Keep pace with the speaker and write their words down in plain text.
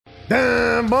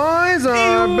The boys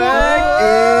are back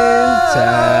in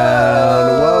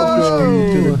town.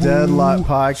 Welcome to the Deadlock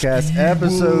Podcast,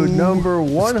 episode number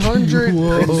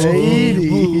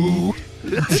 180.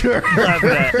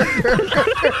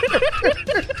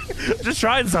 Just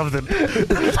trying something.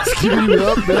 Skibbity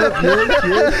up,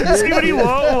 Skibbity,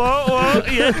 whoa,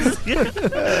 yes.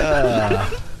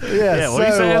 What are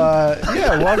you saying?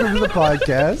 Welcome to the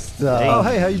podcast.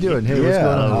 Hey, how you doing? Hey, what's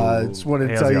going on? Just wanted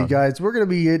to tell you guys, we're going to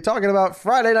be talking about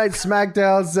Friday Night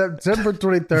SmackDown, September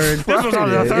 23rd. This was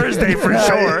on a Thursday for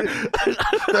sure.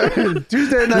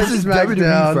 Tuesday Night This is SmackDown.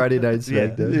 WWE Friday Night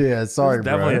SmackDown. Yeah, sorry,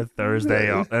 Definitely bro. a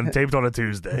Thursday and taped on a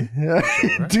Tuesday.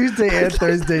 Tuesday and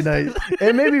Thursday night.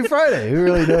 And maybe Friday. Who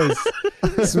really knows?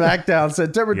 SmackDown,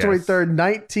 September 23rd,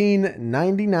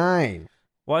 1999.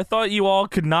 Well, I thought you all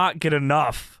could not get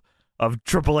enough of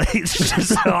Triple H,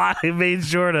 so I made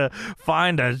sure to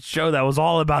find a show that was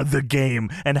all about the game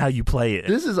and how you play it.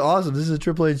 This is awesome. This is a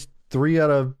Triple H 3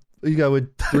 out of 5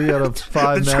 the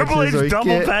matches. Triple H or he double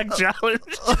can't- pack challenge.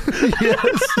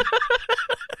 Yes.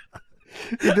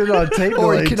 He did it on tape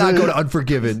Or delay, he cannot too. go to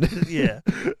Unforgiven. yeah,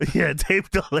 tape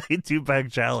delay 2-pack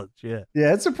challenge. Yeah.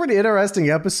 Yeah, it's a pretty interesting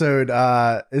episode,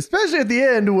 especially at the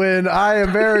end when I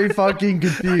am very fucking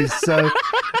confused. So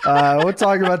we'll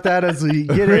talk about that as we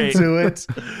get Great. into it.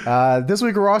 This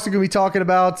week, we're also going to be talking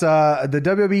about the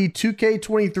WWE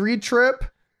 2K23 trip.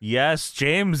 Yes,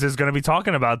 James is going to be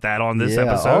talking about that on this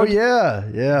Yeah. episode. Oh, yeah.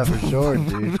 Yeah, for sure,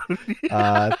 dude.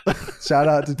 Shout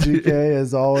out to 2K,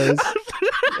 as always.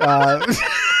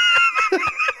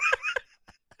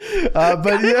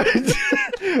 But yeah,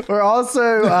 we're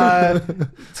also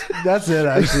that's it.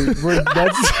 Actually,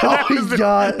 that's all we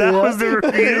got. That was the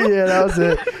review? Yeah, that was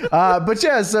it. But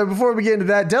yeah, so before we get into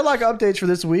that, Deadlock updates for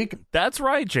this week. That's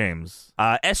right, James.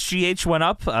 SGH went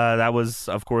up. That was,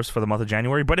 of course, for the month of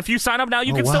January. But if you sign up now,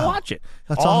 you can still watch it.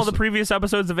 That's all awesome. the previous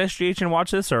episodes of SGH and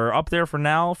Watch This are up there for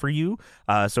now for you.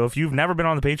 So if you've never been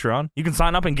on the Patreon, you can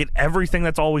sign up and get everything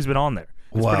that's always been on there.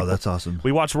 It's pretty Wow, cool. that's awesome.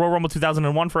 We watched Royal Rumble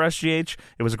 2001 for SGH.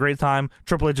 It was a great time.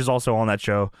 Triple H is also on that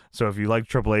show. So if you like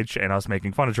Triple H and us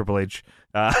making fun of Triple H,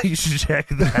 you should check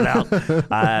that out.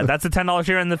 That's the $10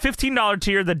 tier. And the $15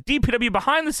 tier, the DPW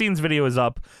behind the scenes video is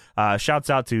up. Shouts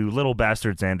out to Little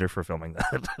Bastard Xander for filming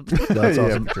that. That's Yeah,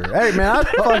 awesome. for sure. Hey man, I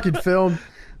fucking filmed.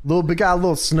 Got a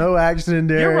little snow action in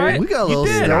there. You're right. We got a You little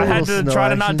did. snow, I had little to snow try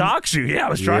to not action. dox you. Yeah, I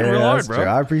was trying Yeah, real hard, that's bro. true.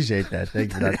 I appreciate that.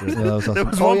 Thank you for that. Yeah, that was awesome. There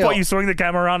was Oh, one yeah. point you swing the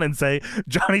camera around and say,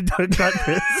 "Johnny Doug got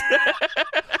this."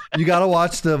 You gotta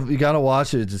watch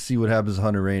it to see what happens to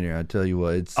Hunter Rainer. I tell you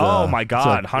what, it's Oh my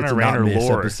God, it's Hunter a not Rainer miss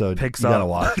lore episode. picks you up. gotta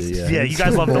watch it. Yeah, Yeah, you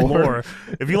guys love the lore.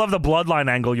 If you love the bloodline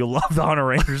angle, you'll love the Hunter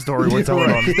Rainer story we're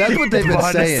telling on. That's what they've been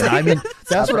behind the saying. I mean,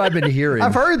 that's what I've been hearing.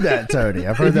 I've heard that, Tony.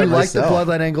 I've heard If that you like the myself.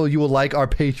 Bloodline angle, you will like our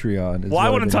Patreon. Well, I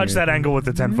wouldn't touch that angle with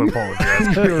the 10-foot pole. If you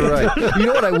ask me. You're right. You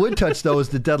know what I would touch though is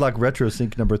the Deadlock Retro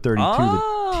Sync number 32,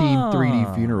 the Team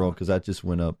 3D Funeral, because that just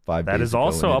went up 5 days That is ago,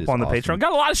 also and up it is on the awesome. Patreon.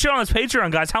 Got a lot of shit on this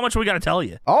Patreon, guys. How much we got to tell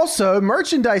you? Also,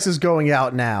 merchandise is going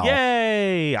out now.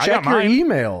 Yay! I Check got your mine.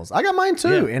 emails. I got mine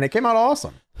too, Yeah. and it came out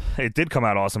awesome. It did come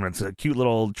out awesome. It's a cute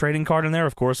little trading card in there.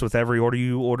 Of course, with every order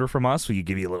you order from us, we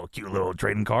give you a little cute little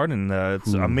trading card, and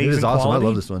it's amazing. It is awesome. quality. I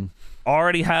love this one.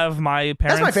 Already have my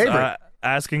parents my favorite.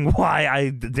 Asking why I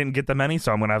didn't get them any,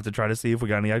 so I'm gonna have to try to see if we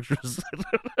got any extras.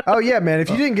 Oh yeah, man.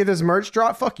 If you didn't get this merch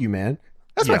drop, fuck you, man.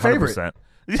 That's my favorite. 100%.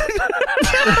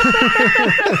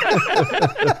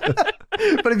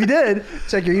 But if you did,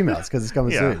 check your emails because it's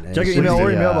coming Yeah. soon. And Check your it's email or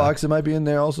your the, mailbox. It might be in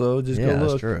there also. Just Yeah, go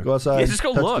that's look. true. Go outside. Yeah, just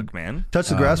go touch look, the, man. Touch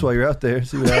the grass while you're out there.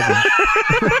 See what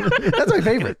happens. That's my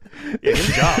favorite. Yeah,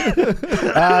 good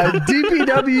job.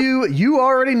 DPW, you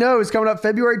already know, is coming up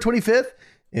February 25th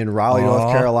in Raleigh,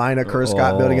 North Carolina, Kerr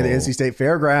Scott Building at the NC State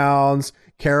Fairgrounds.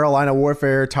 Carolina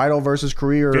Warfare title versus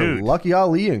career. Dude. Lucky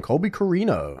Ali and Colby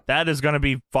Carino. That is going to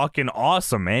be fucking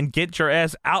awesome, man. Get your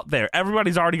ass out there.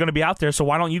 Everybody's already going to be out there, so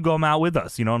why don't you go out with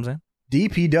us? You know what I'm saying?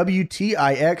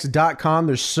 DPWTIX.com.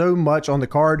 There's so much on the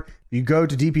card. You go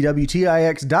to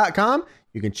DPWTIX.com.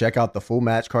 You can check out the full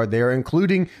match card there,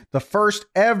 including the first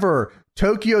ever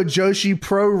Tokyo Joshi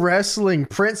Pro Wrestling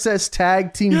Princess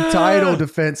Tag Team title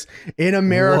defense in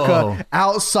America Whoa.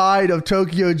 outside of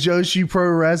Tokyo Joshi Pro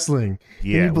Wrestling. Can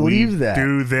you believe that?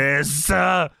 Do this.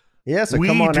 Yeah, so we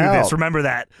come on do out. this. Remember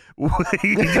that. We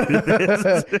do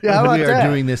this. Yeah, how about We are that?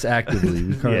 doing this actively.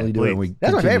 We currently Yeah, do it. And we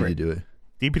That's my continue favorite. to do it.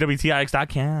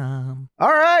 DPWTIX.com.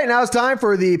 All right, now it's time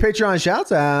for the Patreon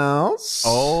shout outs.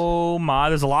 Oh my,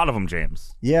 there's a lot of them,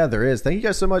 James. Yeah, there is. Thank you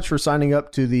guys so much for signing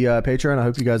up to the Patreon. I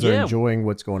hope you guys are Yeah. enjoying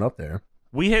what's going up there.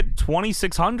 We hit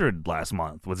 2,600 last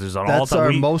month, which is an That's all-time.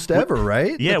 our most ever,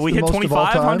 right? Yeah, That's we the hit most of all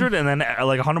time? 2,500, and then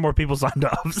like 100 more people signed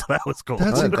up, so that was cool.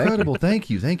 That's Oh, thank you. incredible. Thank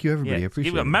you, everybody. I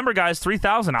appreciate it. Remember, guys,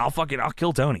 3,000. I'll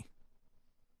kill Tony.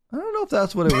 I don't know if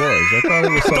that's what it was. I thought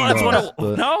it was something That's what else. it,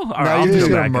 but- no, all right, Now I'll you're have to just go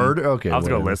gonna back and- murder. Okay, I'll have to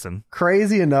go whatever. listen.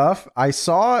 Crazy enough, I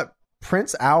saw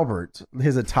Prince Albert,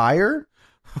 his attire.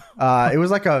 It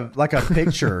was like a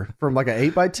picture from like an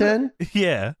 8x10.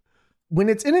 Yeah, When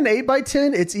it's in an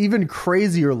 8x10, it's even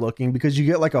crazier looking because you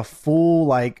get like a full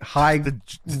like high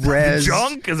res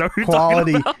junk is that what you're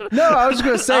quality. talking about? No, I was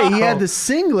going to say he had Oh. the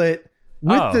singlet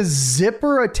with Oh. the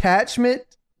zipper attachment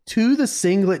to the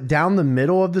singlet down the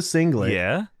middle of the singlet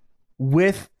Yeah.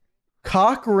 with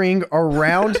cock ring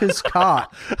around his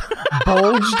cock,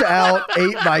 bulged out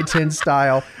 8x10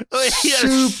 style, He had a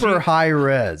super shoot- high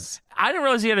res. I didn't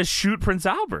realize he had to shoot Prince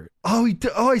Albert. Oh,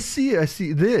 I see. I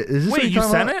see. This is this. Wait, what you you're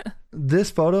talking sent about? it? This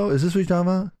photo is this what you're talking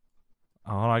about?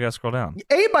 Oh, I gotta scroll down.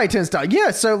 8x10 style. Yeah,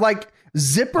 so like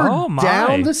zipper Oh, my.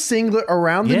 down the singlet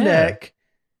around the Yeah. neck.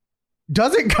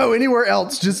 Doesn't go anywhere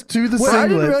else, just to the Wait, I didn't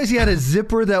singlet. realize he had a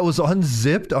zipper that was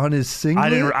unzipped on his singlet. I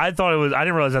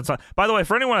didn't realize that's not. By the way,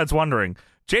 for anyone that's wondering,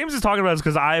 James is talking about this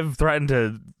because I've threatened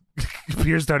to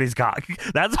pierce Tony's cock.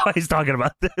 That's why he's talking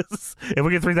about this. If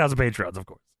we get 3,000 Patreons, of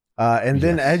course. And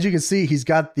then, Yes. as you can see, he's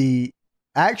got the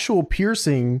actual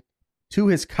piercing to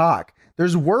his cock.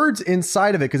 There's words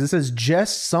inside of it because it says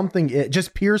just something.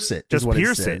 Just pierce it. is Just what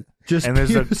pierce said. it. Just And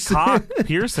there's a pierce it. cock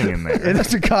piercing in there. And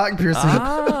it's a cock piercing,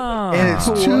 Ah. and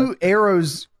it's two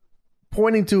arrows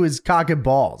pointing to his cock and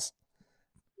balls.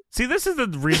 See, this is the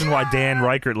reason why Dan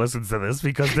Reichert listens to this,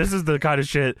 because this is the kind of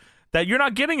shit that you're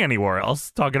not getting anywhere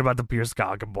else, talking about the pierced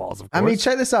cock and balls, of course. I mean,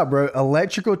 check this out, bro.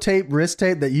 Electrical tape, wrist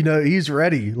tape that he's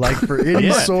ready, like for any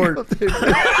Yeah. sort,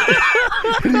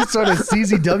 any sort of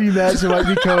CZW match that might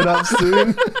be coming up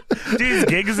soon. These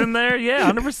gigs in there? Yeah,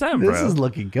 100%, bro. This is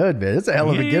looking good, man. It's a hell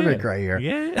of a Yeah. gimmick right here.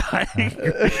 Yeah.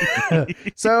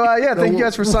 So, thank you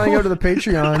guys for signing up to the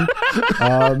Patreon.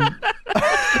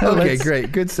 Okay, Let's-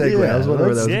 great. Good segue. Yeah, I was wondering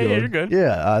where that was yeah, going. you're good.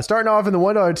 Yeah, starting off in the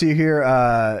 $1 tier here,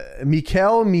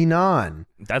 Mikel Minan.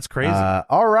 That's crazy.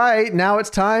 All right, now it's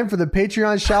time for the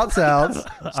Patreon shouts outs.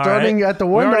 Starting right. at the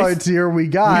We $1 already- tier, we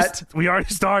got we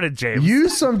already started, James.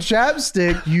 use some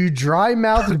chapstick, you dry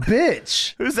mouthed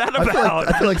bitch. Who's that I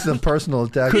about? feel like it's a personal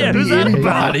attack. Yeah, on who's me.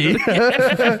 that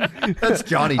Anybody. That's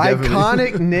Johnny. Definitely.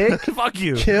 Iconic Nick, Fuck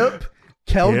you. Kip,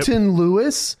 Kelton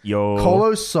Lewis, Yo.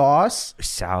 Colo Sauce.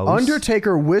 Sauce.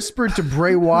 Undertaker whispered to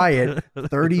Bray Wyatt,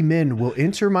 30 men will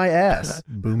enter my ass.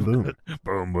 Boom, boom.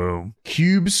 Boom, boom.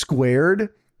 Cube squared.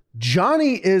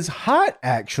 Johnny is hot,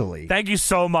 actually. Thank you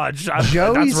so much.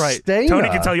 Joey That's right. Stana. Tony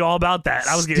can tell you all about that.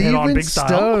 I was getting hit on big style.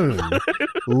 Stone.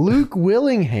 Luke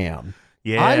Willingham.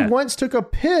 Yeah. I once took a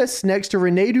piss next to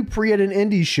Rene Dupree at an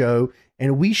indie show,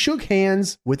 and we shook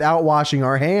hands without washing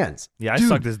our hands. Yeah, I Dude.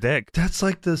 sucked his dick. That's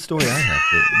like the story I have.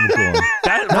 We'll go on.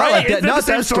 That, Not right? like Is that. the Not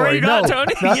same that story story. you got, No,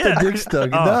 Tony? not Yeah. the dick stuck.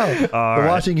 Oh, No, all the right.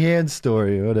 washing hands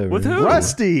story. Whatever. With who?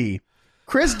 Rusty.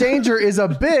 Chris Danger is a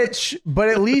bitch, but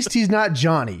at least he's not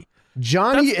Johnny.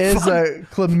 Johnny is a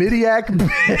chlamydiac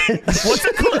bitch.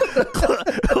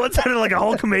 What's that, like a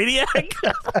whole comediac?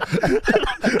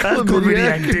 That's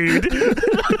comediac, dude.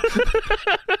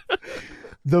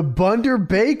 The Bunder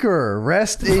Baker,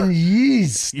 rest in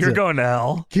yeast. You're going to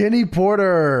hell. Kenny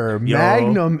Porter, Yo.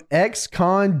 Magnum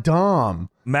Ex-Con Dom,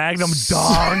 Magnum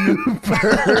dong.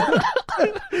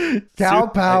 Cow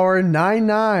Power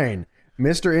 99,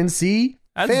 Mr. NC,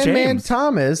 That's Fan Man James.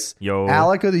 Thomas, Yo.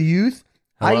 Alec of the Youth,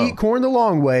 I Hello. eat corn the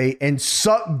long way and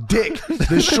suck dick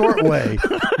the short way.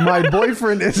 My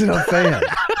boyfriend isn't a fan.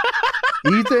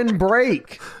 Ethan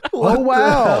Brake. Oh,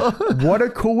 wow. What a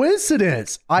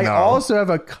coincidence. I No. also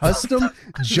have a custom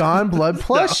John Blood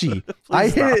plushie. I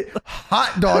hit it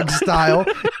hot dog style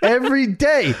every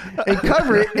day and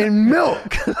cover it in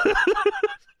milk.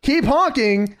 Keep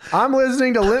honking. I'm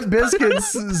listening to Limp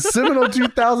Bizkit's seminal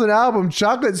 2000 album,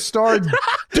 Chocolate Starred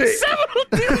Dick.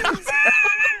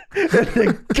 And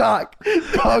then cock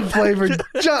flavored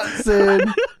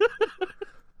Johnson.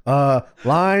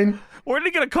 Line. Where did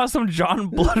he get a custom John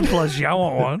Blood plushie? I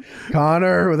want one.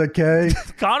 Connor with a K.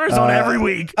 Connor's on every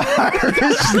week.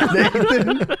 Irish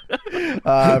Nathan.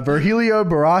 Virgilio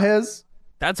Barajes.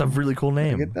 That's a really cool I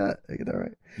name. get that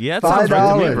right. Yeah, that sounds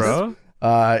right to me, $5. bro.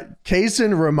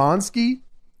 Kason Romansky.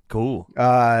 Cool.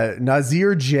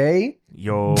 Nazir J.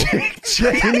 Yo.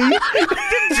 Cheney.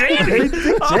 Jamie.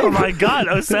 Oh my God.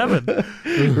 07.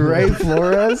 Ray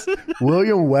Flores.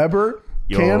 William Weber.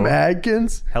 Yo. Cam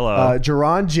Adkins. Hello.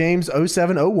 Jerron James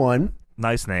 0701.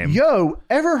 Nice name. Yo,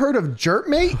 ever heard of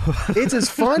Jerkmate? It's as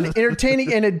fun,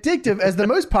 entertaining, and addictive as the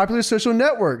most popular social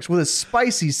networks with a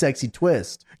spicy, sexy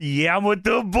twist. Yeah, I'm with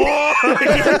the boys.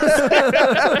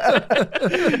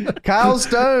 Kyle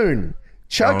Stone.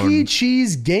 Chuck E.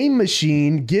 Cheese game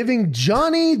machine giving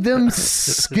Johnny them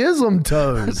schism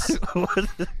toes.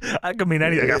 I could mean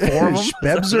anything. I got 4 of them.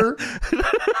 Spebzer.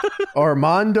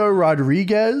 Armando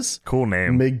Rodriguez. Cool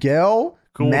name. Miguel.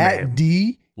 Cool Matt name.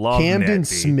 D. Love Camden Matt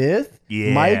D. Smith.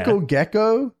 Yeah. Michael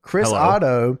Gecko. Chris Hello.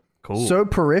 Otto. Cool. So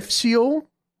peripheral.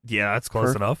 Yeah, that's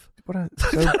close enough. What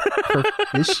so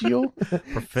perficial?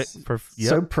 Yep.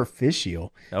 So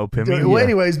perficial. Oh, Pimmy. Well,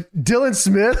 anyways, Dylan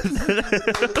Smith.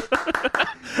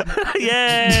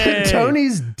 Yay!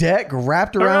 Tony's deck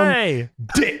wrapped around Hooray!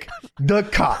 Dick the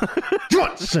Cock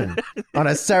Johnson on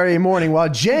a Saturday morning while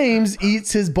James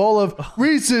eats his bowl of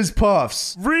Reese's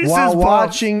Puffs Reese's while Puffs.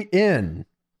 watching in.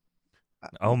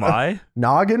 Oh my!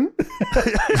 Noggin.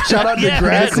 Shout out to Yeah,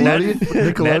 Grassy.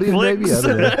 Nickelodeon, baby. I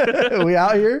don't know. We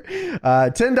out here.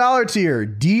 $10 tier.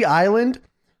 D Island.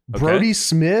 Brody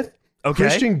Smith. Okay.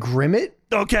 Christian Grimmett.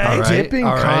 Okay. All right. Dipping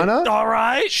Kana. All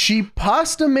right. She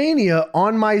pasta mania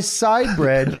on my side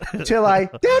bread till I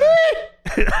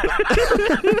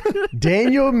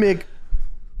Daniel McAleephy.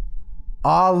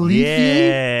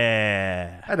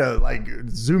 Yeah. I had to like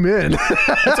zoom in.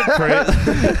 That's a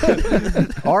crazy.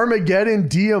 Armageddon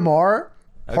DMR.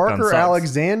 That Parker sucks.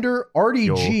 Alexander.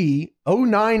 RDG.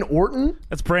 09 Orton.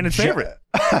 That's Brandon's favorite.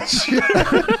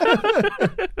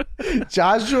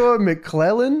 Joshua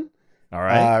McClellan. All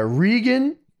right.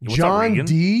 Regan. What's up, John Regan?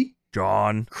 D.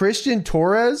 John. Christian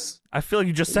Torres. I feel like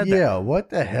you just said that. Yeah, what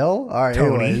the hell? All right,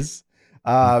 Tony. anyways.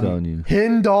 I'm telling you.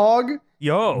 Hen Dog.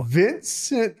 Yo.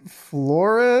 Vincent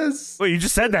Flores. Wait, you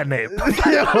just said that name.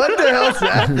 Yeah, what the hell's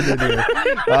happening here?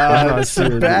 not serious. The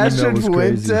Sebastian email was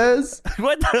crazy. Fuentes.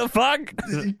 What the fuck?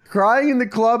 Crying in the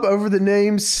club over the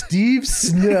name Steve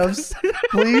Sniffs.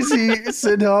 Please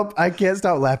send help. I can't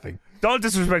stop laughing. Don't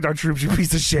disrespect our troops, you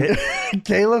piece of shit.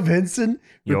 Kayla Vinson.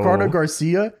 Yo. Ricardo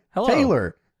Garcia. Hello.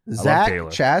 Taylor. Zach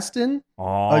Taylor. Chaston.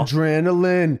 Aw.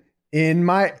 Adrenaline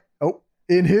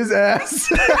in his ass.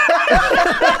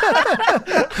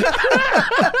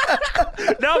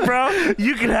 No, bro.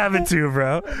 You can have it too,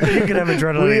 bro. You can have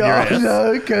adrenaline in We your all ass.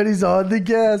 know Cody's on the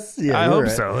guess. Yeah, I you're hope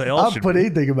right. so. They all I'll should put be.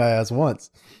 anything in my ass once.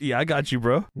 Yeah, I got you,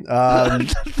 bro.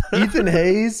 Ethan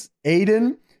Hayes,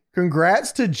 Aiden,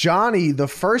 congrats to Johnny, the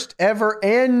first ever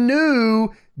and new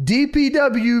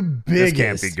DPW This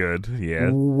can't biggest, be good. Yeah.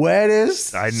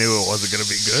 wettest. I knew it wasn't going to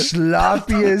be good.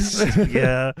 Sloppiest,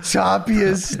 Yeah.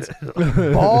 choppiest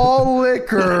ball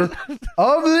liquor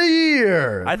of the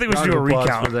year. I think we should Round do a of applause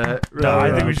recount. for that. No, I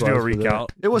think Round we of should do a applause for that.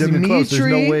 recount. It wasn't even close. There's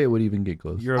Dimitri- no way it would even get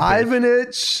close. You're a bitch.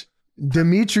 Ivanich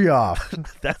Dimitrov,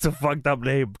 That's a fucked up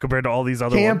name compared to all these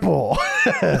other ones. Campbell,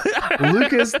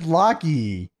 Lucas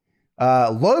Lockey.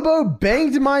 Lobo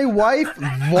banged my wife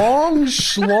long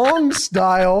schlong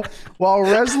style while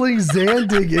wrestling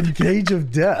Zandig in Cage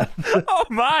of Death. Oh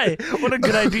my! What a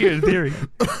good idea in theory.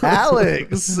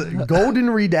 Alex, Golden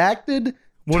Redacted,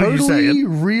 What are you totally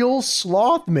saying? real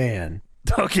sloth man.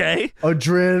 Okay.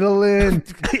 Adrenaline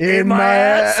in my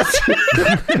ass.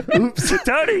 Oops.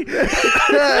 Tony.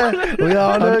 We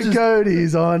all know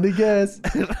Cody's on the guess.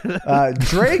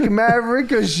 Drake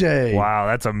Maverick O'Shea. Wow,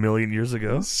 that's a million years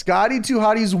ago. Scotty Too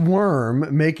Hottie's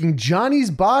worm making Johnny's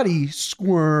body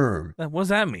squirm. What does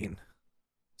that mean?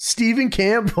 Stephen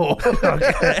Campbell.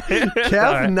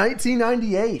 Kev,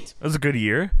 1998. That was a good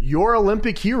year. Your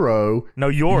Olympic hero. No,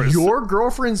 yours. Your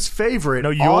girlfriend's favorite.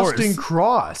 No, yours. Austin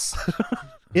Cross.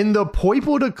 In the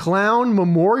Poiple to Clown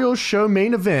Memorial Show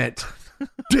main event,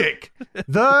 Dick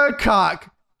the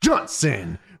Cock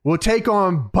Johnson will take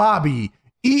on Bobby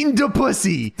eating the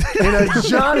pussy in a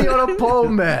Johnny on a pole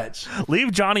match.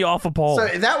 Leave Johnny off a pole. So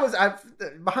that was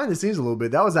behind the scenes a little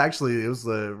bit. That was actually, it was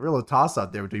a real toss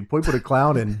out there between Poiple the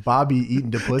Clown and Bobby eating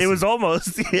the pussy. It was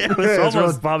almost, yeah, it was Yeah, it's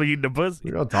almost real- Bobby eating the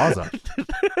pussy. real toss up.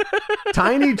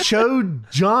 Tiny Cho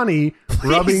Johnny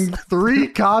rubbing 3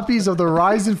 copies of the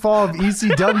Rise and Fall of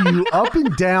ECW up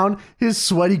and down his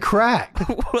sweaty crack.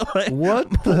 What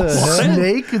the hell?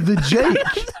 Snake the Jake.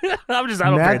 I don't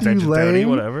pay Matthew attention, Tony. Lane.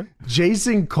 Whatever.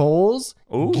 Jason Coles.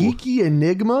 Ooh. Geeky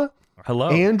Enigma. Hello.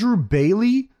 Andrew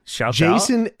Bailey. Shouts out.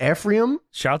 Jason Ephraim.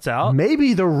 Shouts out.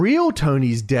 Maybe the real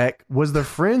Tony's deck was the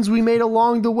friends we made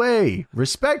along the way.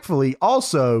 Respectfully,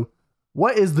 also,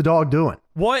 what is the dog doing?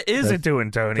 What is it doing,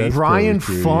 Tony? that's- Brian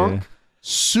pretty true, Funk, yeah.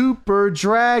 Super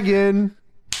Dragon,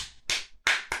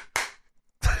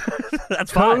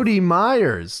 That's fine. Cody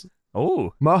Myers,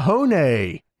 Oh,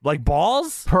 Mahoney, Like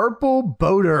balls? Purple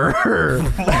Boater,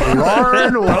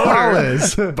 Lauren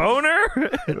Wallace, Boner?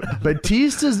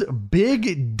 Batista's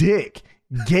Big Dick,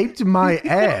 Gaped My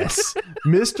Ass,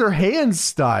 Mr. Hands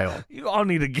Style, You all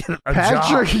need to get a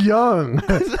Patrick job. Young,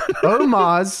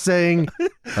 Omaz saying,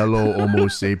 "Hello, Homo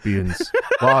sapiens,"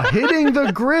 while hitting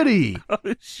the gritty. Oh,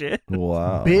 shit.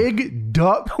 Wow. Big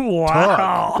Duck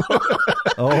Wow.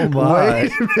 Oh my.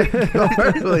 Wade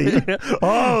McNorley,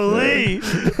 Holy.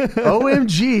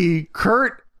 OMG,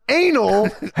 Kurt Anal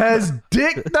has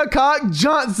Dick the Cock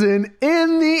Johnson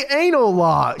in the anal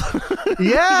lock.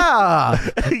 Yeah.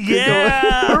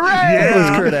 Yeah. Hooray. It was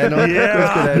Yeah. Kurt Angle. Yeah. It was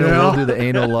Kurt Angle. Yeah. We'll do the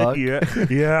anal lock. Yeah.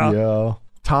 Yeah. Yeah.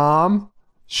 Tom,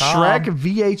 Shrek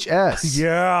VHS.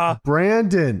 Yeah.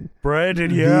 Brandon, Brandon,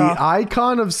 the yeah.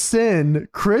 icon of sin,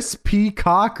 Chris P.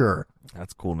 Cocker.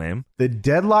 That's a cool name. The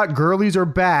Deadlock Girlies are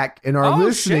back and are Oh,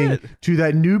 listening shit. to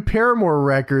that new Paramore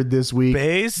record this week.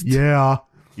 Based? Yeah.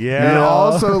 And Yeah.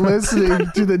 also listening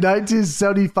to the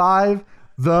 1975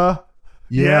 The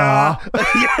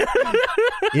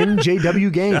MJW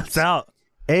Games. That's out.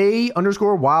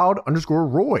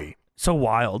 A_wild_Roy. So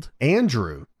wild.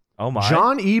 Andrew. Oh, my.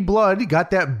 John E. Blood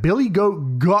got that Billy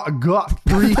Goat got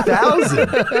 3000.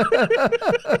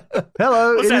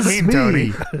 Hello, What's it that is mean, me, Tony?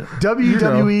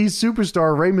 WWE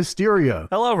superstar Rey Mysterio.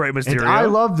 Hello, Rey Mysterio. And I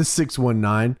love the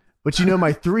 619, but you know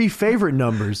my 3 favorite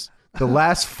numbers, the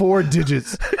last 4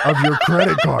 digits of your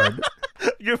credit card.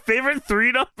 Your favorite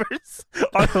 3 numbers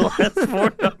are the last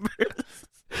 4 numbers.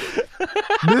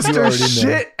 Mr. already know.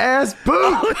 Shit Ass Boot,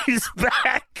 Oh, he's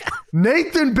back.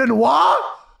 Nathan Benoit,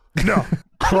 No.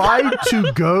 Pride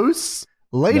to Ghosts.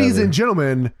 Ladies Never. and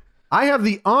gentlemen, I have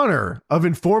the honor of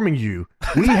informing you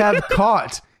we have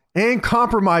caught and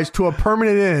compromised to a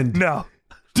permanent end No.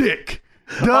 Dick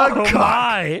the Oh, Cock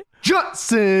my.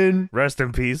 Johnson. Rest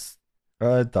in peace.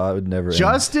 I thought it would never end.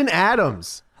 Justin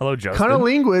Adams, Hello, Justin.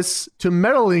 Cunnilingus to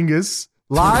Metalingus,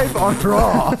 live on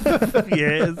Raw.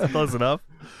 Yeah, it's close enough.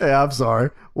 Yeah, I'm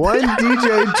sorry. One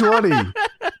DJ 20.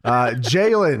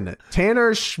 Jalen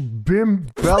Tanner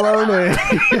Schbimbellone.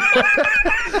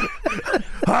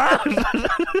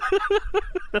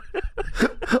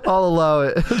 I'll allow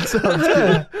it. Sounds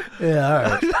good. Yeah, all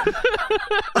right.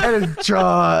 And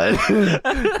Tron.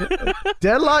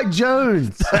 Deadlock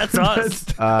Jones. That's us.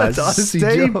 That's Odyssey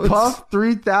Stay Jones. Puff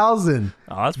 3000.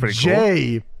 Oh, that's pretty cool.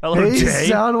 Jay. Hello, Hey, Jay.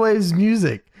 Soundwaves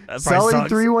Music. That probably Sully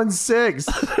sucks.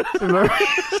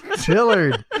 316.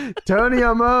 Tillard. Tony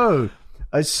Amo.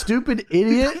 A stupid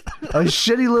idiot. A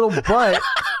shitty little butt.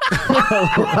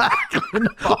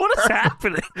 What is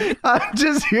happening? I'm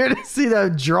just here to see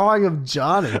that drawing of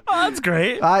Johnny. Oh, that's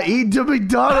great. I eat to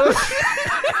McDonald's.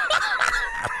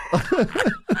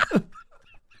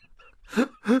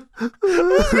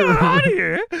 What's going on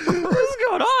here? What's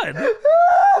going on?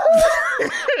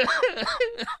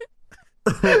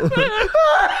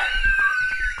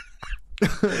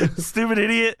 Stupid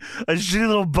idiot, a shitty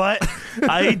little butt.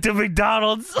 I eat to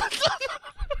McDonald's.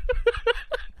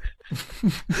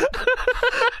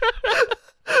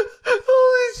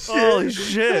 Holy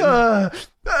shit. I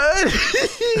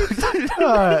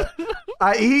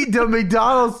eat the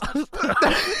McDonald's.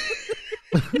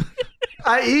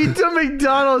 I eat the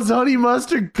McDonald's honey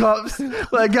mustard cups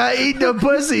like I eat the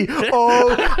pussy.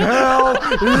 Oh, hell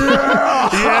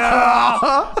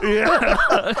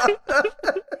yeah.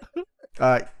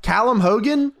 Yeah. Callum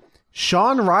Hogan,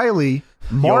 Sean Riley,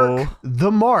 Mark Yo.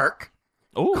 the Mark,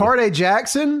 Ooh. Carde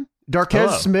Jackson, Darquez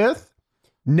Hello. Smith.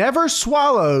 Never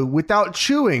swallow without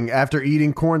chewing after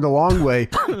eating corn the long way,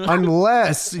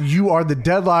 unless you are the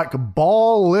Deadlock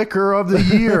Ball Licker of the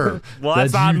Year. Well,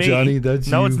 that's That's not you, me. Johnny. That's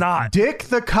no, you. it's not. Dick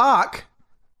the Cock,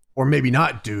 or maybe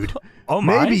not, dude. Oh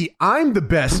my. Maybe I'm the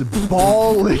best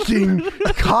ball licking,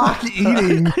 cock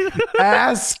eating,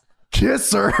 ass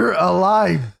kisser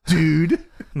alive, dude.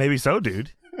 Maybe so,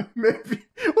 dude. Maybe.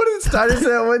 What did Steiner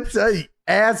say at one time?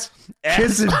 Ass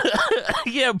kissing,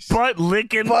 Yeah, butt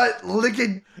licking. butt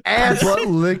licking, ass Butt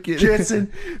licking. kissing.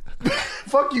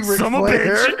 Fuck you, Ric Son of a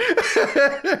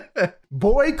Flair.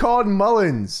 Boy called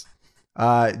Mullins.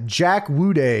 Jack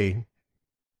Wooday.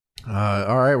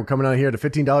 All right, we're coming out here to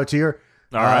 $15 tier.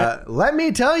 All right. Let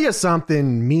me tell you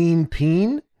something, mean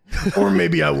peen. Or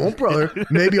maybe I won't, brother.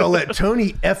 Maybe I'll let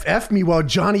Tony FF me while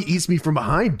Johnny eats me from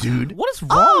behind, dude. What is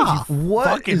wrong with you What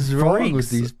fucking is wrong with freaks?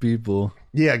 these people?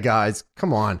 Yeah, guys,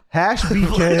 come on. Hash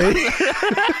BK.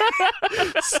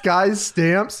 Sky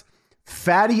Stamps.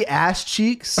 Fatty Ass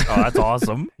Cheeks. Oh, that's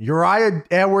awesome. Uriah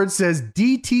Edwards says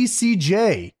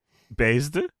DTCJ.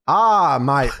 Based. Ah,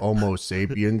 my Homo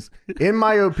sapiens. In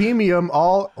my opinion,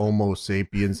 all Homo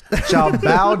sapiens shall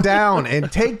bow down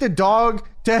and take the dog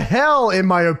to hell, in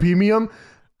my opinion.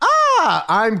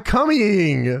 I'm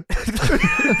coming.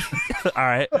 All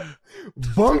right.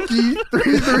 Bunky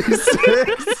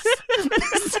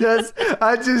 336 says,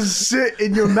 I just shit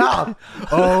in your mouth.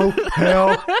 Oh,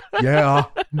 hell yeah.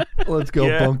 Let's go,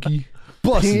 Yeah. Bunky.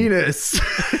 Bussy. Penis.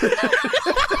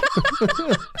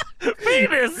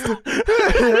 Penis.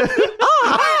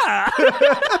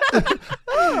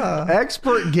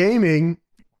 Expert Gaming.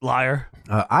 Liar.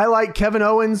 I like Kevin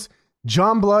Owens,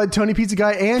 John Blood, Tony Pizza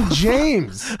Guy, and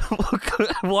James.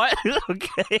 What?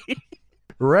 Okay.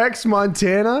 Rex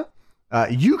Montana.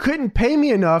 You couldn't pay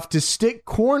me enough to stick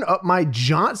corn up my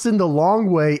Johnson the long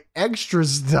way extra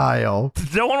style.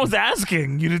 No one was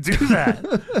asking you to do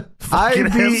that. I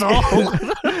Fucking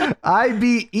asshole. I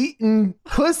be eating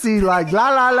pussy like la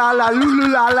la la la lulu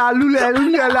la la lula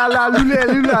lula la la lula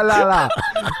lula la la.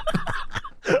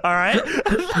 All right.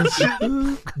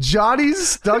 Johnny's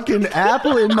stuck an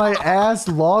apple in my ass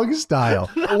log style.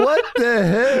 What the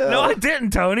hell? No, I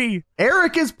didn't, Tony.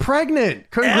 Eric is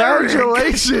pregnant.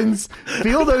 Congratulations.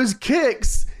 Feel those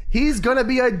kicks. He's gonna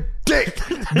be a dick.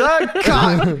 The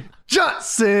cock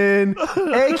Johnson,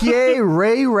 aka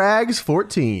Ray Rags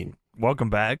 14. Welcome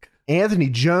back. Anthony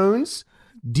Jones,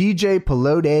 DJ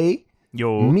Pelote,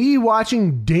 Yo. me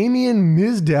watching Damian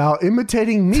Mizdow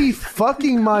imitating me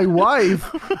fucking my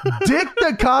wife, Dick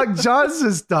the Cock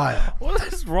Johnson style. What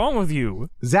is wrong with you?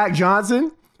 Zach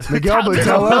Johnson, Miguel There's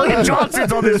a million Botello.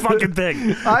 Johnsons on this fucking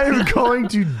thing. I am going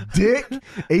to dick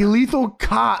a lethal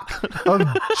cock of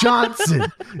Johnson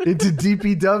into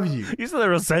DPW. You said they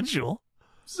were sensual.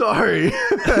 Sorry.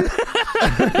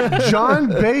 John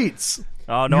Bates.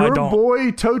 Oh, no, your I don't.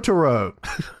 boy Totoro.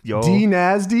 Yo. D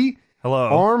Nasty. Hello.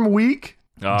 Arm Week.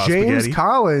 Oh, James spaghetti.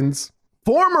 Collins.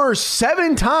 Former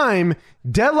 7-time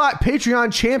Deadlock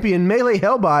Patreon champion Melee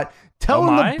Hellbot.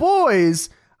 Telling my. the boys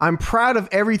I'm proud of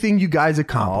everything you guys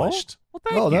accomplished. Well,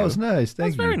 thank Oh, you. that was nice.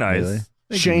 Thank That's you. very nice. Melee. Thank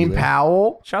you, Shane Melee.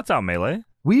 Powell. Shouts out, Melee.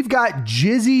 We've got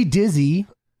Jizzy Dizzy,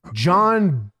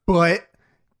 John Butt,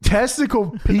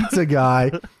 Testicle Pizza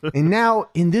Guy, and now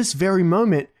in this very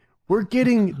moment, we're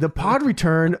getting the pod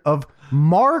return of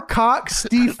Marcock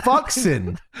Steve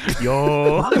Fuxon.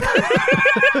 Yo.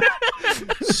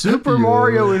 Super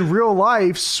Mario in real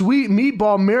life, sweet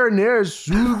meatball marinara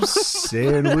soup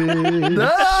sandwich.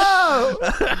 No!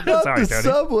 Not Sorry, the Tony.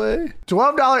 Subway.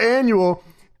 $12 annual,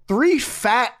 3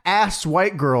 fat ass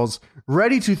white girls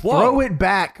ready to throw it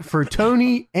back for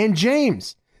Tony and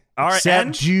James. All right. Except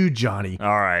And? you, Johnny.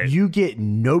 All right. You get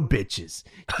no bitches.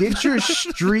 Get your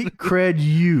street cred,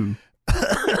 you.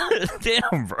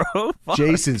 Damn, bro. Fuck.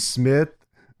 Jason Smith,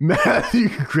 Matthew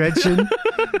Gretchen,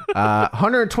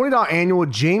 $120 annual,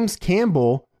 James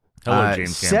Campbell. Hello,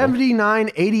 James Campbell.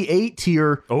 $79.88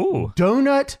 tier. Oh.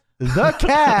 Donut the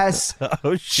Cass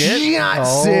Oh, shit.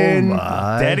 Johnson. Oh,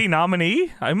 my. Daddy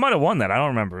nominee? I might have won that. I don't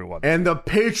remember who won. And the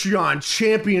Patreon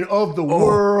champion of the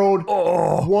world,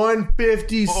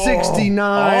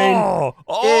 150.69. Oh.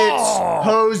 It's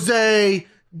Jose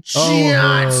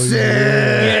Johnson.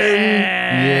 Yeah.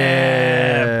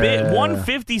 Yeah.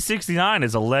 150.69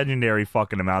 is a legendary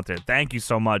fucking amount there. Thank you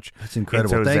so much. That's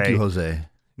incredible. It's Thank you, Jose. Jose.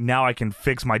 Now I can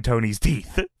fix my Tony's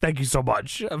teeth. Thank you so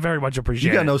much. I very much You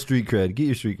appreciate got it. no street cred. Get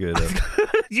your street cred up.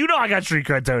 You know I got street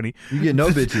cred, Tony. You get no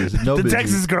bitches. No The bitches.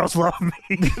 Texas girls love me.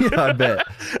 Yeah, I bet.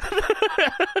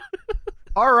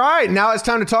 All right, now it's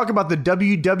time to talk about the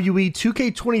WWE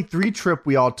 2K23 trip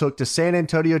we all took to San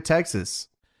Antonio, Texas.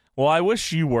 Well, I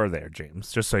wish you were there,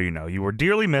 James, just so you know. You were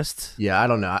dearly missed. Yeah, I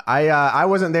don't know. I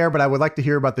wasn't there, but I would like to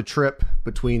hear about the trip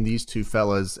between these two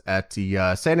fellas at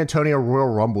the San Antonio Royal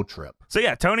Rumble trip. So,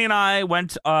 yeah, Tony and I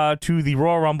went to the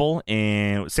Royal Rumble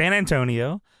in San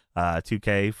Antonio.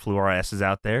 2K flew our asses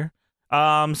out there.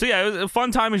 So, yeah, it was a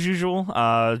fun time as usual.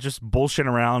 Just bullshitting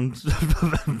around,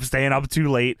 staying up too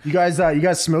late. You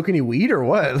guys smoke any weed or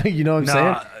what? You know what I'm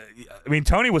saying? I mean,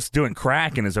 Tony was doing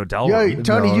crack in his hotel Yo, room.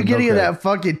 Tony, No, you get no any of crack. that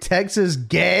fucking Texas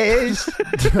gas?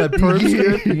 Perp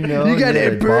strip, you know. You got yeah,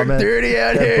 that Perk bomb ass- 30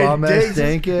 out that here in bomb ass Texas?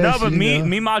 stank ass, No, but you me,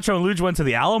 know? Macho, and Luge went to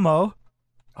the Alamo.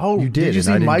 Oh, You did, you and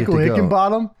see I didn't Michael get to go.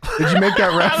 Hickenbottom? Did you make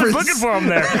that I reference? was looking for him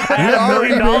there. I We had $1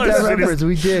 already million. made that in his- reference.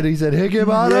 We did. He said,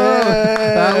 Hickenbottom,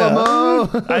 Yeah.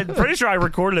 Alamo. I'm pretty sure I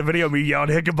recorded a video of me yelling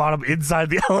Hickenbottom inside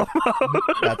the Alamo.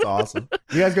 That's awesome.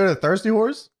 You guys go to the Thirsty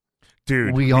Horse?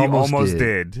 Dude, We we almost almost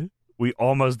did. did. We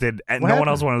almost did. And What no one happened?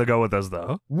 else wanted to go with us,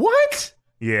 though. What?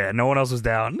 Yeah, no one else was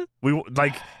down.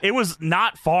 It was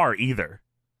not far either.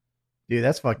 Dude,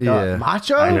 that's fucked Yeah. up.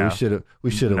 Macho? I know.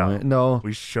 We should have No. went. No.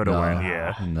 We should have went,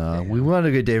 yeah. No. We wanted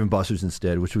to get Dave and Buster's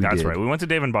instead, which we That's did. right. We went to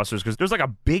Dave & Buster's because there's like a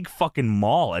big fucking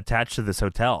mall attached to this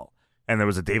hotel. And there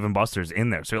was a Dave & Buster's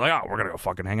in there. So you're like, oh, we're going to go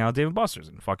fucking hang out at Dave & Buster's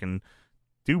and fucking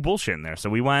do bullshit in there. So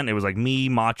we went. It was like me,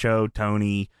 Macho,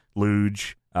 Tony,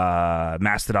 Luge,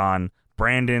 Mastodon,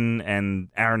 Brandon, and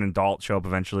Aaron and Dalt show up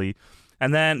eventually.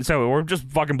 And then, so we're just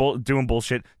fucking doing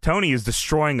bullshit. Tony is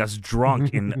destroying us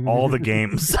drunk in all the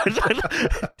games.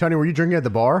 Tony, were you drinking at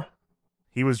the bar?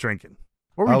 He was drinking.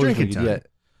 What were you drinking, Tony? Yeah.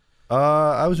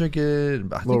 I was drinking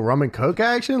A little rum and coke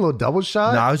action, a little double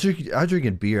shot. No, I was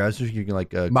drinking beer. I was just drinking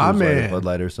like a My Coors Light or man. Bud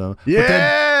Light or something.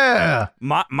 Yeah,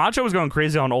 Macho was going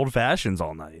crazy on old fashions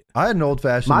all night. I had an old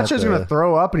fashioned. Macho's gonna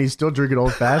throw up, and he's still drinking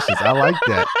old fashions. I like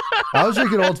that. I was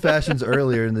drinking old fashions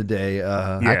earlier in the day.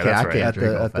 I that's can't right. At drink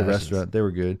the old fashions. restaurant, they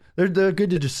were good. They're good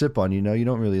to just sip on. You know, you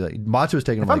don't really like. Macho was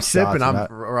taking If them I'm like sipping, shots,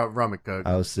 I'm and rum and coke.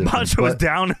 I was sipping. Macho was but-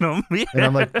 down in them. And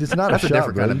I'm like, it's not That's a a shot,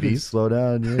 different bro. kind of You can beast. slow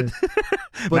down. Yeah.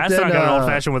 But Matt's not then, got an old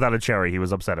fashioned without a cherry. He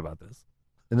was upset about this.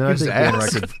 and then I His think Dan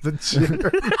ass Reichert. the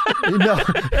chair.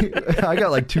 No, I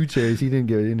got like 2 cherries. He didn't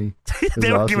get any. It was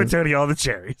They were awesome. giving Tony all the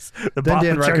cherries. The Then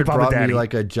Dan cherry Reichert Papa brought Daddy. me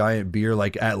like a giant beer,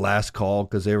 like at last call,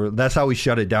 because that's how we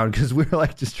shut it down, because we were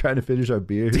like just trying to finish our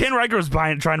beers. Dan Riker was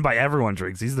trying to buy everyone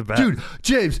drinks. He's the best. Dude,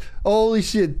 James, holy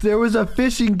shit! There was a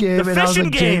fishing game, The and I was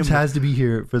fishing like, James game. has to be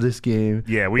here for this game.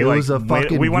 Yeah, it was a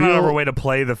fucking. we went out of real- our way to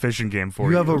play the fishing game for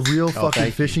you. You have a real thank fucking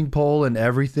you. fishing pole and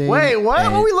everything. Wait, what?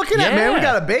 and What are we looking at, man? We Yeah.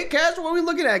 got a bait catch. What are we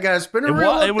looking at? Got a spinner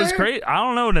reel? it was great. I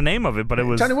don't know the name of it, but it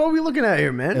was. Tony, what are we looking at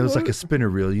here, man? It was like a spinner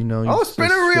reel, you know. you oh, just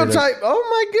spinner reel straight up- type. Oh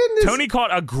my goodness. Tony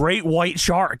caught a great white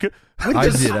shark. I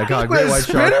did. I got a great white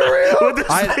spinner shark. reel.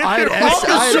 Off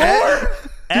the shore?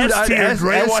 Dude, S tier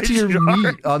great white S-tier shark.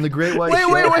 meat on the great white Wait,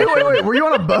 shark. wait. Were you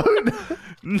on a boat?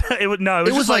 It was no. It was,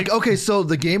 It was just like, okay, so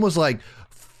the game was like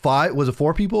 5. Was it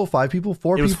 4 people? 5 people?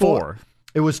 4 It was people? 4.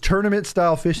 It was tournament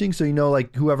style fishing, so you know,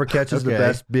 like whoever catches the Okay.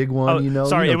 best big one, Oh, you know.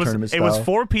 sorry, you know it was tournament it was style.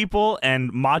 4 people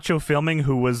and Macho filming,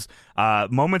 who was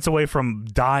moments away from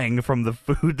dying from the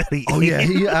food that he Oh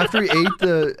ate. yeah, after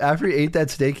he ate that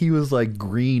steak, he was like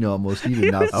green almost. He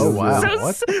did not. Oh, feel wow. good.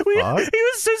 What the He fuck?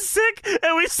 was so sick,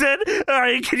 and we said, "All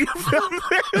right, can you film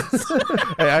this?"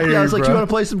 Hey, I hear Yeah, I was like, bro. "You want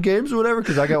to play some games or whatever?"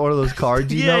 Because I got one of those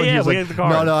cards, you Yeah, know. And yeah, he was we like, had the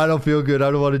cards. "No, I don't feel good.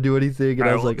 I don't want to do anything." And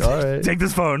I was like, "All right." Take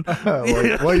this phone.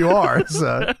 well, you are.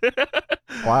 So.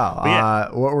 Wow. yeah.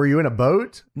 What were you in a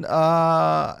boat?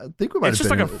 I think we might. It's have just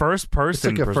like been a first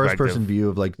person. It's like a first person view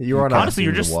of like. You are on a- Honestly,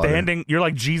 you're in the just water. standing. You're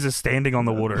like Jesus standing on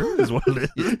the water. Is what it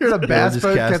is. You're in a bass just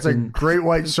boat. Catch a casting- great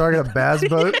white shark in a bass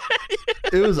boat.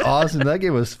 It was awesome. That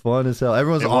game was fun as hell.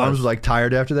 Everyone's It arms was. were like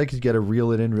tired after that because you got to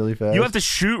reel it in really fast. You have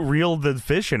to reel the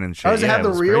fish in and shit. Oh, does it Yeah, have the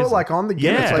was reel crazy. like on the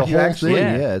game? Yeah. It's the like you whole actually. thing.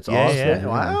 Yeah. Yeah, it's Yeah, awesome. yeah.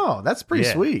 Wow, that's pretty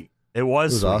Yeah. sweet. It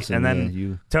was, It was sweet. awesome. And then yeah,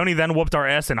 you. Tony then whooped our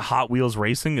ass in Hot Wheels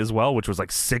Racing as well, which was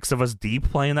like 6 of us deep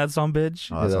playing that bitch.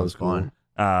 Oh, that sounds was cool.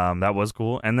 fun. That was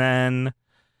cool. And then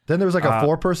Then there was like a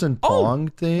 4-person oh, Pong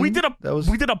thing. we did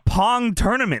a Pong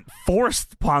tournament,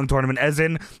 forced Pong tournament, as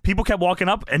in people kept walking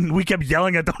up and we kept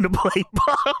yelling at them to play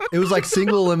Pong. It was like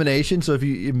single elimination. So if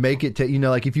you make it to, you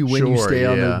know, like if you win, you Sure, stay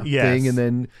on yeah. the Yes. thing, and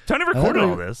then Tony recorded don't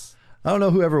all know. this. I don't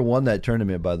know whoever won that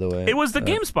tournament. By the way, It was the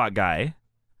GameSpot guy,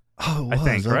 Oh, it I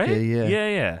think, was. right? Okay, yeah. yeah.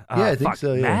 Yeah, I think fuck,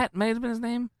 so, yeah. Matt may have been his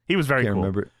name. He was very I can't cool.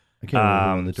 remember. I can't remember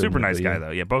who won the Super tournament, nice but guy yeah.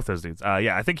 though. Yeah, both those dudes.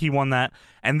 Yeah, I think he won that.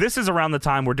 And this is around the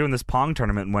time we're doing this Pong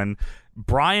tournament when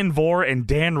Brian Vore and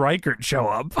Dan Reichert show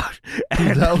up.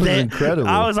 And that was incredible.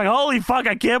 I was like, holy fuck,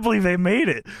 I can't believe they made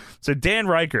it. So Dan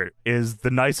Reichert is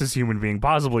the nicest human being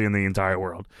possibly in the entire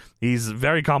world. He's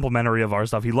very complimentary of our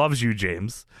stuff. He loves you,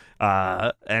 James.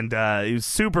 And he was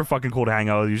super fucking cool to hang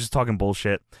out with. He was just talking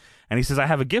bullshit. And he says, I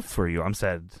have a gift for you. I'm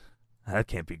said, that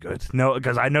can't be good. No,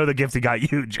 because I know the gift he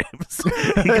got you, James.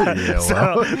 Yeah, well.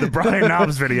 So the Brian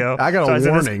Knobs video. I got So a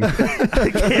said, warning.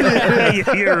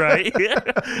 yeah, you're right.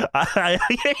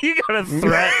 You got a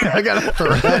threat. I got a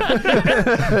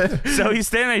threat. So he's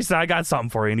standing there. He said, I got something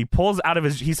for you. And he pulls out of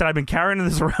his, he said, I've been carrying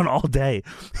this around all day.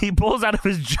 He pulls out of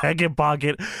his jacket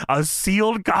pocket a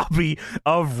sealed copy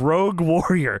of Rogue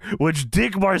Warrior, which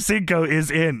Dick Marcinko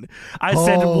is in. I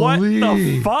said, what the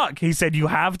Holy. fuck? He said, you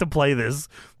have to play this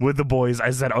with the boys.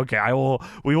 I said, okay,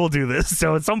 we will do this.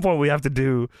 So at some point we have to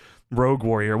do Rogue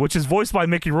Warrior, which is voiced by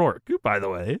Mickey Rourke, by the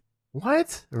way.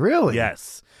 What? Really?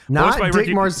 Yes. Not Voiced by Dick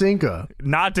Ricky- Marcinko.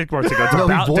 Not Dick Marcinko. It's No, he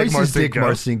about Dick voices Dick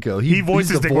Marcinko. Marcinko. He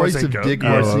voices he's the Dick voice Marcinko. of Dick Oh,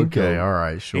 Marcinko. Okay. All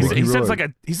right. Sure. He Mickey says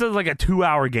Rourke. he says like a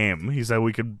 2-hour game. He said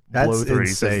we could blow That's through. He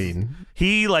says- insane.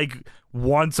 He like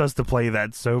wants us to play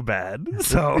that so bad.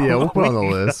 So Yeah, we'll put it on the we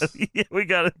list. gotta- yeah, we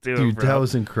gotta do it, Dude, bro. that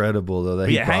was incredible though. That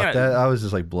he Yeah, hang bought on. that. I was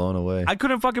just like blown away. I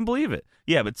couldn't fucking believe it.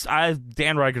 Yeah, but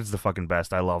Dan Reichert's the fucking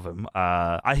best. I love him.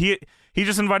 He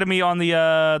just invited me on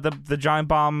the Giant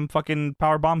Bomb fucking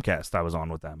Power Bombcast I was on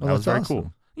with them. Oh, That was that's very awesome.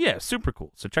 cool. Yeah, super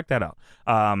cool. So check that out.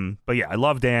 But yeah, I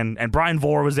love Dan, and Brian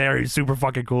Vore was there. He's super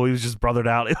fucking cool. He was just brothered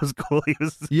out. It was cool. He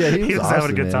was having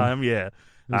awesome, a good man. time. Yeah. It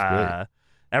was great.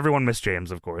 Everyone missed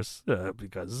James, of course,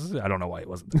 because I don't know why he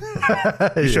wasn't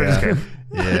there. He sure just came.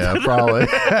 Yeah, probably.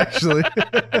 Actually.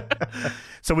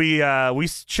 So we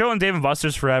chill on Dave and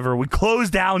Buster's forever. We close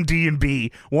down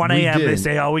D&B 1 a.m. did. They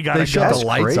say, "Oh, we gotta They go." shut the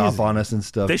lights crazy. off on us and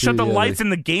stuff. They shut too, the yeah, lights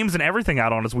and the games and everything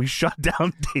out on us. We shut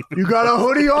down Dave. You got a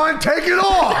hoodie on? Take it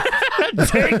off.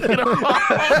 Take it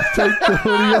off. Take the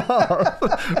hoodie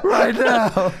off right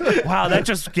now. Wow, that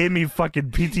just gave me fucking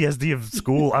PTSD of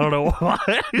school. I don't know why.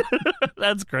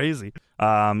 That's crazy.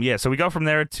 Yeah, so we go from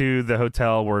there to the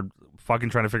hotel. We're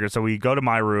fucking trying to figure it. So we go to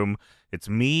my room. It's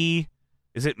me.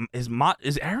 Is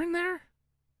Aaron there?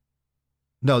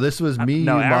 No, this was me,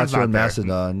 no, Aaron's Macho, not and there.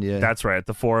 Mastodon. Yeah, That's right.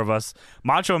 The four of us.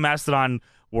 Macho and Mastodon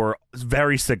were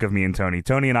very sick of me and Tony.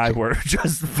 Tony and I were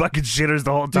just fucking shitters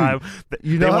the whole time.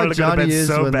 you They know how wanted to go to Johnny bed is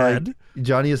so when bad. like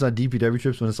Johnny is on DPW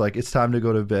trips when it's like it's time to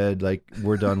go to bed. Like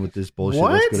we're done with this bullshit.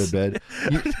 What? Let's go to bed.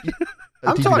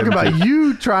 I'm DPW talking about trips.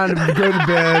 you trying to go to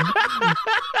bed.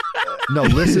 No,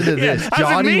 listen to Yeah, this. I was like,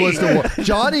 Johnny me. was the one.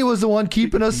 Johnny was the one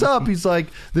keeping us up. He's like,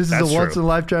 "This is That's a once true. in a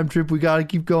lifetime trip. We got to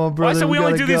keep going, Well, I brother. said we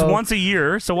only gotta do these go." once a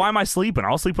year, so why am I sleeping?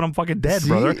 I'll sleep when I'm fucking dead, See?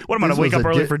 brother. What am I This gonna wake was up a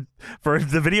early di- for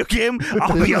the video game?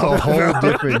 I'll This be is up, a whole bro.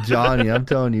 different Johnny. I'm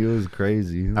telling you, it was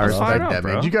crazy. It I was Fire respect up, that,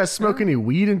 man. bro. Did you guys smoke any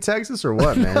weed in Texas or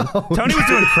what, man? Tony was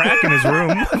doing crack in his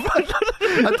room.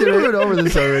 I think we went over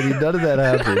this already. None of that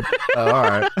happened. Oh, all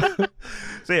right.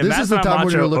 So yeah, This is the Mastodon time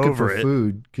when you were Macho looking over for it.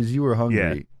 food because you were hungry.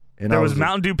 Yeah. And There I was like,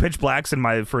 Mountain Dew Pitch Blacks in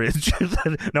my fridge.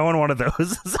 No one wanted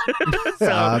those.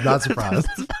 I'm not surprised.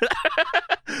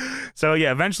 So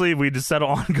yeah, eventually we just settle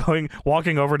on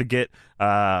walking over to get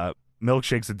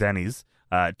milkshakes at Denny's.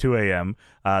 2 a.m.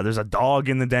 There's a dog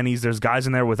in the Denny's. There's guys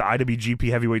in there with IWGP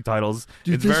heavyweight titles.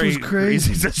 Dude, It's this very was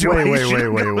crazy.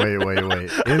 situation.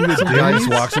 Wait. In the Some guy Denny's? just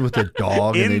walks in with a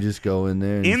dog In- and they just go in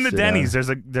there. And In the sit Denny's,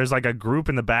 down. there's like a group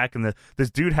in the back, and this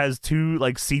dude has two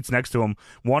like seats next to him,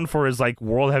 one for his like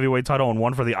world heavyweight title and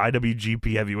one for the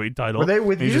IWGP heavyweight title. Were they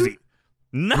with And he's you?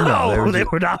 No, they they were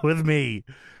were not with me.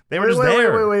 They were Wait, just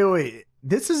there. wait.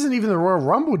 This isn't even the Royal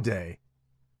Rumble day.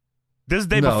 This is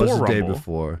the day no, before it was the Rumble. day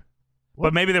before.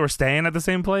 But maybe they were staying at the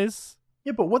same place.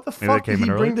 Yeah, but what the Maybe they fuck came did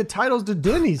he in bring early. the titles to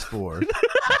Denny's for?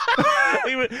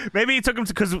 Maybe he took him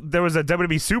because there was a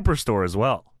WWE Superstore as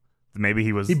well. Maybe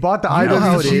he was He bought the You know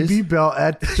how it IWGP is? belt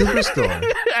at the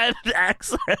Superstore. at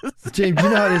access. James, you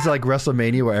know how it is like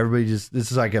WrestleMania where everybody just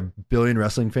this is like a billion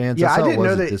wrestling fans. Yeah, That's I how it didn't know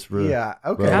was at that. This room. Yeah,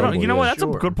 okay. Royal I don't. Rumble, You know what? yeah. That's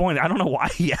Sure. a good point. I don't know why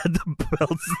he had the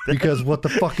belts. Because what the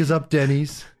fuck is up,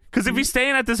 Denny's? Because if he's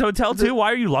staying at this hotel too,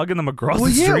 why are you lugging them across Well,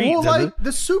 the yeah, street? well, like the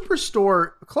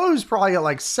Superstore closed probably at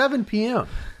like 7 p.m.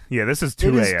 Yeah, this is It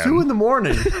 2 is a.m. 2 in the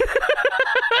morning.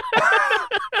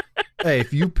 Hey,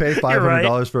 if you pay $500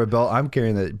 right. for a belt, I'm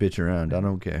carrying that bitch around. I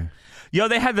don't care. Yo,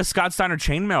 they had the Scott Steiner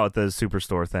chainmail at the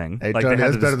Superstore thing. Hey, Like, Tony, they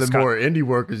had that's the better than Scott- more indie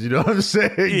workers. You know what I'm saying?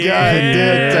 Yeah. God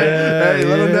damn. Hey,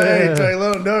 let them know. Hey, Yeah. Tony,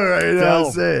 let them know right now. You know what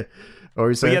I'm saying? What were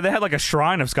you But saying? yeah, they had like a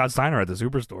shrine of Scott Steiner at the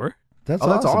Superstore. That's Oh,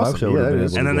 that's awesome. awesome. I'm sure Yeah, would have that been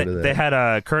is. able And to then go to they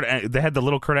that. had they had the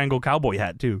little Kurt Angle cowboy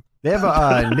hat too. They have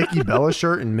a Nikki Bella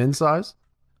shirt in men's size.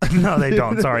 No, they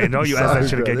don't. Sorry, no, you asked that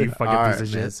shit again. brother. You fucking All piece right,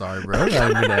 of man, shit. Sorry, bro. I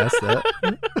didn't mean to ask that.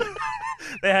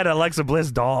 They had an Alexa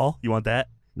Bliss doll. You want that?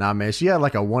 Nah, man, she had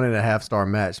like a 1.5 star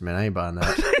match, man. I ain't buying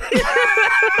that.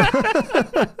 Is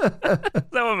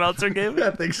that what Meltzer gave me?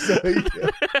 I think so. Yeah.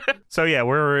 So yeah,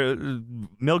 we're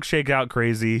milkshake out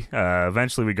crazy.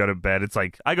 Eventually we go to bed. It's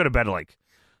like I go to bed at like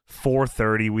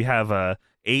 4:30. We have a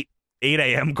 8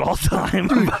 a.m. call time.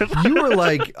 You were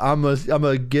like, I'm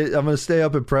gonna stay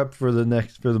up and prep for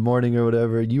the morning or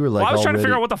whatever. You were like, Well, I was trying to already-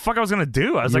 figure out what the fuck I was gonna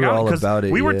do. I was You like, were all because about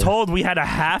it, we were yeah. told we had a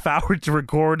half hour to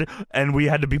record and we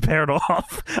had to be paired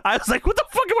off. I was like, what the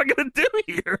fuck am I gonna do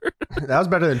here? That was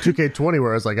better than 2K20,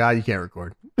 where I was like, you can't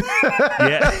record.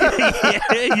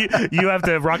 Yeah, you have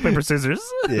to rock paper scissors.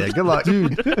 Yeah, good luck.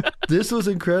 Dude, this was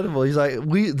incredible. He's like,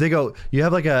 they go, you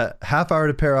have like a half hour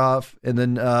to pair off, and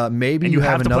then maybe And you you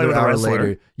have have to play another with a hour wrestler.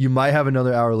 later. You might have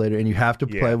another hour later, and you have to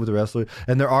play Yeah. with the wrestler.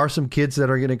 And there are some kids that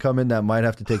are going to come in that might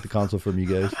have to take the console from you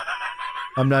gues.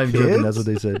 I'm not even joking. Kids? That's what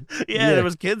they said. Yeah, there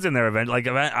was kids in there eventually. Like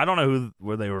I don't know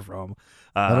where they were from.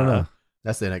 I don't know.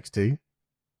 That's the NXT.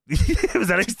 It was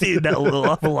NXT in that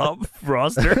level up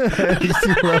roster.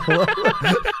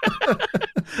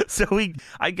 So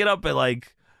I get up at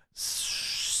like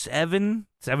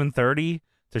 7:30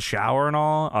 to shower and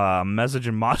all.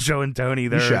 Messaging Macho and Tony.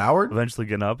 They're showered? eventually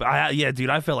getting up. Yeah, dude,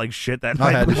 I felt like shit that I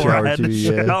night had to before I shower had too, to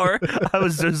yeah. shower. I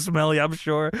was so smelly, I'm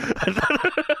sure.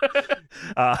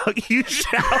 You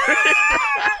showered?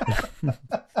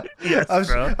 Yes,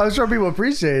 bro. I'm sure people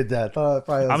appreciated that.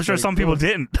 I'm sure some people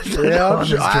didn't. Yeah, I'm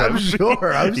sure.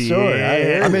 I'm sure.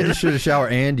 Yeah. I made you shoot a shower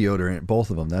and deodorant, both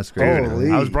of them. That's great.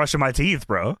 Holy. I was brushing my teeth,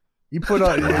 bro. You put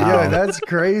on, yeah, that's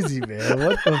crazy, man.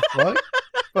 What the fuck?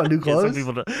 Put on new Yeah,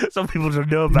 clothes? some people don't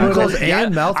know about New clothes it.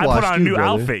 and I mouthwash put on a too, new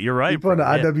brother. outfit. You're right. You put on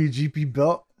bro. an Yeah. IWGP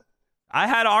belt? I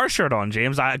had our shirt on,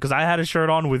 James, because I had a shirt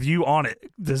on with you on it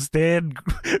to stand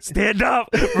up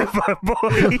for my boy.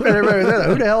 Who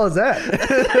the hell is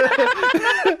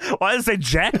that? Why does it say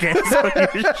jackass on your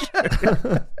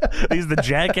shirt? These the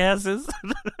jackasses.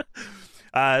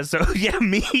 So yeah,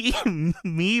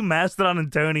 me, Mastodon,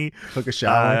 and Tony Took a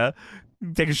shower.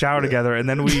 take a shower together, and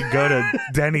then we go to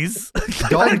Denny's.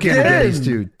 Dalton came to Again. Denny's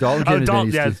too. Dalton came to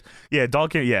Denny's too. yeah,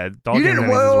 Dalton, yeah, Dalton You came to didn't.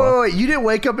 Denny's as well. Wait. You didn't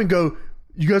wake up and go,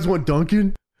 "You guys want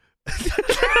Dunkin'?"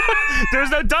 There's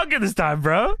no Dunkin' this time,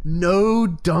 bro. No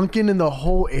Dunkin' in the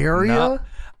whole area. No.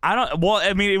 I don't. Well,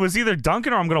 I mean, it was either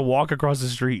Dunkin' or I'm gonna walk across the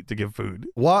street to get food.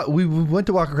 We went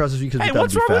to walk across the street because Hey, we thought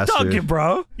what's it'd be wrong with faster. Dunkin',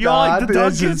 bro? You No, all I like the think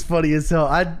that's Dunkin'? just funny as hell.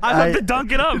 I love the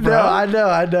Dunkin' up, bro. No,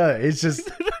 I know. It's just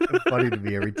funny to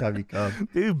me every time you come.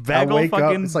 Dude, I Bagel wake up.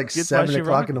 fucking It's like gets my 7 shit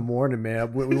o'clock wrong. in the morning,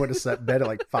 man. We went to bed at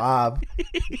like 5.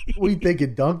 What are you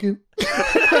thinking, Dunkin'?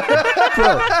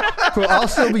 Bro, I'll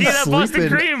still be Yeah, that Boston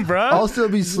sleeping. cream, bro. I'll still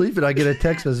be sleeping. I get a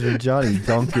text message from Johnny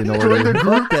Dunkin' Join order. the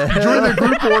group. Join the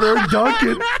group order,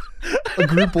 Dunkin'. A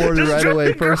group order Just right join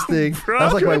away, the first group, thing. bro.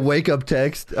 That's like my wake up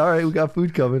text. All right, we got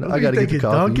food coming. I gotta get the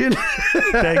coffee. Dunkin'.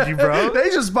 Thank you, bro. They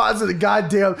just sponsored the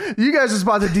goddamn. You guys just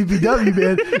sponsored DPW,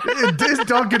 man. This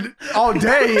Dunkin' all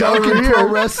day over Dunkin' Pro here.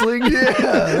 Wrestling.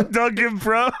 Yeah, Dunkin',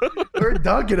 bro. we're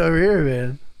Dunkin' over here,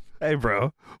 man. Hey,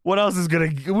 bro. What else are you gonna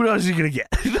get?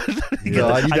 No,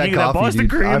 I need that that coffee, Boston dude.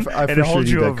 cream, I and for it sure holds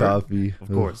need you that over. coffee. Of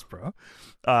course, bro.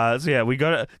 So yeah, we go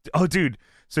to. Oh, dude.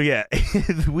 So yeah,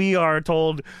 we are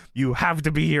told you have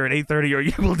to be here at 8:30 or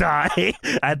you will die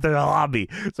at the lobby.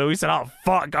 So we said, "Oh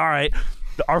fuck! All right."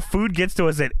 Our food gets to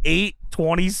us at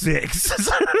 8:26.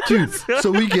 Dude,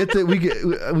 so we get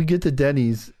to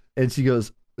Denny's and she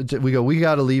goes, we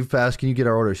gotta leave fast. Can you get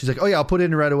our order? She's like, oh yeah, I'll put it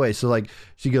in right away. So like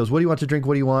she goes, what do you want to drink?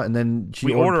 What do you want? And then she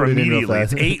we order put it in real immediately.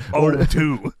 fast. It's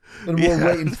 8:02. And we're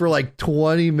waiting for like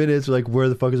 20 minutes. We're like, where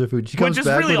the fuck is our food? She comes Which is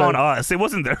back really with on our, us. It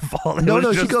wasn't their fault. It No, was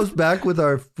no, just, she goes back with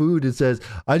our food and says,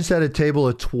 I just had a table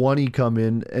of 20 come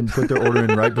in and put their order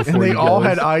in right before And they you all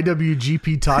guys. had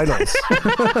IWGP titles.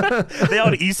 They all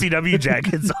had ECW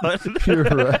jackets on. You're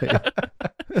right.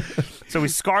 So we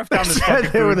scarfed down this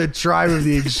fucking They were food. the tribe of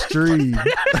the extreme.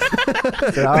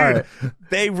 Said, all right.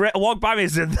 They walked by me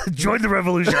and said, join the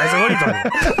revolution. I said, what are you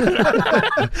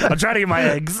talking about? I'm trying to get my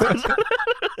eggs.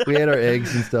 We had our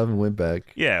eggs and stuff and went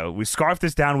back. Yeah, we scarfed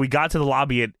this down. We got to the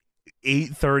lobby at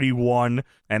 8:31,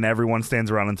 and everyone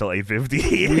stands around until 8:50. We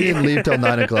didn't leave till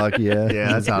 9 o'clock. Yeah.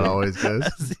 Yeah, that's how it always goes.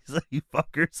 He's like, you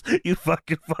fuckers, you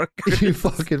fucking fuckers. You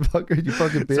fucking fucker. You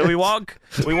fucking bitch. So we walk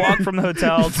from the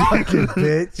hotel Fucking to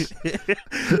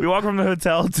bitch. we walk from the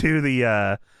hotel to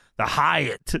the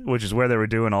Hyatt, which is where they were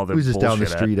doing all the It was just down the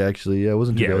bullshit at. street, actually. Yeah, it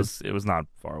wasn't too Yeah, bad. it was not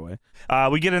far away.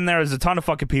 We get in there. There's a ton of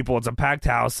fucking people. It's a packed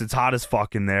house. It's hot as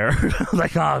fuck in there.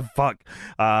 Like, oh fuck.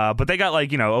 But they got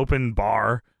like open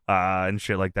bar and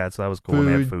shit like that. So that was cool. And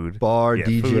they had food. Bar, Yeah,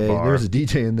 DJ. food, bar. There was a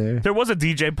DJ in there. There was a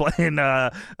DJ playing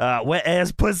wet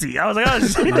ass pussy. I was like, oh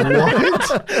shit. What?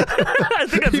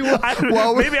 I think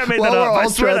maybe I made while that we're up. I all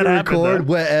swear trying that to happened. record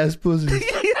though. wet ass pussy.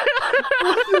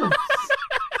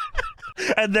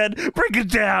 And then break it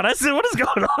down. I said, what is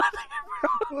going on?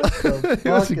 It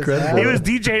was incredible. He was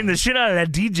DJing the shit out of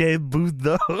that DJ booth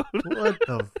though. What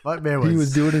the fuck, man? He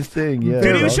was doing his thing. Yeah.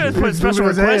 Dude, you Dude, should have he put was special moving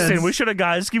his requests in. hands. We should have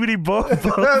got skibidi boom.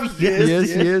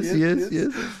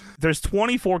 Yes. There's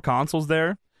 24 consoles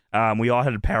there. We all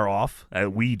had to pair off.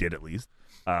 We did at least.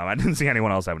 I didn't see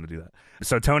anyone else having to do that.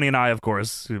 So Tony and I, of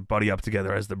course, buddy up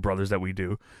together as the brothers that we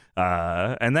do.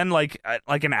 And then like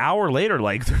an hour later,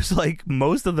 like there's like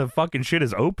most of the fucking shit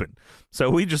is open. So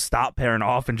we just stopped pairing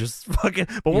off and just fucking.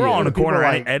 But we're Yeah. all in a People corner,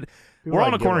 like- right? people We're on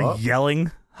a like give corner up.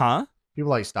 yelling, huh? People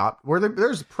like stop.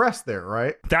 There's press there,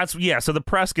 right? That's yeah. So the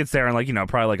press gets there and like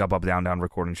probably like up down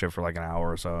recording shit for like an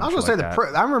hour or so. I was gonna say the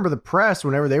press. I remember the press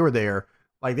whenever they were there.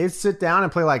 Like they'd sit down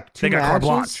and play like two They got carte matches.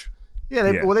 blanche. Yeah,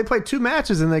 they play 2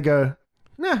 matches and they go,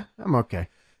 nah, I'm okay.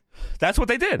 That's what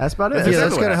they did. That's about it. That's Yeah,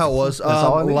 that's exactly kind of what how it was. That's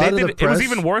all I A need. lot They of did, the press, it was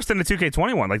even worse than the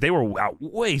 2K21. Like they were out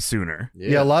way sooner.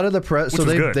 Yeah, a lot of the press. Which So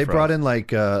was they good they for brought us. in like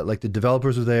the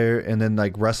developers were there, and then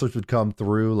like wrestlers would come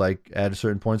through like at a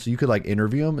certain point, so you could like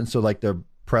interview them, and so like the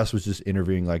press was just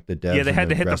interviewing like the devs. Yeah, they had and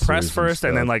to hit the press wrestlers first,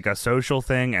 and then stuff. like a social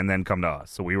thing, and then come to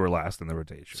us. So we were last in the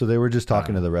rotation. So they were just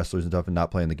talking to the wrestlers and stuff, and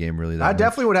not playing the game really. That I much.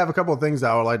 definitely would have a couple of things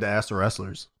that I would like to ask the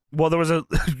wrestlers. Well, there was a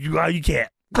you can't.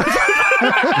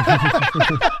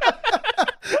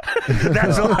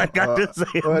 That's all I got to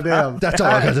say. Well, damn. That's all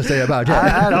I got to say about I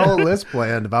that. had a whole list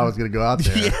planned if I was going to go out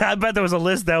there. Yeah, I bet there was a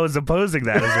list that was opposing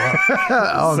that as well.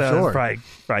 Oh, I'm So sure.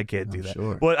 Probably can't do that.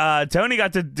 sure. Well, Tony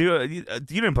got to do. You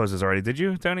didn't post this already, did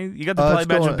you, Tony? You got to play a It's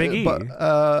match going- with Big E. But,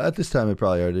 at this time, it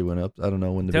probably already went up. I don't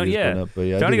know when the Tony, videos yeah. went up, but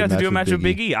yeah, I Tony did got to do a match with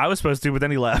Big E. I was supposed to, but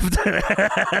then he left.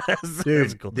 So Dude,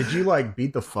 that's cool. did you like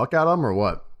beat the fuck out of him or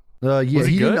what? Yeah, Was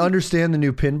he he didn't good? understand the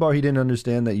new pin bar. He didn't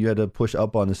understand that you had to push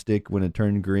up on the stick when it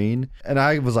turned green. And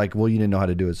I was like, well, you didn't know how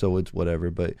to do it, so it's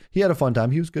whatever. But he had a fun time.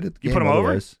 He was good at the You game. put him over?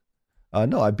 otherwise.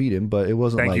 No, I beat him, but it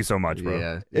wasn't Thank like... you so much, bro.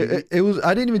 Yeah. It was...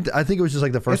 I didn't even... I think it was just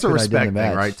like the first It's a pin I did in respect the thing,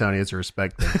 match. right, Tony? It's a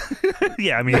respect thing.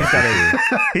 Yeah, I mean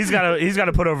he's got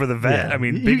to put over the vet. Yeah. I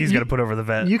mean, You- Big E's you- got to put over the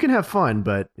vet. You can have fun,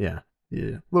 but yeah. A little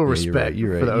Yeah, you're respect right,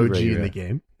 you're for the right, you're OG right, you're in the right.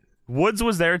 game. Woods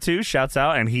was there too. Shouts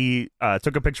out, and he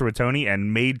took a picture with Tony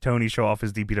and made Tony show off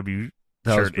his DPW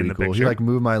That was shirt in pretty the cool. picture. He like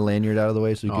moved my lanyard out of the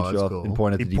way so he Oh, could that's show off cool. and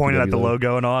point at He the pointed at the DPW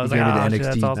logo and all. I was He like, gave me oh, the shit, NXT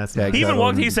that's awesome. That's tag He even title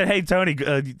walked. and- He said, "Hey Tony,"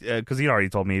 because he'd already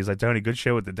told me. He's like, "Tony, good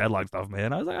shit with the deadlock stuff,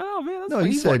 man." I was like, "Oh man, that's No, like,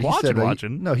 he he's said... like he said...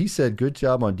 watching." No, he said, good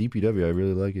job on DPW. I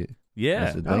really like it. I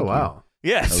Yeah, said, Oh, "Thank you." wow.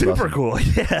 yeah, was super awesome. cool.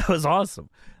 Yeah, it was awesome.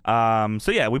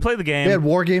 So yeah, we played the game. They had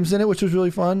war games in it, which was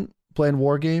really fun. Playing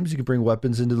war games, you could bring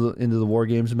weapons into the war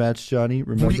games match. Johnny,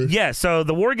 remember? Yeah, so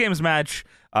the War Games match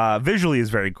visually is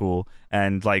very cool,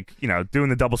 and like doing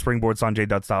the double springboard Sanjay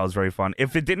Dutt style is very fun.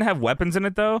 If it didn't have weapons in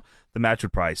it though, the match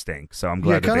would probably stink. So I'm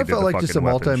glad Yeah, it that kind they of did felt the like just a fucking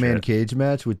weapon multi-man shit. cage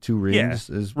match with two rings.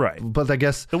 Is right. But I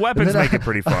guess The weapons and then make it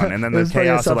pretty fun, and then it the was funny,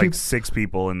 I chaos saw of like people- 6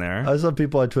 people in there. I saw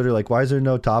people on Twitter like, "Why is there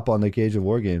no top on the cage of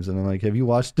war games?" And I'm like, "Have you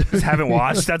watched?" Just haven't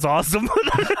watched. That's awesome.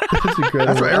 That's incredible.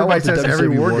 That's what I everybody watched the says every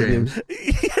WCW war game.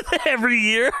 Every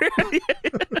year.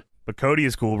 But Cody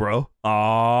is cool, bro.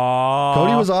 Aww.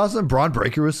 Cody was awesome. Braun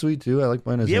Breaker was sweet too. I like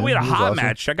playing as Yeah, him. we had a He was hot awesome.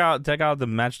 match. Check out the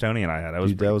match Tony and I had. That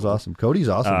was Dude, that pretty was cool. awesome. Cody's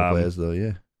awesome to play Um, as though.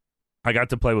 Yeah. I got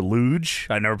to play with Luge.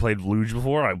 I never played Luge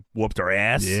before. I whooped her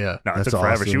ass. Yeah. No, it That's took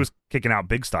forever. She awesome. was kicking out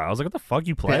big style. I was like, what the fuck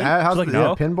you play? How's She's like, the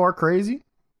no. pin bar crazy?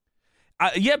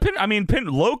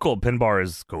 Local pin bar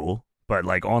is cool, but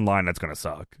like online, that's going to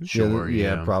suck. Sure,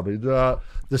 yeah, probably. The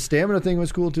stamina thing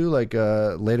was cool too. Like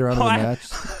later on in the match,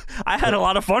 I had a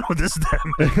lot of fun with this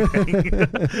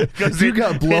thing. 'Cause you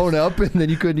got blown up and then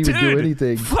you couldn't even do Dude,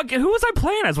 anything. Fuck, who was I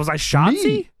playing as? Was I Shotzi?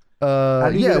 Me. do you Yeah,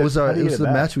 get it it- was. how do It you was get the it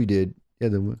back? match we did.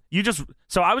 Yeah,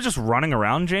 So I was just running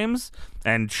around, James,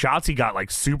 and Shotzi got like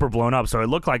super blown up. So it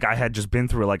looked like I had just been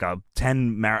through like a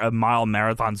 10-mile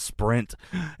marathon sprint,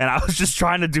 and I was just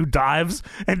trying to do dives,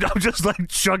 and I'm just like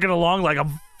chugging along like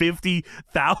I'm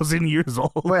 50,000 years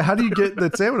old. Wait, how do you get the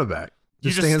stamina back?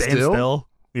 You just stand still.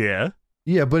 Yeah.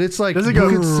 yeah, but it's like Does it you go?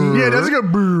 can see. Yeah, does it go?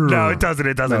 No, it doesn't.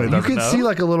 It doesn't. No, it you doesn't. can see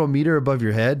like a little meter above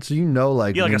your head, so you know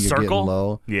like Yeah, like when a you're circle? getting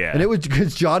low. Yeah. And it was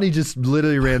because Johnny just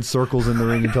literally ran circles in the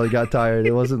ring until he got tired.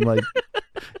 It wasn't like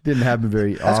didn't happen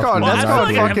very That's often. called Well, that's I feel called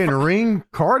like I- fucking ring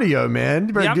cardio, man.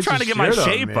 You better Yeah, I'm get trying your to get my shit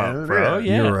shape man. up, bro.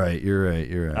 Yeah. You're right. You're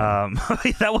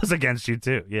right. That was against you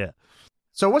too. Yeah.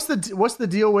 So what's the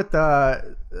deal with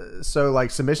so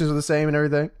like submissions are the same and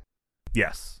everything?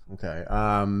 Yes. Okay.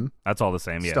 That's all the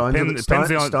same. Yeah. Stuns,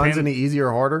 stuns any easier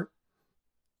or harder?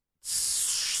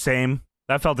 Same.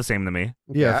 That felt the same to me.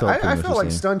 Yeah, it felt pretty I much felt the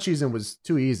like same. stun cheesing was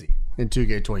too easy in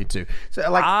 2K22. So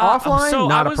like so offline,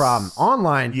 not I a was- problem.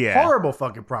 Online, Yeah. horrible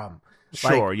fucking problem.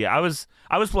 Like, Sure. Yeah. I was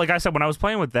like I said when I was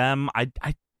playing with them, I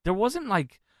there wasn't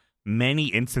like many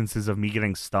instances of me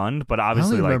getting stunned, but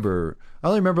obviously I like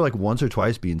only remember like once or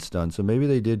twice being stunned, so maybe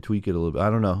they did tweak it a little bit. I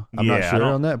don't know. I'm Yeah, not I sure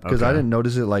don't- on that because I okay. didn't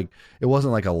notice it. Like it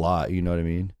wasn't like a lot. You know what I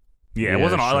mean? yeah, it Yeah,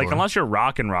 wasn't like sure. unless you're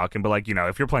rocking, but like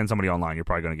if you're playing somebody online, you're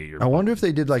probably gonna get your. I wonder if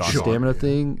they did like a Stun. stamina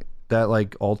thing that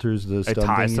like alters the stun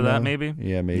ties thing, to you that, know? maybe?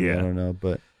 Yeah, maybe. Yeah. I don't know,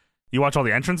 but You watch all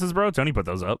the entrances, bro. Tony put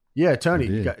those up. Yeah, Tony, I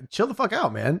did. you chill the fuck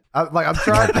out, man. I'm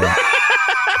trying.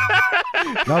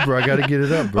 no, bro, I got to get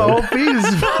it up, My bro. whole feed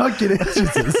is fucking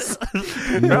entrances.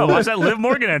 Bro, watch that Liv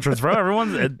Morgan entrance, bro.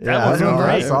 Everyone's that Yeah, was know,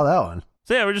 I great. saw that one.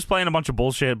 So yeah, we're just playing a bunch of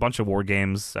bullshit, a bunch of war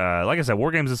games. Like I said,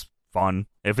 war games is fun.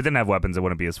 If it didn't have weapons, it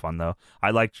wouldn't be as fun though.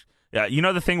 I liked,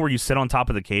 the thing where you sit on top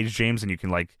of the cage, James, and you can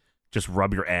like just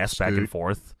rub your ass back and Scoot.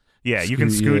 forth. Yeah, you can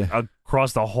scoot Yeah.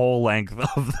 across the whole length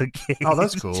of the cage. Oh,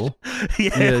 that's cool.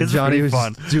 yeah, Yeah, it's Johnny pretty was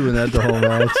fun. doing that the whole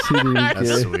match. He didn't even That's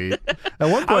care. sweet. At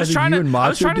one point, I was think trying you to- and I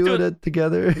was Macho trying to do doing it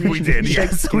together. We did,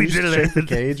 yes. Can We you did just it. shake the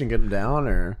cage and get him down,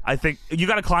 or I think you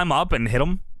got to climb up and hit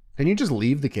them. can you just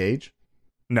leave the cage?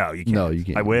 No, you can't. No, you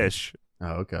can't. I wish. Oh,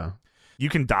 okay. You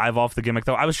can dive off the gimmick,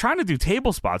 though. I was trying to do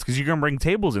table spots because you can bring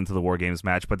tables into the War Games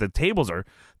match, but the tables are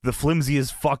the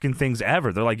flimsiest fucking things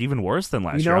ever. They're like even worse than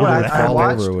last You year. know I what? don't know they I fall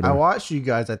watched. over or I whatever. watched you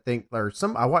guys. I think, or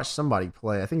I watched somebody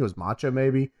play. I think it was Macho.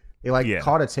 Maybe they like Yeah.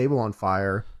 caught a table on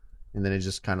fire, and then it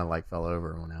just kind of like fell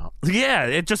over and went out. Yeah,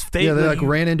 it just Yeah, they like you,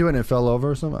 ran into it and it fell over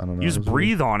or something. I don't know. you just It was weird.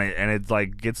 breathe on it and it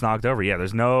like gets knocked over. Yeah,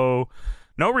 there's no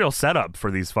real setup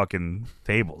for these fucking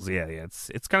tables. Yeah,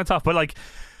 it's kind of tough, but like.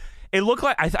 It looked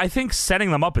like I think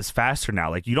setting them up is faster now.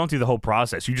 Like you don't do the whole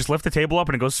process. You just lift the table up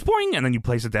and it goes spoing, and then you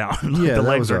place it down. Yeah, the that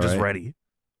legs was are just alright. ready.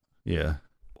 Yeah.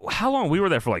 How long? We were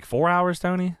there for like 4 hours,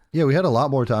 Tony. Yeah, we had a lot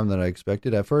more time than I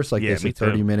expected. At first, like Yeah, they said me too.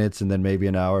 30 minutes and then maybe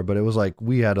an hour, but it was like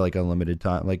we had like unlimited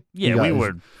time. Like Yeah, we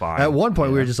were fine. At one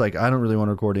point, we Yeah. were just like, I don't really want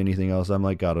to record anything else. I'm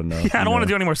like, God, enough. Yeah, I don't want to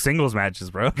do any more singles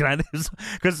matches, bro. Can I?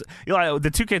 Because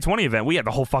the 2K20 event, we had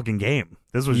the whole fucking game.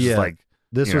 This was just Yeah. like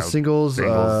This you was know, singles,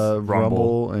 singles,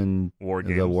 Rumble, and War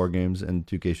the Games. War Games and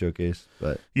 2K Showcase.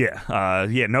 But yeah,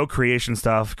 no creation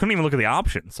stuff. Couldn't even look at the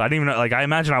options. I didn't even know, like. I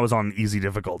imagine I was on easy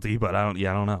difficulty, but I don't.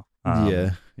 Yeah, I don't know.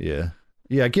 yeah.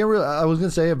 I can't really. I was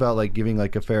gonna say about like giving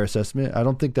like a fair assessment. I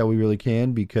don't think that we really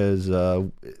can because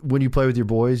when you play with your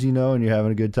boys, you know, and you're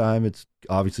having a good time, it's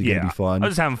obviously gonna Yeah. be fun. I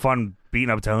was just having fun beating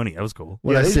up Tony. That was cool.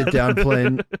 When Yeah, I they- sit down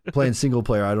playing single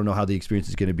player, I don't know how the experience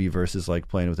is going to be versus like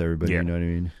playing with everybody. Yeah. You know what I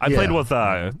mean? I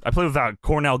played with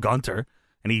Cornell Gunter,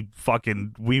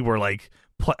 and we were like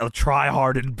try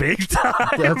hard and big time.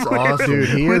 That's awesome. Dude,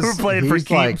 he we is. were playing for he's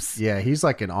like, keeps. yeah, he's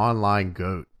like an online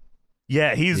goat.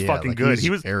 Yeah, he's Yeah, fucking like, good. He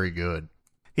was very good.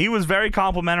 He was very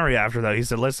complimentary after that. He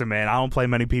said, "Listen, man, I don't play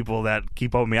many people that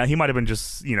keep up with me." He might have been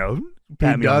just, pat He me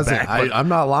on the doesn't. back. but I'm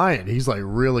not lying. He's like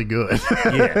really good.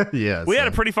 Yeah. yeah. we had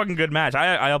a so- pretty fucking good match.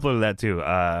 I uploaded that too.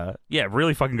 Yeah,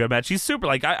 really fucking good match. He's super.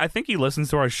 Like, I think he listens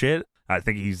to our shit. I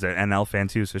think he's an NL fan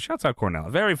too. So shouts out Cornell.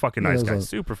 Very fucking Yeah, nice that guy. was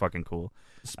Super fucking cool.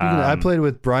 Speaking of, I played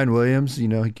with Brian Williams. You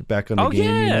know, he get back on the Oh, game.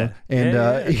 You yeah. know, and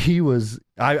Yeah. he was.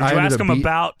 I Did you ended ask up him beat-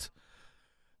 about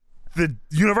the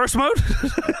universe mode?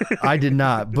 I did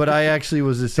not, but I actually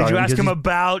was just. Did you talking ask because him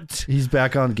about He's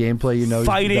back on gameplay. You know,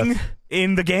 fighting that's-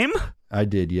 in the game? I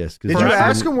did. Yes. 'cause Did you that's-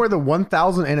 ask him where the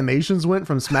 1,000 animations went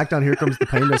from SmackDown Here Comes the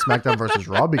Pain to SmackDown versus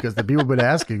Raw? Because the people have been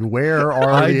asking, where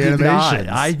are I the did animations?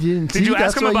 not. I didn't. Did you See,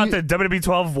 ask that's him why about the WWE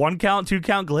 12 1 count, 2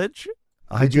 count glitch?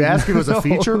 Did you ask if it was a No.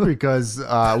 feature? Because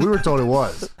we were told it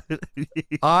was.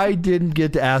 I didn't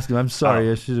get to ask him. I'm sorry.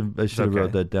 Oh, I should have okay.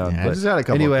 wrote that down. Yeah, I but just had a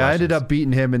couple anyway, of I ended questions. up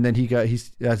beating him, and then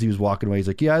as he was walking away, he's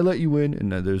like, "Yeah, I let you win,"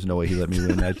 and there's no way he let me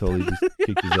win. I totally just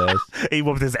kicked his ass. He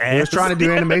whooped his ass. He was trying to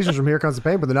do animations from Here Comes the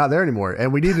Pain, but they're not there anymore.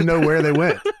 And we need to know where they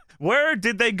went. Where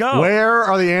did they go? Where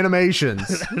are the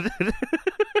animations?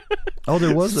 Oh,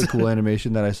 there was a cool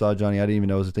animation that I saw, Johnny. I didn't even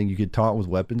know it was a thing. You could taunt with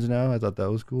weapons now. I thought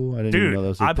that was cool. I didn't even Dude, know that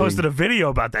was a I thing. posted a video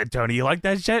about that, Tony. You like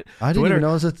that shit? I didn't Twitter. even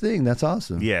know it was a thing. That's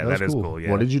awesome. Yeah, was that is cool.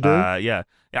 Yeah. What did you do? Yeah,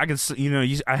 I can.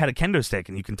 I had a kendo stick,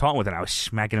 and you can taunt with it. And I was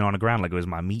smacking it on the ground like it was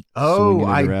my meat. Oh, Swinging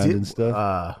it I around did. and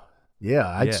stuff. Yeah,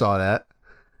 I Yeah. saw that.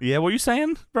 Yeah, what are you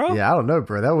saying, bro? Yeah, I don't know,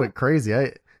 bro. That went crazy.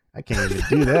 I can't even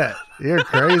do that. You're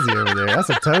crazy over there. That's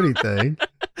a Tony thing.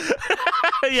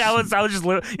 yeah. I was just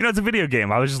living. It's a video game.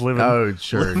 I was just living, Oh,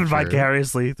 sure. living sure.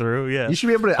 vicariously through. Yeah. You should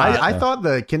be able to. I thought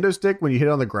the kendo stick, when you hit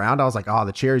it on the ground, I was like, oh,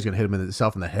 the cherry's going to hit him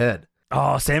itself in the head.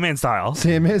 Oh, Sandman style.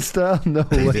 Sandman style? No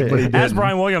But he way. didn't. Ask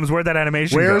Brian Williams where'd that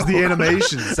animation Where's go? the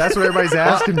animations? That's what everybody's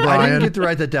asking, I Brian. didn't get to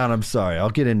write that down. I'm sorry. I'll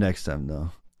get in next time though.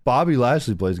 Bobby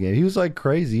Lashley plays game. He was like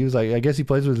crazy. He was like, I guess he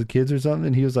plays with the kids or something.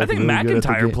 And he was like, I think really good at the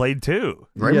McIntyre game. played too.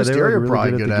 Rey Yeah, they were Mysterio really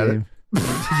probably good good at at the it. game.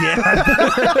 Yeah.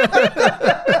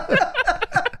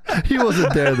 He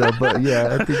wasn't there though, but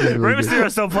yeah, I think he's Rey really good.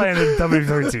 Mysterio's still playing in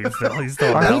WWE still. He's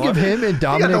still. I on think that if one. him and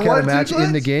Dominic had a 1-2 match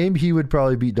in the glitch? game, he would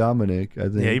probably beat Dominic. I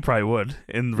think. Yeah, he probably would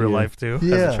in real Yeah. life too. As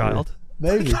Yeah. a child.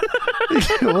 Maybe.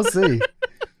 We'll see.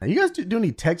 Now, you guys do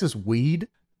any Texas weed?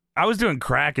 I was doing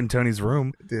crack in Tony's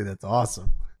room. Dude, that's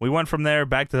awesome. We went from there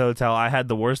back to the hotel. I had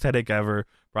the worst headache ever,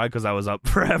 probably because I was up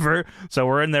forever. So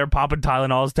we're in there popping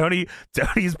Tylenols.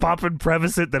 Tony's popping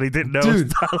Prevacid that he didn't know was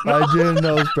Dude, Tylenol. I didn't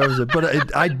know it was Prevacid,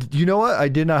 but you know what? I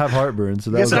did not have heartburn,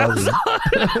 so that was awesome.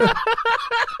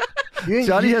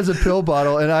 Johnny has a pill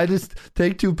bottle, and I just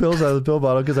take 2 pills out of the pill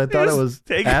bottle because I thought it was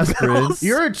taking aspirin. pills.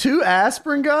 You're a 2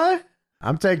 aspirin guy?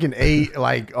 I'm taking 8.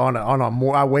 Like on a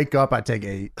more, I wake up, I take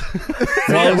 8.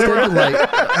 Well, I was thinking like,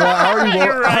 I already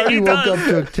You're right, he woke up, does.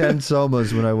 took 10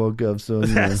 somas when I woke up. So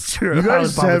yeah. That's true. You I guys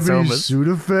was popping have any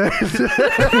somas.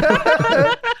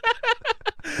 Sudafed?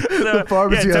 The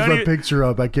pharmacy yeah, has my Tony- picture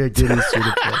up. I can't get any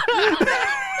Sudafed.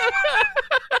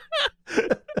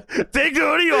 Take the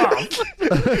hoodie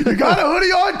off. You got a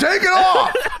hoodie on? Take it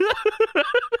off.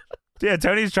 Yeah,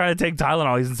 Tony's trying to take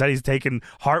Tylenol. He's instead he's taking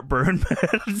heartburn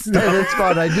meds. Yeah, that's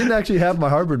fine. I didn't actually have my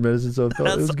heartburn medicine, so it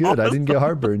was That's good. I didn't get awesome.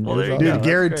 heartburn. Well, It was there you all go. Dude, right. that's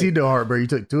guaranteed no heartburn. You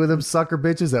took 2 of them sucker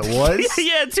bitches at once?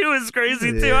 Yeah, 2 is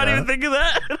crazy too. I didn't even think of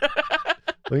that.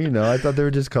 Well, I thought they were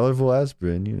just colorful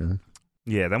aspirin.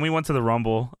 Yeah, then we went to the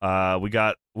Rumble.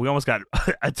 We almost got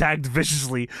attacked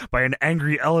viciously by an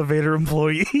angry elevator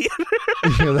employee.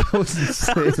 Yeah, that was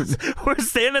insane. We're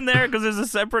standing there because there's a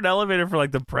separate elevator for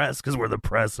like the press, because we're the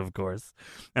press, of course,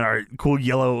 and our cool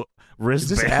yellow Is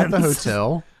wristbands. this at the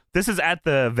hotel? This is at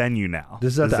the venue now.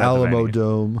 This is at the Alamo venue.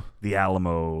 Dome. The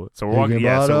Alamo. So we're walking.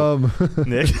 Yeah, so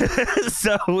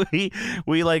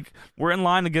we're in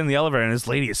line to get in the elevator, and this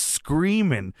lady is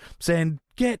screaming, saying,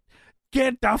 "Get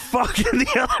the fuck in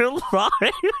the other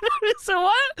line." So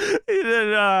what?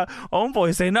 And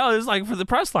homeboy say, "No, this is like for the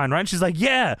press line, right?" And she's like,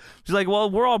 "Yeah." She's like, "Well,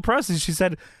 we're all press." And she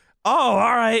said, "Oh,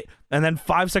 all right." And then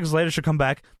 5 seconds later, she'll come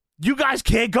back. "You guys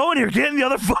can't go in here. Get in the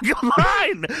other fucking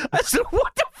line." I said,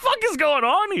 "What the fuck is going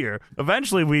on here?"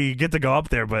 Eventually, we get to go up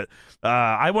there, but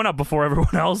I went up before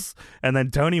everyone else, and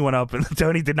then Tony went up, and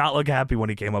Tony did not look happy when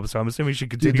he came up. So I'm assuming she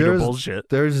continued her bullshit.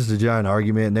 There was just a giant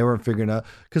argument, and they weren't figuring out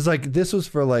because like this was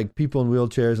for like people in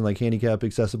wheelchairs and like handicap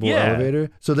accessible Yeah.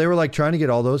 elevator. So they were like trying to get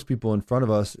all those people in front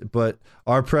of us, but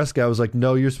our press guy was like,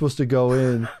 "No, you're supposed to go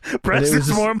in." Press it was is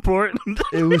just- more important.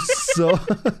 It was so.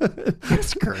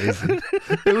 That's crazy.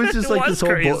 It was just It like was this whole.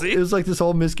 crazy. It was like this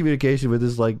whole miscommunication with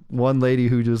this like one lady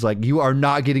who was like, "You are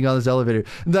not getting on this elevator."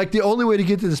 And, like the only way to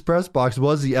get to this press box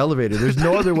was the elevator. There's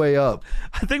no other way up.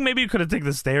 I think maybe you could have taken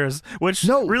the stairs, which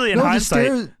No, really in no, hindsight. the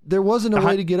stairs, there wasn't a the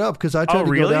way hi- to get up because I tried to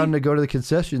really? go down to go to the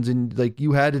concessions and like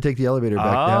you had to take the elevator back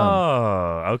down.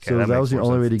 Oh, okay. So that makes was the more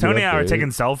only sense. way to get Tony and up I were there. taking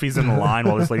selfies in the line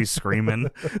while this lady's screaming.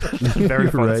 Very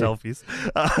You're fun right. selfies.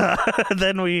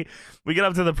 Then we get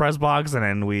up to the press box, and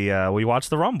then we watch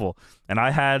the Rumble. And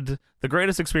I had the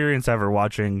greatest experience ever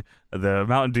watching the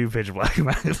Mountain Dew pitch black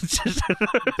match.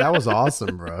 That was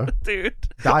awesome, bro. Dude.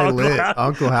 Die lit,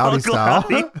 Uncle Howdy Uncle style.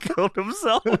 Howdy killed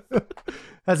himself.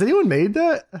 Has anyone made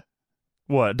that?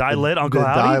 What? Die lit, Uncle The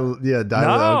Howdy? Die No, lit Uncle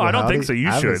I don't Howdy? think so. You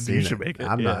I haven't should. seen You should make it.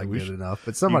 I'm Yeah, not we good should. enough,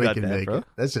 but somebody got can that, make bro. it.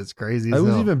 That shit's crazy It as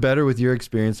was hell. even better with your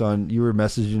experience on you were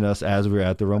messaging us as we were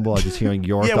at the Rumble. I was just hearing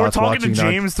your Yeah, we're thoughts talking to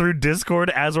watching. James through Discord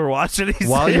as we're watching.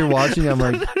 While you're watching, I'm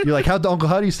like, you're like, how'd the Uncle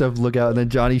Howdy stuff look out? And then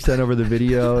Johnny sent over the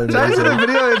video, and Johnny sent a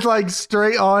video. It's like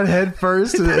straight on head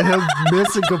first, and him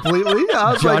missing completely.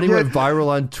 I was Johnny like, went viral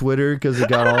on Twitter because it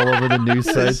got all over the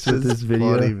news sites with this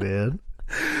video. Funny, man.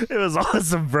 It was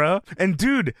awesome, bro. And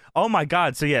dude, oh my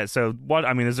god. So yeah, so what?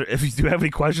 I mean, is there? If you do have any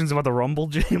questions about the Rumble,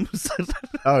 James?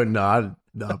 Oh no, I'm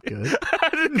good.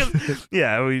 'Cause,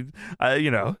 yeah,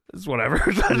 it's whatever.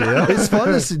 Yeah. It's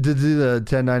fun to do the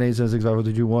 10, 9, 8, 7, 6, 5, 4,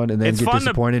 3, 2, 1, and then It's get fun to-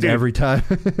 disappointed dude. every time.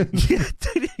 Yeah,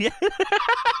 dude, yeah.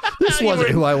 This You wasn't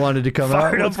were who I wanted to come out.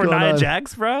 Fired up What's for going Nia on?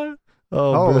 Jax, bro.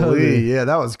 Oh, brother. Holy, yeah,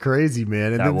 that was crazy,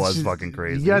 man. And That then was fucking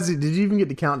crazy. You guys, did you even get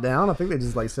to count down? I think they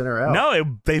just like sent her out.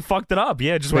 No, they fucked it up.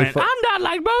 Yeah, just They went. fu- I'm not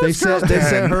like most They girls.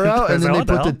 sent her out, and then they What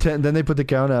the put the hell? 10, then they put the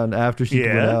countdown after she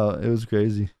went Yeah. out. It was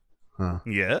crazy. Huh.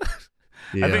 Yeah.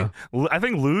 Yeah. I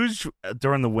think Luge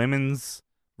during the women's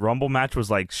Rumble match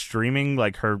was like streaming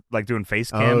like her like doing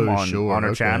face cam Oh, on sure, her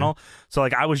okay. channel. So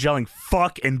like I was yelling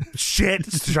fuck and shit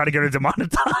to try to get her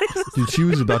demonetized. Dude, she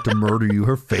was about to murder you.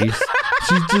 Her face.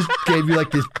 She just gave you like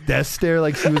this death stare,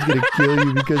 like she was gonna kill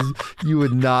you because you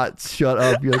would not shut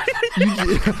up. You're like,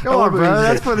 Come on, bro.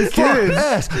 That's for the kids.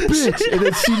 Ass, bitch. And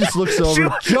then she just looks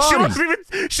over. She Johnny.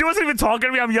 wasn't even talking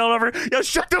to me. I'm yelling over, yo,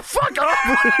 shut the fuck up.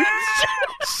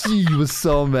 She was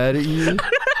so mad at you.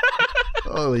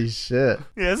 Holy shit.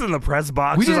 Yeah, it's in the press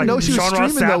box. We There's, didn't like, know she was Sean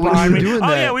Ross streaming, though, Sapp when behind you were me. doing Oh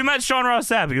that. yeah, we met Sean Ross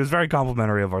Sapp. He was very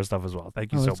complimentary of our stuff as well.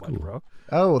 Thank you Oh, so that's much, cool. bro.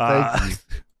 Oh, well, thank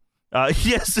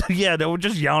you. Yes, yeah, they were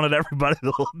just yelling at everybody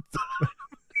the whole time.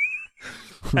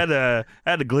 had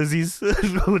the glizzies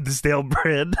with the stale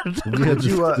bread. We had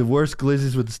You, the worst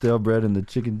glizzies with the stale bread and the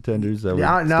chicken tenders that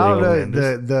Yeah, were no,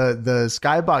 stale. the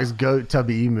Skybox goat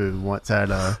Tubby Emu once had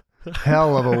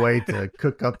hell of a way to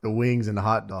cook up the wings and the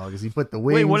hot dogs. He put the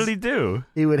wings. Wait, what did he do?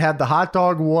 He would have the hot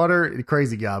dog water.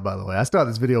 Crazy guy, by the way. I still have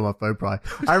this video on my phone. Probably.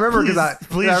 I remember because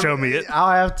Please show me it.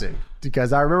 I'll have to,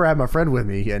 because I remember I had my friend with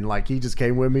me, and like he just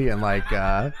came with me, and like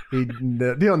he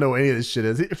don't know what any of this shit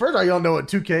is. First of all, you don't know what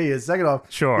 2K is. Second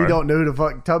off, Sure. you don't know who the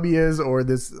fuck Tubby is or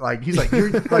this. Like he's like,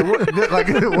 you're like what, like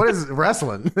what is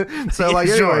wrestling? So like,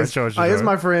 anyways, Sure. here's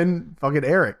my friend fucking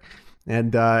Eric.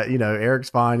 And Eric's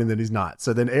fine, and then he's not.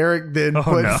 So then Eric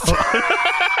puts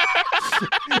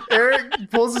Eric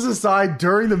pulls us aside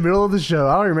during the middle of the show.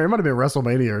 I don't remember. It might have been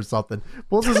WrestleMania or something.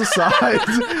 Pulls us aside,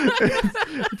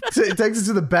 takes us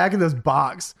to the back of this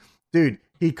box, dude.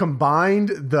 He combined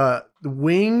the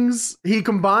wings. He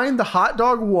combined the hot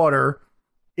dog water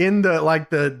in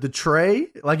the tray,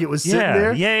 like it was sitting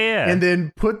there. Yeah. And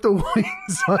then put the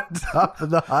wings on top of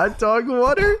the hot dog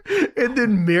water, and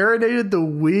then marinated the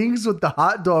wings with the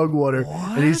hot dog water.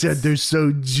 What? And he said, they're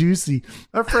so juicy.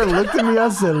 My friend looked at me. I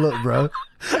said, look, bro,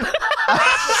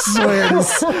 I swear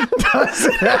this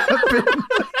doesn't happen.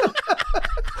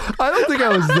 I don't think I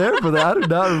was there for that. I do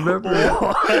not remember it.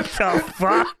 What the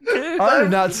fuck? I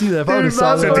did not see that. If I would have Dude,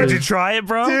 saw my that, So I did you would've- try it,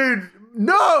 bro? Dude,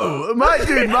 no.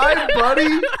 My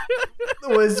buddy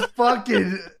was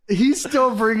fucking... He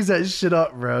still brings that shit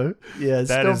up, bro. Yeah,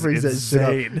 That still is brings insane.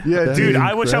 that shit up. Yeah, That Dude, is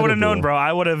I wish I would have known, incredible. bro.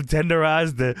 I would have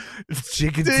tenderized the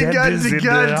chicken Dude, got tenders the in the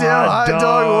goddamn hot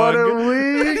dog water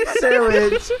wing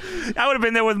sandwich. I would have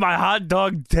been there with my hot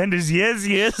dog tenders. Yes,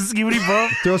 skibbity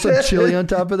bump. Throw some chili on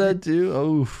top of that too.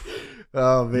 Oh,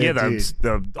 Oh man, Yeah, dude.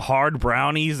 the hard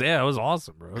brownies. Yeah, it was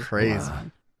awesome, bro. Crazy.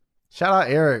 Shout out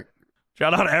Eric.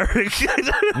 Shout out Eric.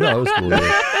 no, it was cool.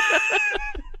 Yeah.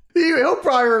 He'll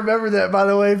probably remember that, by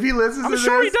the way, if he listens I'm to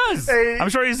sure he this. does. Hey, I'm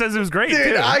sure he says it was great,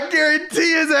 dude, too. I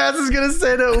guarantee his ass is going to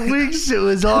say that wing shit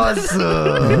was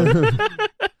awesome.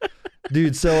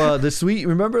 Dude, so the suite.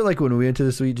 Remember, like when we went to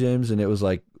the suite, James, and it was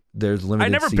like there's limited.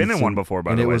 I'd never been seats in one and- before,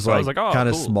 by and the it way. was So I was like, oh, kind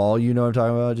of cool. small. You know what I'm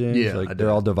talking about, James? Yeah, I like do. they're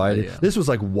all divided. Yeah. This was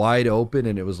like wide open,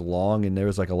 and it was long, and there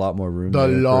was like a lot more room. The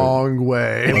there for- long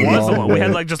way. It A was the long one. We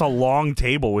had way. like just a long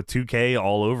table with 2K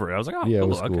all over it. I was like, oh, Yeah, it cool,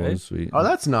 was cool. okay. It was sweet. Oh,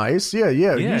 that's nice. Yeah.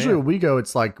 Yeah, Usually yeah. when we go,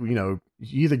 it's like, you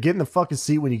either get in the fucking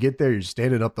seat when you get there, you're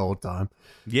standing up the whole time.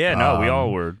 Yeah, no, we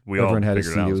all were. We Everyone all had a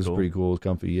figured seat. it out. It was cool. pretty cool. It was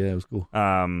comfy. Yeah, it was cool.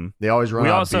 They always run We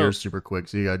out also- of beer super quick,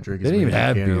 so you got to drink They as didn't many even as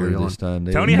have you can beer early on. this time.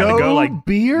 They Tony didn't- had to go like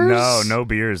beers? No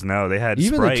beers. No, they had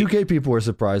Even Sprite. the 2K people were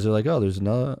surprised. They're like, "Oh, there's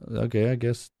no. Okay, I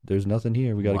guess there's nothing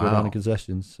here. We got to go Wow. down to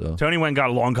concessions." So Tony went and got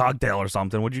a long cocktail or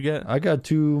something. What'd you get? I got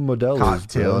 2 Modelo's.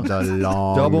 Cocktail bro. the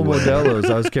long Double way.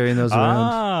 Modelo's. I was carrying those around.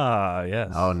 Ah,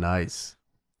 yes. Oh, nice.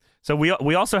 So we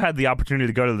also had the opportunity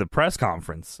to go to the press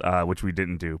conference, which we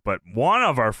didn't do, but one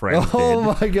of our friends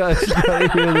Oh did. my gosh, you gotta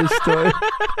hear this story.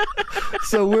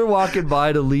 So we're walking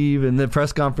by to leave, and the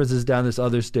press conference is down this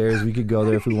other stairs. We could go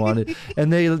there if we wanted.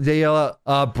 And they yell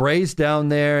out, Bray's down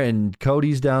there, and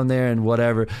Cody's down there, and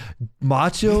whatever.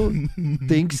 Macho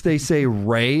thinks they say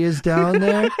Ray is down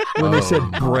there when they said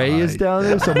Bray is down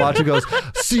there. So Macho goes,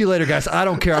 "See you later, guys. I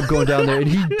don't care. I'm going down there." And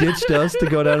he ditched us to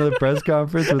go down to the press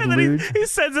conference with And then Luge. he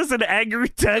sends us an angry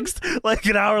text like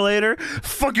an hour later.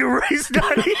 Fucking Ray's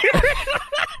not here.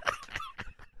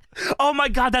 Oh my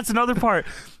god, that's another part,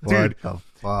 dude. What the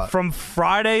fuck? From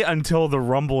Friday until the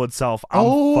Rumble itself, I'm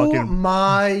Oh fucking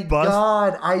my bust-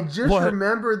 God. I just What?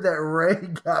 remembered that Ray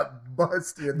got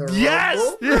busted in the yes,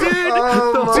 Rumble. dude.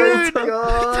 Oh my Dude.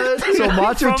 God. So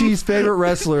Macho From- T's favorite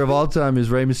wrestler of all time is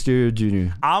Rey Mysterio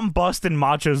Jr. I'm busting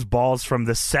Macho's balls from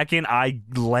the second I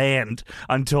land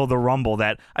until the Rumble.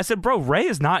 That I said, bro, Ray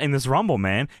is not in this Rumble,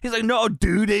 man. He's like, no,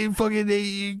 dude,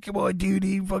 come on, dude,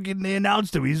 they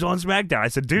announced him. He's on SmackDown. I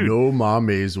said, dude. No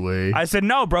mommy's way. I said,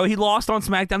 no, bro, he lost on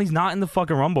SmackDown. He's not in the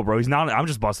fucking Rumble, bro. He's not. I'm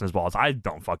just busting his balls. I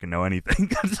don't fucking know anything.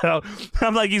 So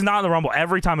I'm like, he's not in the Rumble.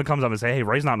 Every time it comes up, I say, hey,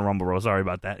 Ray's not in the Rumble, bro. Sorry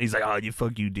about that. He's like, oh,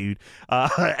 fuck you, dude.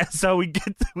 And so we get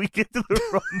to the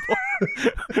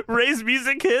Rumble. Ray's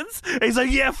music hits. And he's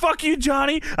like, yeah, fuck you,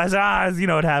 Johnny. I said, you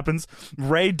know what happens.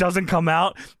 Ray doesn't come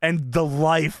out, and the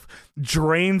life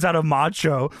drains out of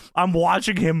Macho. I'm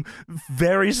watching him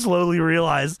very slowly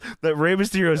realize that Rey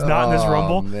Mysterio is not in this Oh,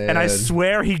 Rumble, and I man.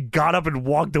 swear he got up and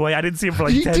walked away. I didn't see him for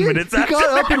like He 10 did. minutes He after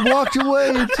got up and walked away.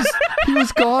 It just, he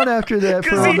was gone after that for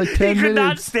because like he 10 could not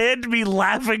minutes. stand me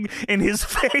laughing in his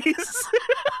face.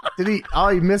 Did he? Oh,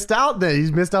 he missed out then.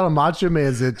 He's missed out on Macho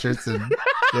Man's entrance. And,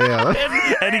 yeah.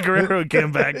 And Eddie Guerrero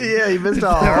came back. Yeah, he missed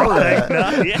out on all Like, that.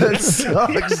 nah, yeah. That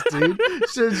sucks, dude.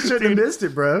 Shouldn't have missed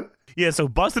it, bro. Yeah, so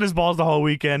busted his balls the whole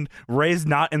weekend. Ray's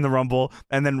not in the Rumble,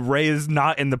 and then Ray is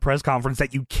not in the press conference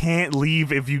that you can't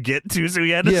leave if you get to. So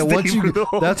he had to Yeah, stay once you. for the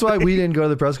whole that's why thing. we didn't go to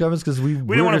the press conference because we didn't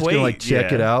were wanna just gonna wait, like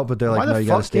check yeah. it out, but they're Why like, the no, you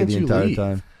gotta fuck stay can't the you entire leave?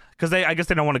 time. because I guess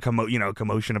they don't want to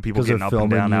commotion of people 'Cause getting they're up and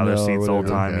filming, down out of their or seats the whole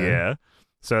whatever. time. Okay. Yeah.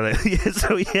 So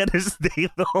so he had to stay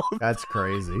the whole. That's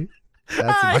crazy.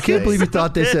 That's I can't believe he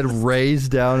thought they said Ray's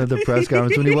down at the press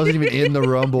conference when he wasn't even in the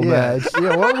Rumble match.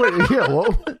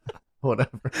 Whatever.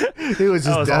 He was That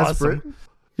just was desperate. awesome.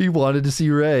 He wanted to see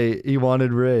Ray. He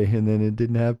wanted Ray, and then it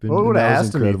didn't happen. What would And have that was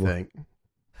asked him, you incredible. think?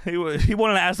 He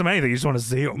wanted to ask him anything. You just want to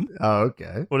see him Oh,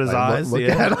 okay. with his Like, eyes. Look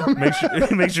yeah. at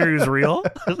him. make sure he was real.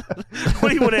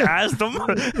 What he would have asked him,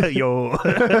 yo,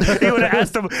 he would have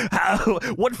asked him,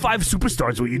 what 5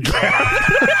 superstars will you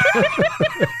draft?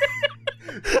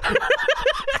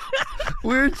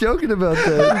 We were joking about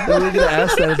that. We were going to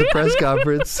ask that at the press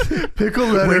conference. Pick a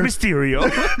Rey letter. Mysterio.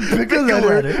 Pick a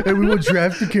letter, and we will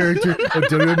draft the character of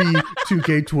WWE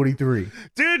 2K23.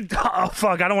 Dude, oh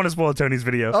fuck! I don't want to spoil Tony's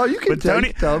video. Oh, you can But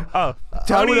Tony. tell. Oh, I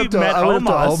Tony went up to met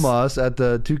Omos. Omos at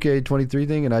the 2K23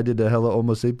 thing, and I did the Hello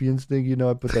Homo Sapiens thing. You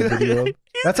know, I put that video up.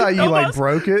 That's how you like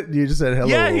broke it. You just said hello,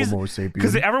 Yeah, Homo sapien.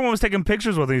 because everyone was taking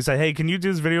pictures with him. He said, "Hey, can you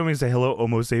do this video?" And he said, "Hello,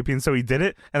 Homo sapiens." So he did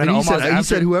it, and then And he Omos said,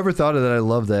 after, whoever thought of that, I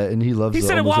love that, and he loves he the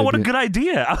said, Homo "Wow, what a sapien. good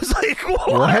idea!" I was like,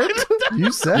 "What?" What?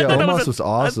 You said Yeah, that. thought it was Omos was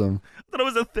awesome. I thought it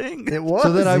was a thing. It was.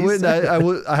 So then I He went. said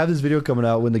And I have this video coming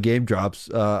out when the game drops.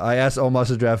 I asked Omos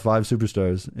to draft 5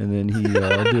 superstars, and then he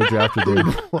do a draft with him.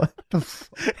 What the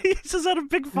fuck? He just had a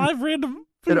big 5 random.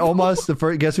 And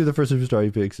Omos, guess who the first superstar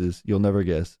he picks is? You'll never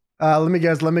guess. Let me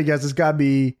guess. It's gotta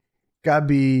be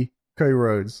Cody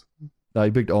Rhodes. No,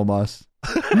 he picked Omos.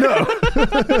 No.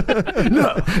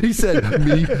 No, he said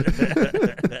me.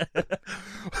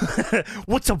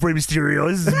 What's up, Rey Mysterio?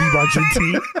 This is me, Macho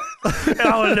T. And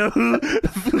I want to know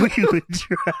who you would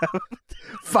draft.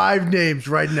 5 names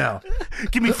right now.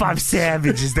 Give me 5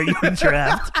 savages that you would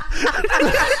draft.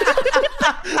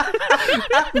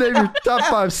 Name your top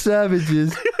 5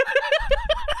 savages.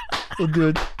 We'll do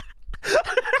it.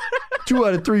 2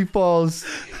 out of 3 falls.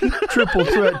 Triple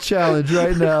threat challenge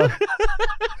right now.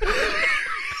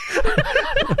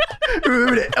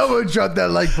 Remember to elbow drop that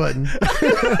like button.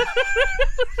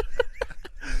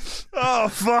 Oh,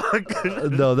 fuck.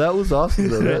 No, that was awesome.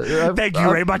 Though. Thank you,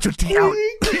 Rey Macho T. Out.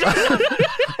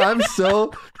 I'm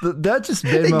so. That just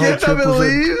made He my whole gets up trip. and Was like,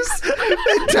 leaves.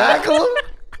 They tackle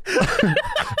him.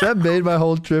 that made my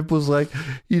whole trip was like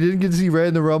he didn't get to see Ray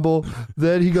in the Rumble.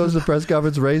 Then he goes to the press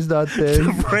conference. Ray's not there.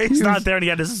 Ray's He not was- there and he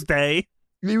had to stay.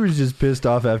 He was just pissed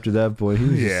off after that point. He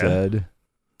was just Yeah. sad.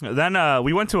 Then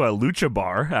we went to a lucha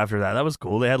bar after that. That was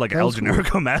cool. They had like an That El was cool.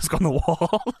 Generico mask on the wall.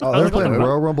 Oh, They were that's playing cool.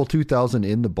 Royal Rumble 2000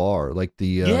 in the bar, like the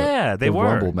Yeah, they the were.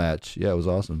 Rumble match. Yeah, it was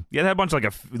awesome. Yeah, they had a bunch of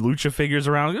like lucha figures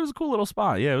around. It was a cool little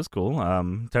spot. Yeah, it was cool.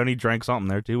 Tony drank something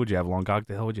there too. Would you have a long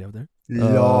cocktail? What'd you have there?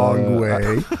 Long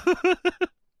way.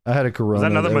 I had a Corona. Was that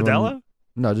another Everyone- Modelo?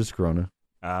 No, just Corona.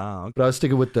 Oh, okay. But I was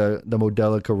sticking with the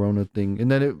Modelo Corona thing,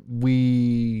 and then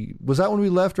was that when we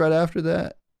left right after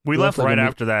that? We Well, left that's like right a-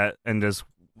 after that and just.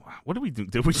 What did we do?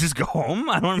 Did we just go home?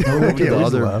 I don't Or remember. went to Yeah, the we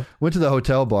just other, left. went to the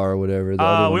hotel bar or whatever. The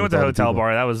other one We went with to the all hotel people.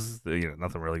 bar. That was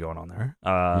nothing really going on there.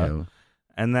 Yeah.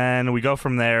 And then we go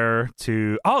from there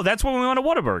to that's when we went to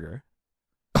Whataburger.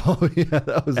 Oh yeah,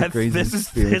 that was a crazy This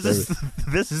experience.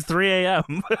 is 3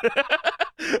 a.m.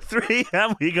 3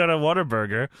 a.m. We go to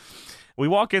Whataburger. We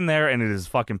walk in there and it is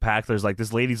fucking packed. There's like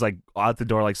this lady's like out the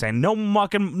door like saying no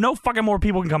fucking more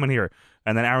people can come in here.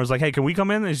 And then Aaron's like, hey, can we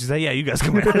come in? And she said, yeah, you guys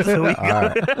come in. So we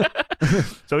go,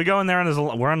 so we go in there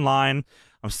and we're in line.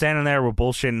 I'm standing there, we're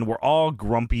bullshitting. We're all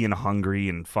grumpy and hungry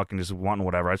and fucking just wanting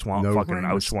whatever. I just want No fucking. Rey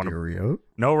I just want to. Mysterio.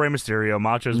 No Rey Mysterio.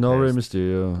 Macho's No Rey pissed.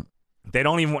 Mysterio. They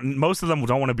don't even. Most of them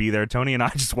don't want to be there. Tony and I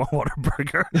just want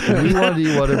Whataburger. We wanted to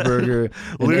eat Whataburger,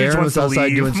 and Luge Aaron wants was to outside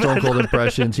leave. doing Stone Cold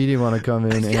impressions. He didn't want to come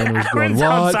in. Aaron was going,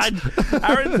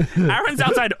 "What?" Aaron's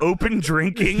outside open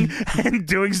drinking and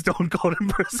doing Stone Cold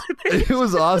impersonations. It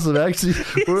was awesome, actually.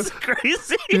 We're- It's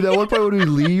crazy. Dude, at one point when we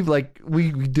leave, like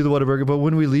we do the Whataburger, but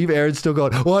when we leave, Aaron's still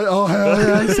going, "What? Oh hell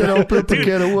yeah!" I said, "Open up the Dude.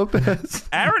 can of whoop ass."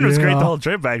 Aaron was great Yeah. the whole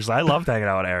trip. Actually, I loved hanging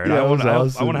out with Aaron. Yeah, I it want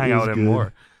was awesome. to hang It out was with him good.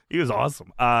 more. He was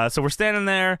awesome. So we're standing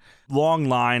there, long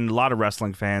line, a lot of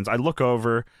wrestling fans. I look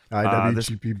over.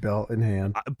 IWGP belt in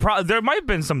hand. There might have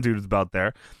been some dude about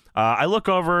there. I look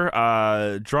over,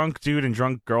 drunk dude and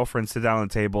drunk girlfriend sit down on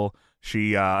the table.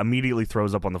 She immediately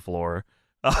throws up on the floor.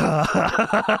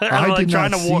 I'm like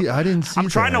trying to warn. I didn't see. I'm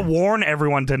trying to that. warn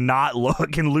everyone to not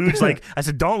look. And Luge, like, I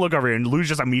said, don't look over here. And Luge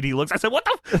just immediately looks. I said, what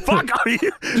the fuck are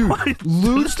you? Dude,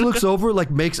 Luge looks over, like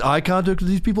makes eye contact with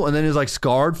these people, and then is like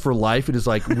scarred for life. And is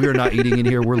like, "We're not eating in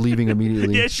here. We're leaving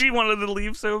immediately." Yeah, she wanted to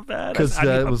leave so bad. Because I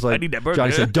that need- was I like need that burger.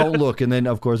 Johnny said, "Don't look," and then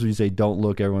of course when you say "Don't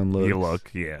look," everyone looks. You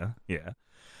look, yeah.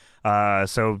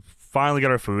 So finally got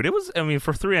our food. It was, I mean,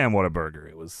 for 3 a.m. Whataburger,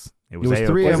 it was It was A-okay.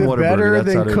 3 Was a.m. it Whataburger, better that's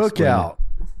than how to explain it. Cookout?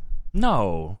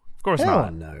 No, of course Hell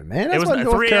not. no, man. It was what a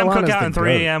North 3 a.m. Carolina's cookout the and 3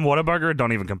 goat. a.m. Whataburger.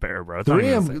 Don't even compare, bro. Don't 3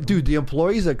 even a.m. say- Dude, the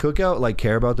employees at Cookout like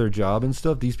care about their job and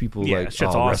stuff. These people Yeah, like, shit's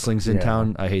oh, awesome. wrestling's in Yeah.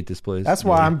 town. I hate this place. That's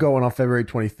why Yeah. I'm going on February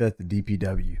 25th to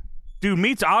DPW. Dude,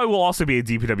 me too. I will also be at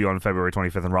DPW on February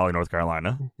 25th in Raleigh, North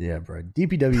Carolina. Yeah, bro.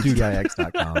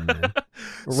 DPWTIX.com, man.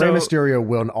 So- Rey Mysterio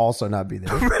will also not be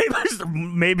there.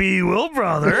 Maybe you will,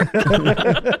 brother.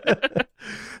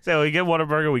 So we get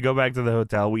Whataburger. We go back to the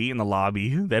hotel. We eat in the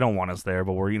lobby. They don't want us there,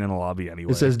 but we're eating in the lobby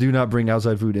anyway. It says, "Do not bring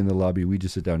outside food in the lobby. We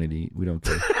just sit down and eat. We don't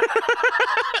care."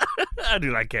 I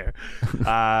do not care.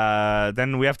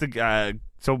 Then we have to.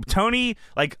 So Tony,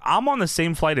 like, I'm on the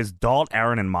same flight as Dalt,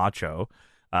 Aaron, and Macho.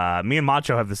 Me and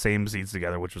Macho have the same seats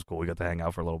together, which was cool. We got to hang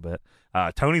out for a little bit.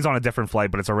 Tony's on a different flight,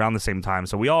 but it's around the same time.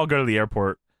 So we all go to the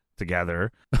airport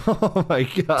together. Oh my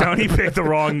god! Tony picked the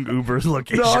wrong Uber's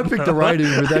location. No, I picked the right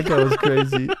Uber. That guy was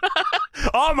crazy.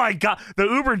 Oh my god, the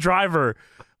Uber driver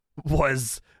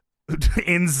was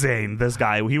insane. This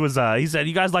guy, he was. He said,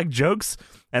 "You guys like jokes?"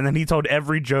 And then he told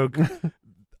every joke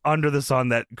under the sun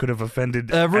that could have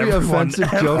offended Every everyone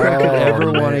offensive ever. joke I could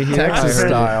ever man. want to hear. Texas I heard it.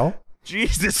 style.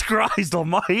 Jesus Christ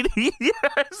Almighty! Yes,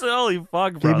 holy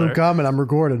fuck, Keep them brother. coming. I'm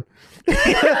recording.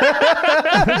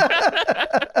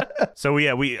 So we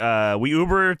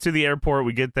Uber to the airport.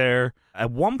 We get there.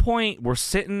 At one point, we're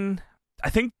sitting. I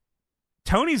think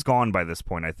Tony's gone by this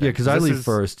point. I think. Yeah, because I This leave is-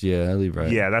 first. Yeah, I leave right.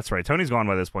 Yeah, that's right. Tony's gone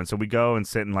by this point. So we go and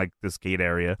sit in like this gate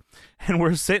area, and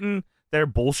we're sitting there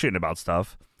bullshitting about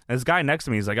stuff. And this guy next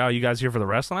to me, he's like, "Oh, you guys here for the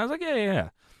wrestling?" I was like, "Yeah."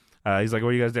 He's like, "What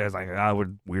are you guys doing?" I was like,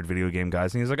 we're weird video game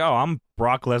guys." And he's like, "Oh, I'm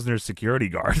Brock Lesnar's security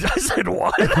guard." I said,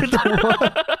 "What?"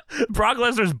 Brock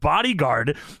Lesnar's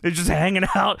bodyguard is just hanging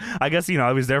out. I guess,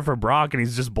 I was there for Brock, and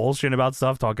he's just bullshitting about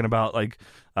stuff, talking about like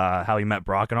how he met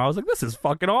Brock, and I was like, "This is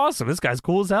fucking awesome. This guy's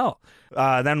cool as hell."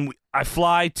 Then I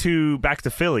fly back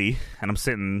to Philly, and I'm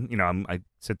sitting. I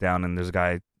sit down, and there's a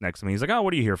guy next to me. He's like, "Oh,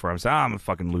 what are you here for?" I'm saying, "I'm a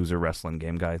fucking loser wrestling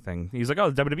game guy thing." He's like, "Oh,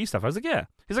 the WWE stuff." I was like, "Yeah."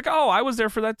 He's like, "Oh, I was there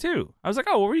for that too." I was like,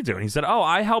 "Oh, what were you doing?" He said, "Oh,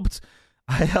 I helped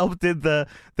did the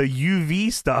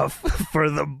UV stuff for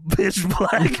the Pitch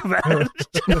Black match."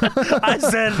 I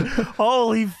said,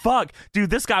 "Holy fuck, dude,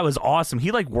 this guy was awesome. He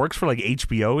like works for like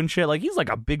HBO and shit. Like he's like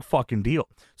a big fucking deal.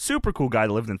 Super cool guy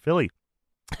that lived in Philly."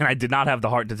 And I did not have the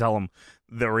heart to tell him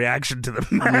the reaction to the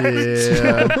match.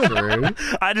 Yeah,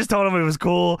 true. I just told him it was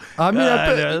cool. I mean,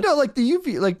 like the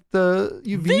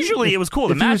UV, Visually, it was cool.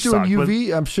 The if match he was doing sucked, but-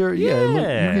 UV, I'm sure. Yeah,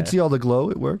 Yeah. you could see all the glow.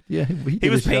 It worked. Yeah, He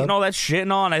was painting all that shit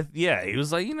and on. He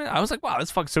was like, I was like, wow,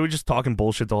 that's fuck. So we're just talking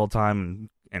bullshit the whole time.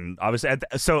 And obviously,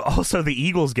 so also the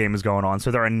Eagles game is going on.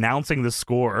 So they're announcing the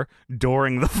score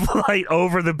during the flight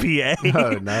over the PA.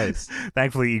 Oh, nice.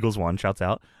 Thankfully, Eagles won. Shouts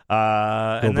out.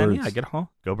 And then, Birds. I get home.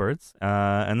 Go Birds.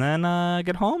 And then I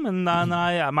get home, and then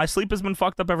my sleep has been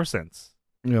fucked up ever since.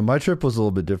 Yeah, my trip was a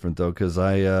little bit different though, because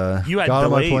I You had got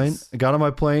delays. on my plane. Got on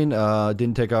my plane.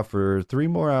 Didn't take off for 3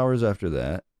 more hours after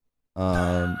that.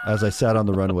 As I sat on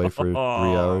the runway for 3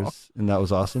 hours, and that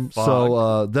was awesome. Fuck.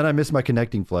 So then I missed my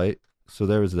connecting flight. So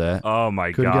there was that. Oh,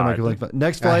 my Couldn't get my God. connecting flight.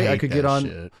 Next flight I hate could that get on.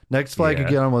 shit. Next flight I Yeah.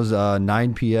 could get on was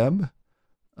 9 p.m.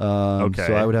 Okay.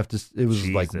 So I would have to. It was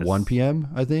like Jesus. 1 p.m.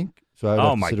 I think. So I would Oh,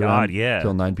 have to my sit God, around yeah.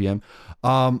 till 9 p.m.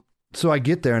 So I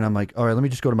get there and I'm like, all right, let me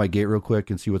just go to my gate real quick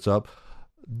and see what's up.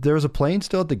 There was a plane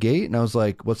still at the gate, and I was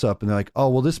like, what's up? And they're like, oh,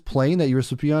 well, this plane that you were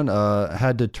supposed to be on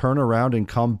had to turn around and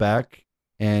come back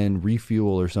and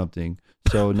refuel or something.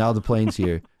 So now the plane's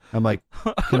here. I'm like,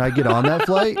 can I get on that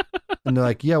flight? And they're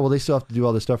like, yeah, well, they still have to do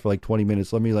all this stuff for like 20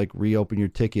 minutes. Let me like reopen your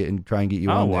ticket and try and get you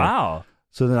Oh, on there. wow.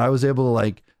 So then I was able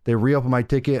to they reopened my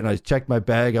ticket and I checked my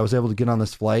bag. I was able to get on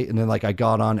this flight, and then I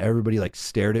got on. Everybody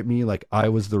stared at me like I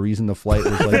was the reason the flight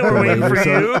was They were delayed waiting or for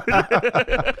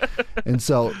something. you. And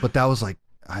so, but that was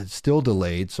I still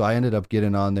delayed. So I ended up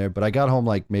getting on there, but I got home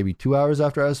maybe 2 hours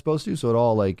after I was supposed to. So it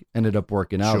all ended up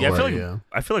working out. Sure. Yeah, Yeah.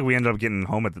 I feel like we ended up getting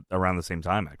home around the same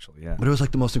time, actually. Yeah. But it was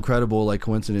the most incredible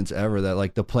coincidence ever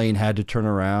that the plane had to turn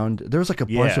around. There was a bunch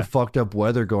Yeah. of fucked up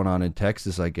weather going on in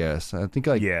Texas, I guess. I think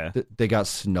Yeah. they got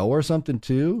snow or something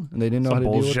too, and they didn't know Some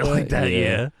how to deal bullshit with that. like that,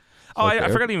 yeah. Oh, like I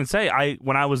the forgot to even say,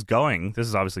 when I was going,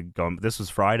 this was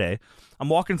Friday, I'm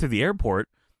walking through the airport,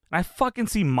 and I fucking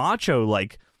see Macho,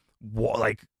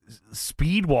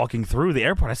 speed walking through the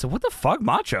airport. I said, "What the fuck,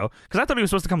 Macho?" Because I thought he was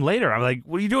supposed to come later. I'm like,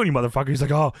 "What are you doing, you motherfucker?" He's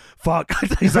like, "Oh, fuck."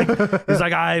 he's like,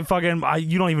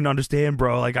 you don't even understand,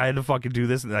 bro. I had to fucking do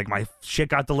this, and my shit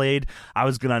got delayed. I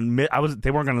was gonna admit,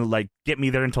 they weren't gonna get me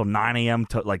there until 9 a.m.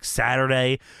 to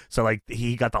Saturday. So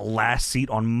he got the last seat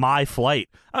on my flight.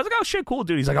 I was like, "Oh shit, cool,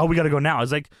 dude." He's like, "Oh, we gotta go now." I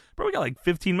was like, "Bro, we got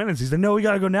 15 minutes." He's like, "No, we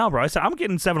gotta go now, bro." I said, "I'm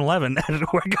getting 7-Eleven, and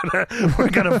we're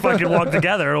gonna fucking walk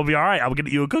together. It'll be all right. I'll get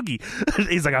you a cookie."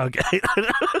 He's like, like, okay.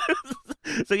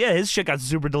 So yeah, his shit got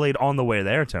super delayed on the way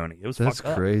there, Tony. It was That's fucked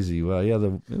up. crazy. Well, yeah,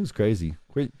 it was crazy.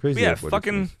 Crazy. But yeah, airport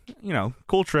fucking, experience.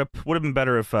 Cool trip. Would have been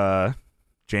better if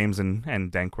James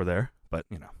and Dank were there, but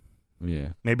Yeah.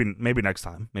 maybe next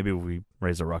time. Maybe we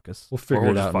raise a ruckus. We'll figure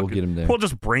Or it out and we'll fucking- get him there. We'll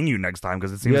just bring you next time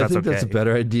because it seems Yeah, I that's think okay. that's a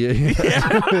better idea.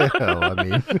 Well, I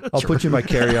mean, I'll put you in my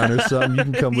carry-on or something. You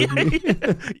can come with me.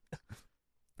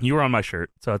 You were on my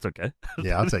shirt, so that's okay.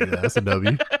 yeah, I'll take that. That's a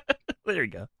W. There you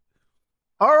go.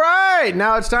 All right,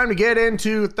 now it's time to get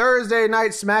into Thursday Night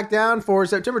SmackDown for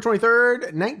September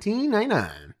 23rd,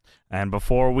 1999. And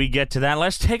before we get to that,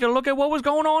 let's take a look at what was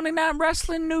going on in that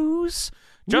wrestling news.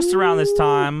 Just around this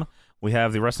time, we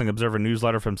have the Wrestling Observer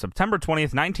newsletter from September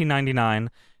 20th,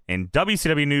 1999. In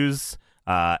WCW news,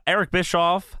 Eric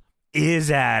Bischoff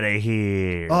is out of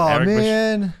here. Oh, Eric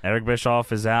man. Eric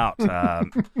Bischoff is out.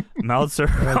 Meltzer.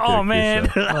 Oh, Eric man.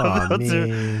 Bischoff. Oh,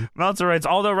 man. Meltzer writes,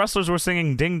 although wrestlers were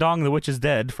singing Ding Dong, the Witch is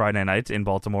Dead Friday night in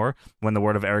Baltimore when the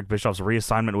word of Eric Bischoff's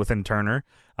reassignment within Turner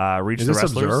reached Is the this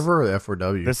wrestlers. Observer or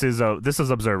F4W? This is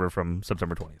Observer from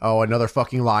September 20th. Oh, another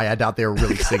fucking lie. I doubt they were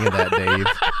really singing that, Dave.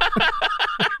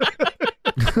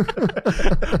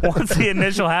 Once the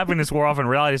initial happiness wore off and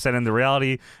reality set in, the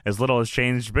reality as little has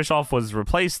changed. Bischoff was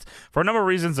replaced for a number of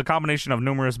reasons, a combination of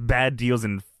numerous bad deals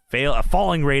and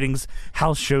falling ratings,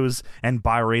 house shows, and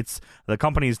buy rates. The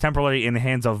company is temporarily in the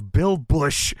hands of Bill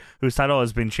Bush, whose title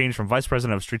has been changed from Vice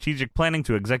President of Strategic Planning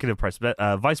to Executive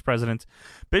Vice President.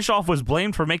 Bischoff was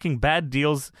blamed for making bad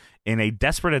deals in a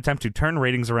desperate attempt to turn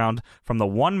ratings around, from the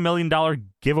 $1 million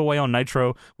giveaway on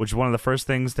Nitro, which is one of the first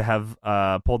things to have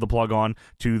pulled the plug on,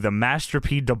 to the Master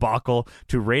P debacle,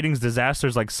 to ratings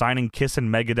disasters like signing Kiss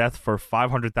and Megadeth for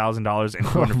 $500,000 and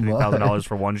 $250,000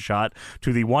 for one shot,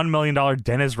 to the $1 million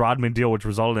Dennis Rodman deal, which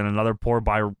resulted in another poor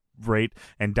buy rate,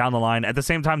 and down the line. At the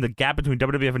same time, the gap between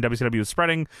WWF and WCW was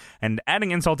spreading, and adding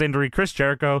insult to injury, Chris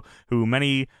Jericho, who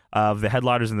many of the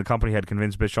headliners in the company had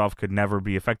convinced Bischoff could never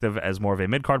be effective as more of a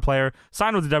mid-card player,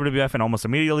 signed with the WWF and almost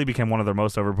immediately became one of their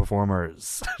most over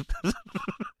performers.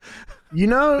 You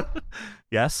know,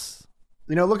 Yes?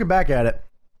 looking back at it,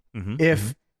 Mm-hmm.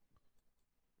 if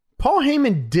Paul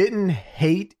Heyman didn't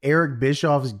hate Eric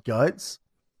Bischoff's guts,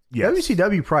 Yes.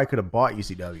 WCW probably could have bought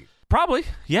ECW. Probably.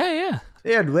 Yeah.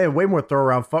 They had way more throw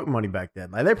around fuck money back then.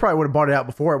 Like, they probably would have bought it out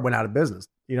before it went out of business.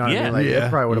 You know what I mean? Like, they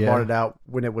probably would have bought it out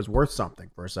when it was worth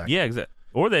something for a second. Yeah, exactly.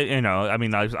 Or they, I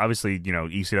mean, obviously,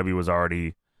 ECW was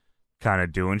already kind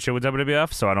of doing shit with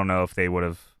WWF, so I don't know if they would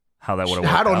have, how that would have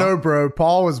worked I don't out. know, bro.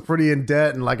 Paul was pretty in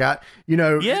debt, and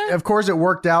Yeah. of course it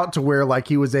worked out to where like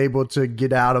he was able to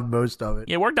get out of most of it.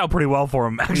 Yeah, it worked out pretty well for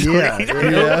him, actually.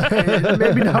 Yeah.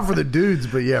 Maybe not for the dudes,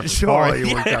 but yeah, for Paul,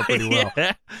 it worked out pretty well.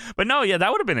 Yeah. But no, yeah,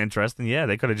 that would have been interesting. Yeah,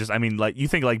 they could have just, you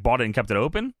think like bought it and kept it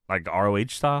open, like ROH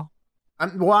style?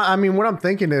 What I'm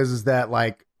thinking is that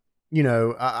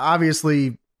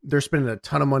obviously they're spending a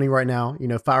ton of money right now.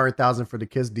 $500,000 for the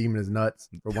Kiss Demon is nuts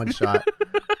for one shot.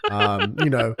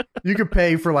 You could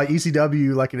pay for like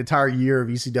ECW like an entire year of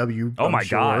ECW. Oh my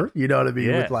God. You know what I mean?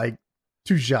 Yeah. With like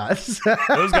 2 shots.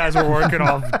 Those guys were working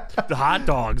off the hot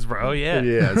dogs, bro. Yeah.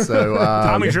 Yeah. So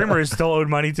Tommy Dreamer is still owed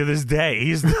money to this day.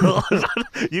 He's still,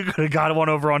 you could have got one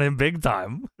over on him big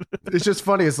time. it's just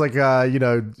funny. It's like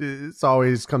it's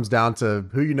always comes down to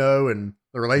who you know and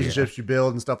the relationships you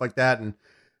build and stuff like that. And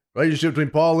relationship between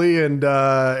Paul Lee and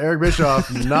Eric Bischoff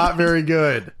not very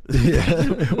good.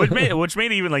 which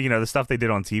made even the stuff they did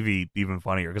on TV even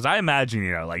funnier, because I imagine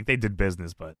they did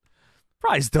business, but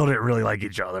probably still didn't really like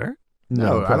each other.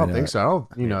 No, I probably don't not. think so.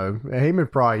 Heyman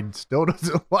probably still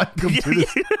doesn't like him to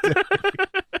this.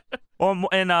 Well,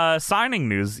 in signing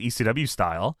news, ECW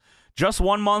style, just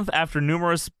 1 month after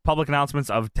numerous public announcements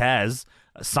of Taz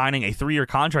signing a 3-year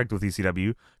contract with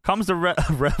ECW, comes the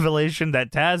revelation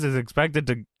that Taz is expected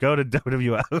to go to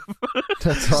WWF.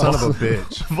 That's Son awesome. of a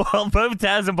bitch. Well, both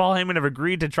Taz and Paul Heyman have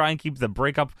agreed to try and keep the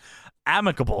breakup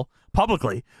amicable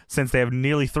publicly, since they have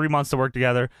nearly 3 months to work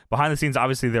together. Behind the scenes,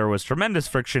 obviously, there was tremendous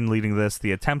friction leading this.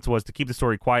 The attempt was to keep the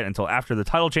story quiet until after the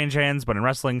title change hands, but in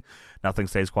wrestling, nothing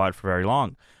stays quiet for very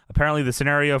long. Apparently, the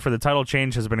scenario for the title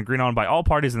change has been agreed on by all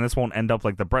parties, and this won't end up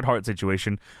like the Bret Hart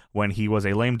situation when he was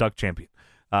a lame duck champion.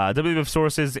 WWF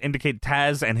sources indicate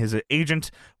Taz and his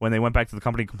agent, when they went back to the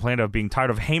company, complained of being tired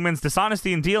of Heyman's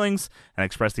dishonesty in dealings and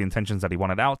expressed the intentions that he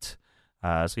wanted out.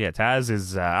 So yeah, Taz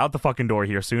is out the fucking door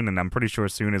here soon, and I'm pretty sure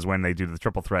soon is when they do the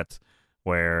triple threat.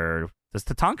 Where does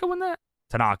Tatanka win that?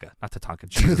 Tanaka, not Tatanka.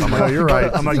 Jesus, I'm No, like, you're right.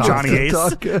 I'm like Johnny Ace.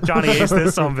 Tatanka. Johnny Ace,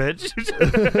 this son of a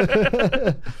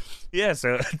bitch. Yeah.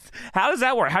 So how does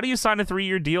that work? How do you sign a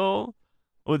 3-year deal?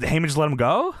 Would Heyman just let him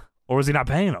go, or was he not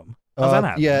paying him? How's that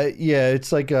happen? Yeah.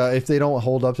 It's like if they don't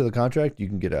hold up to the contract, you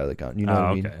can get out of the contract. You know what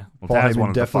I mean? Okay. Well, Paul Taz Heyman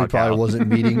wanted to definitely fuck probably out. wasn't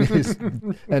meeting his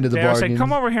end of the JR said, bargain.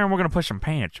 "Come over here and we're gonna put some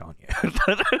pants on you."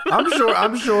 I'm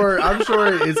sure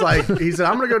it's like he said,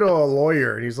 I'm gonna go to a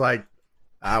lawyer, and he's like,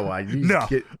 well, you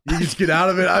just get out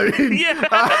of it. I mean,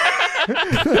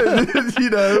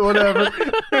 whatever.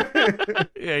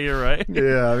 Yeah, you're right.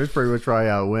 Yeah, that's pretty much probably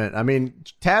how it went. I mean,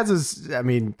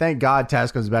 thank God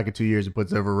Taz comes back in 2 years and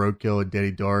puts over Roadkill and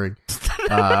Denny Doring.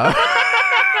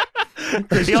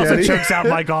 He also chokes out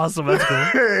Mike Awesome. That's cool.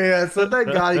 Yeah, so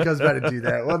thank God he comes back to do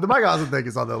that. Well, the Mike Awesome thing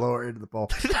is on the lower end of the pole.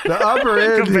 The upper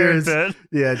end here is,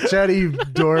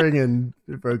 Chetty, Doring, and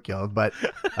Roadkill. But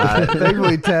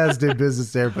thankfully Taz did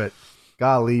business there. But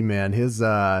golly, man, his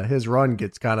run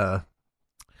gets kind of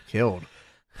killed.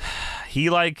 He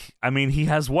he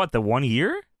has what, the 1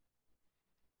 year?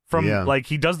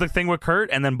 He does the thing with Kurt,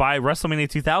 and then by WrestleMania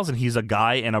 2000, he's a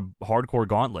guy in a hardcore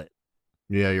gauntlet.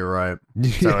 Yeah, you're right.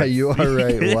 Yeah, you are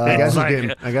right. Wow. I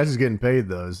guess he's getting paid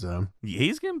though. So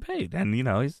he's getting paid, and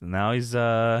he's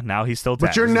still.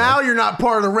 But you're not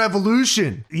part of the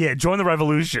revolution. Yeah, join the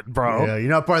revolution, bro. Yeah, you're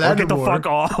not part of that. Get the fuck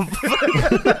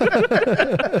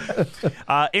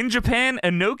off. In Japan,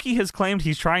 Inoki has claimed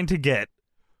he's trying to get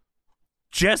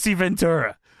Jesse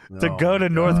Ventura to go to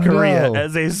North Korea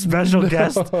as a special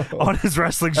guest on his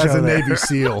wrestling show. As a Navy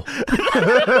SEAL.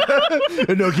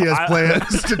 Inoki has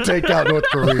plans to take out North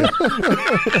Korea.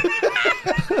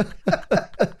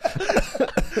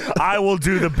 I will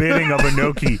do the bidding of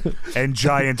Inoki and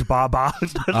Giant Baba.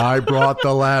 I brought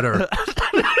the ladder.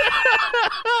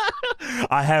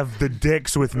 I have the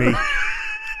dicks with me.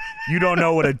 You don't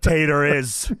know what a tater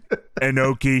is,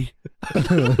 Inoki.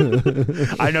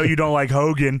 I know you don't like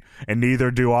Hogan, and neither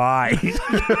do I.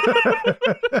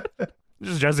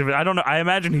 Just Jesse, I don't know. I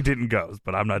imagine he didn't go,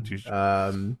 but I'm not too sure.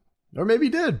 Or maybe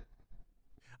he did.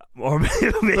 Or maybe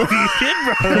he did,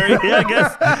 brother.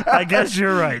 Yeah, I guess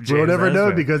you're right, James. We'll never know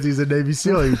right. because he's a Navy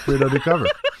SEAL. He's put undercover.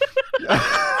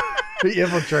 He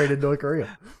infiltrated North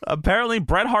Korea. Apparently,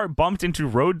 Bret Hart bumped into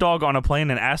Road Dogg on a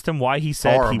plane and asked him why he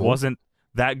said he wasn't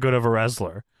that good of a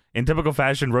wrestler. In typical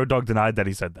fashion, Road Dogg denied that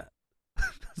he said that.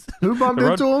 Who bumped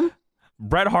into him?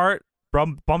 Bret Hart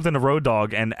bumped into Road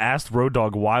Dogg and asked Road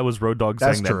Dogg why was Road Dogg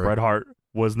saying that Bret Hart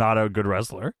was not a good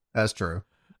wrestler. That's true.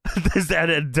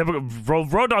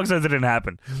 Road Dogg says it didn't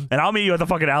happen. And I'll meet you at the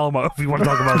fucking Alamo if you want to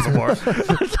talk about it some more.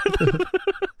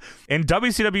 In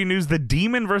WCW news, the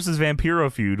Demon versus Vampiro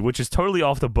feud, which is totally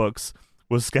off the books,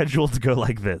 was scheduled to go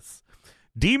like this.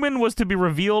 Demon was to be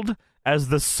revealed as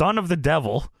the son of the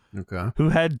devil, who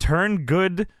had turned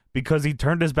good because he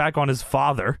turned his back on his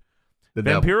father.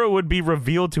 Vampiro would be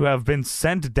revealed to have been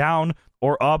sent down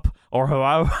or up, or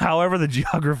however the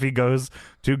geography goes,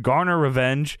 to garner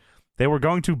revenge. They were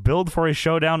going to build for a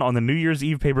showdown on the New Year's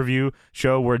Eve pay-per-view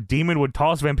show where Demon would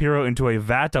toss Vampiro into a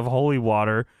vat of holy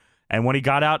water, and when he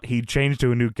got out, he changed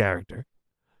to a new character.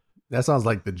 That sounds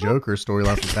like the Joker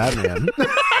storyline from Batman.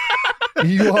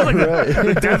 You are right.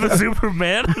 The death of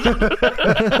Superman.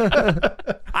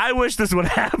 I wish this would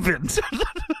happen.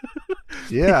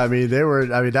 Yeah, I mean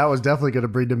that was definitely going to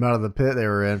bring them out of the pit they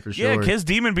were in for sure. Yeah, Kiss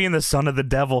Demon being the son of the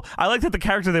devil. I like that the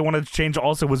character they wanted to change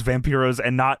also was Vampiros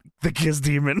and not the Kiss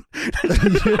Demon.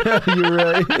 Yeah, you're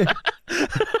right.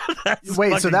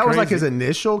 Wait, so that was like his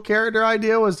initial character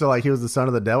idea was to like he was the son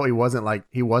of the devil. He wasn't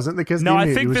the Kiss Demon. No,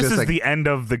 I think this is like, the end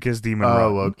of the Kiss Demon.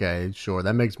 Oh, run. okay, sure,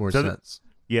 that makes more sense.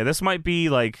 Yeah, this might be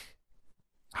like,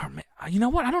 you know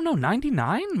what? I don't know.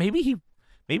 99? Maybe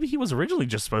he was originally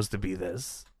just supposed to be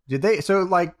this. Did they? So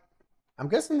like, I'm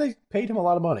guessing they paid him a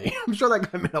lot of money. I'm sure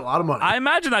that guy made a lot of money. I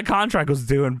imagine that contract was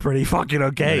doing pretty fucking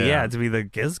okay. Yeah, to be the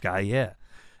Kiss guy. Yeah.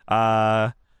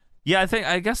 I guess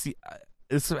it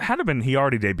had to been he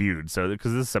already debuted. So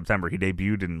because this is September, he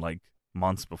debuted in like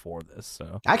months before this.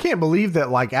 So I can't believe that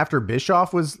like after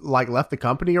Bischoff was like left the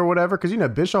company or whatever, because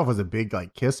Bischoff was a big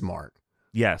like Kiss mark.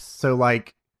 Yes. So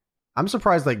like, I'm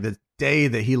surprised like the day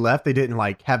that he left, they didn't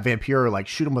like have Vampiro like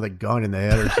shoot him with a gun in the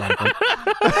head or something.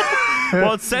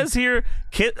 Well, it says here,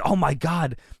 oh my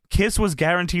God, Kiss was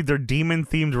guaranteed their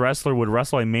demon-themed wrestler would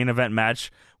wrestle a main event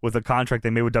match with a contract they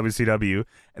made with WCW.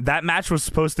 That match was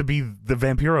supposed to be the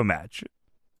Vampiro match.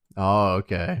 Oh,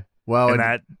 okay. Well, and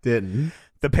that didn't.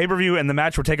 The pay-per-view and the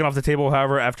match were taken off the table,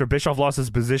 however, after Bischoff lost his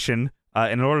position.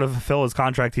 In order to fulfill his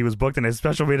contract, he was booked in a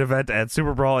special main event at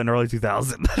Super Brawl in early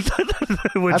 2000. That's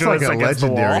like a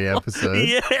legendary episode.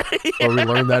 Yeah. Where we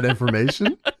learned that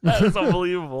information. That's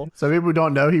unbelievable. So people who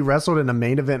don't know, he wrestled in a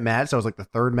main event match. That was like the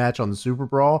third match on the Super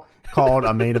Brawl called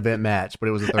a main event match, but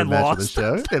it was the third And match of the lost.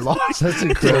 show. They lost That's to the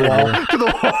incredible. wall. To the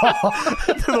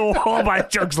wall. to the wall by a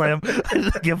choke slam.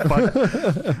 Get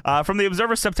fucked. From the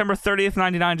Observer, September 30th,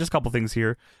 99. Just a couple things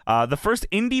here. The first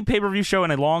indie pay-per-view show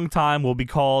in a long time will be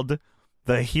called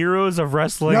The Heroes of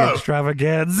Wrestling No.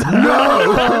 Extravaganza.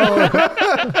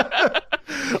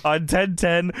 On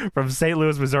 10/10 from St.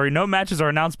 Louis, Missouri. No matches are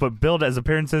announced, but billed as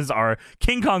appearances are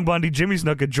King Kong Bundy, Jimmy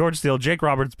Snuka, George Steele, Jake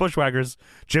Roberts, Bushwhackers,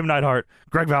 Jim Neidhart,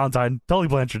 Greg Valentine, Tully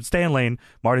Blanchard, Stan Lane,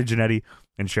 Marty Jannetty,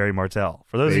 and Sherry Martel.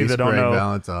 For those of you that don't Greg know,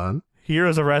 Valentine.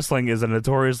 Heroes of Wrestling is a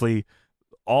notoriously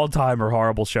all-time or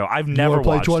horrible show. I've You never wanna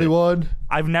play watched it. 21?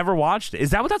 I've never watched it.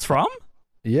 Is that what that's from?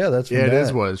 Yeah, that's from Yeah, it that.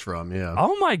 is what it's from. Yeah.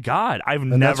 Oh my god, I've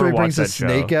And that's never where he brings watched the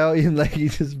that snake show. out and like he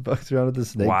just bucks around with the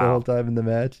snake the Wow. whole time in the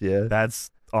match. Yeah.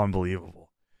 That's unbelievable.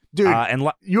 Dude, And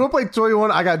you want to play 21?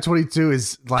 I got 22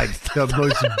 is like the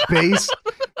most base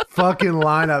fucking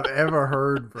line I've ever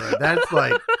heard, bro. That's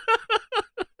like,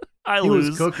 I he was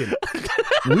lose. cooking.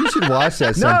 We should watch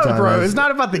that No, sometime. bro, it's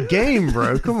not about the game,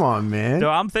 bro. Come on, man.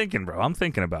 No, I'm thinking, bro. I'm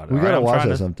thinking about it. We all right? gotta I'm watch trying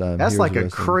that to- sometime. That's Heroes like of a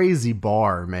Wrestling. crazy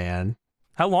bar, man.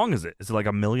 How long is it? Is it like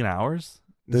 1,000,000 hours?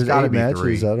 There's gotta 8 be matches.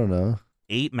 3. I don't know.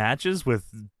 8 matches with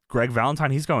Greg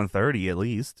Valentine? He's going 30 at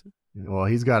least. Well,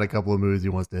 he's got a couple of moves he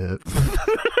wants to hit.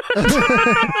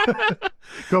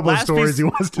 couple of Last stories piece- he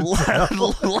wants to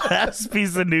tell. Last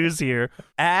piece of news here.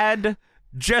 Add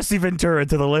Jesse Ventura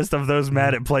to the list of those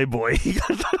mad at Playboy.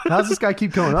 How's this guy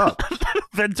keep coming up?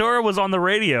 Ventura was on the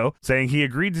radio saying he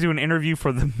agreed to do an interview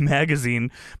for the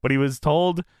magazine, but he was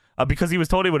told because he was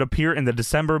told it would appear in the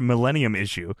December Millennium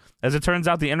issue. As it turns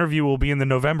out, the interview will be in the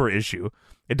November issue.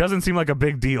 It doesn't seem like a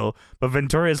big deal, but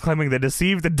Ventura is claiming they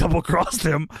deceived and double-crossed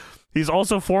him. He's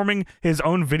also forming his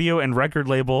own video and record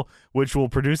label, which will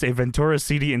produce a Ventura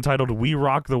CD entitled We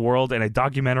Rock the World and a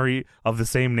documentary of the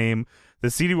same name. The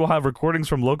CD will have recordings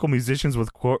from local musicians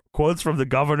with quotes from the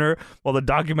governor, while the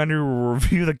documentary will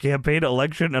review the campaign,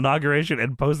 election, inauguration,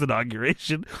 and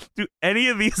post-inauguration. Do any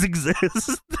of these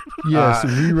exist? Yes,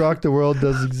 We Rock the World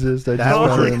does exist. I just That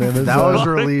found was, it on Amazon. that was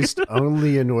released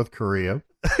only in North Korea.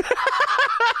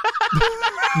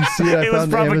 You see it? I It was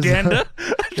found propaganda.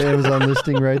 The Amazon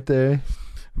listing right there.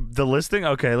 The listing?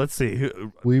 Okay, let's see.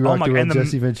 We Rock the World, and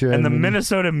Jesse Ventura. and the Mini-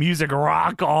 Minnesota music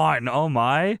rock on. Oh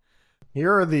my.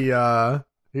 Here are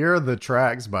the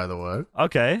tracks, by the way.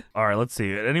 Okay. All right, let's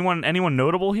see. Anyone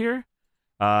notable here?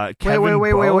 Wait. Kevin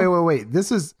Bowe?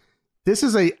 This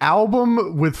is a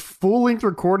album with full-length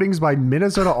recordings by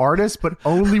Minnesota artists, but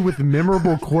only with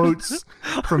memorable quotes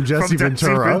from Jesse From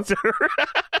Ventura. Jesse Ventura.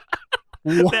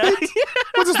 What?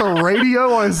 What's this, a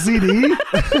radio on a CD?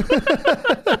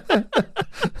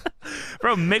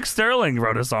 Bro, Mick Sterling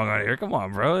wrote a song on here. Come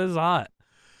on, bro. It's hot.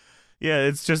 Yeah,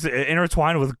 it's just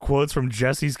intertwined with quotes from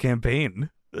Jesse's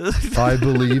campaign. I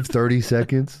believe 30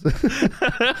 seconds.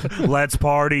 Let's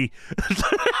party.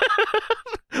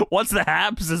 What's the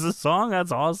Haps is a song?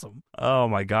 That's awesome. Oh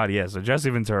my god, yeah. So Jesse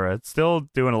Ventura, it's still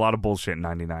doing a lot of bullshit in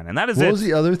 99. And that is What it. was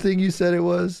the other thing you said it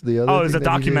was? The other Oh, it was a thing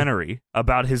that you did? documentary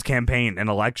about his campaign and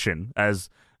election as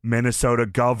Minnesota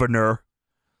governor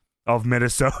of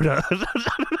Minnesota.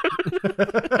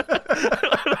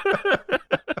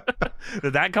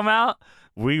 Did that come out?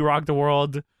 We Rock the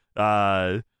World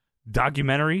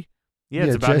documentary? Yeah,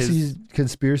 it's about Jesse's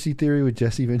conspiracy theory with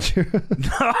Jesse Ventura. No,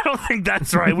 I don't think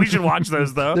that's right. We should watch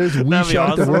those though. There's We That'd be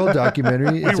Shock the awesome. World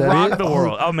documentary. We Is that Rock it? the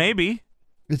World. Oh, maybe.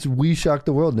 It's We Shock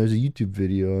the World. And there's a YouTube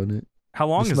video on it. How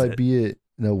long This is might it? be it.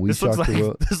 No, We This Shock looks the like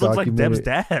World. this looks like Deb's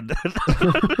documentary.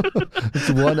 dad. It's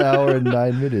 1 hour and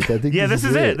 9 minutes. I think. Yeah, this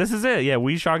is it. This is it. Yeah,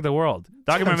 We Shock the World.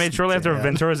 Documentary made Deb's shortly after dad.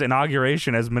 Ventura's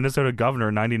inauguration as Minnesota governor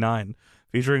in 99,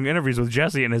 featuring interviews with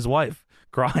Jesse and his wife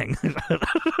crying.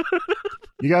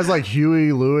 You guys like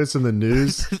Huey Lewis and the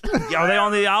News? Are they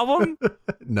on the album?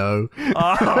 No.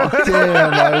 Oh,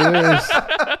 Damn, I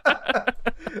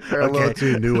wish. They're a little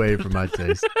too new wave for my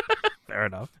taste. fair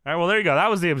enough. All right, well, there you go.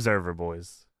 That was The Observer,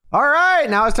 boys. All right,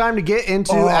 now it's time to get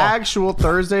into Oh. actual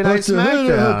Thursday Night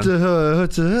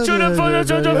SmackDown. Shoot up for the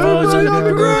shoot up for Everybody on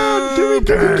the ground, give me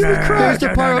crack. There's the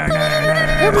pyro.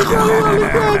 Everybody on the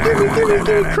ground,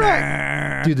 give me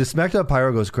crack. Dude, the SmackDown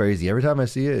pyro goes crazy. Every time I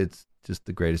see it, it's just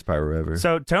the greatest pyro ever.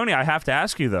 So, Tony, I have to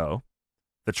ask you, though,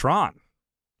 the Tron,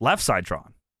 left side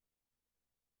Tron.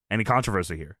 Any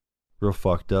controversy here? Real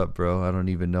fucked up, bro. I don't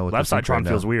even know what Left to side think Tron right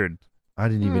feels now. weird. I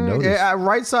didn't even notice. Yeah,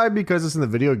 right side because it's in the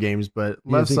video games, but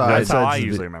Yeah, I left think side. That's how I side's the-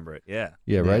 usually remember it. Yeah.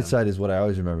 Yeah, Yeah. right side is what I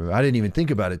always remember. I didn't even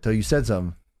think about it till you said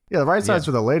something. Yeah, the right side's Yeah.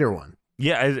 for the later one.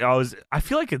 Yeah, I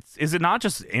feel like is it not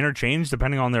just interchanged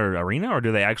depending on their arena, or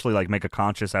do they actually like make a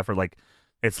conscious effort, like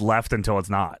it's left until it's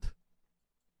not?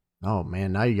 Oh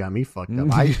man, now you got me fucked up. In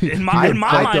my fucked mind, up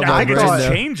I my think it brain just now.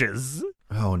 changes.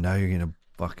 Oh, now you're gonna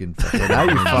fucking. Now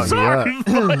you fucked me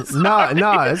up.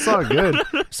 No, it's all good.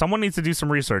 Someone needs to do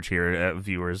some research here,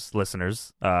 viewers,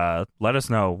 listeners. Let us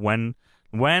know when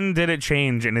did it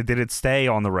change and did it stay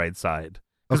on the right side?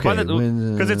 Okay,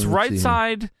 Because it's let's right see.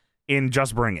 side in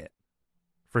Just Bring It,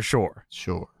 for sure.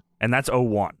 Sure. And that's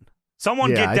 01. Someone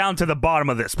Yeah, get down to the bottom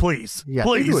of this, please. Yeah,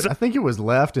 Please. I think it was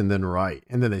left and then right,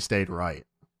 and then they stayed right.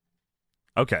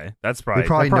 Okay, that's They probably...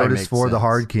 probably that probably noticed makes for the sense.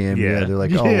 hard cam. Yeah. Yeah, they're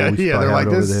like, oh, yeah, we should yeah. probably They're like,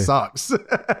 have it over this there. sucks.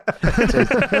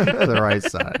 The right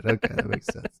side. Okay, that makes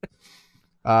sense.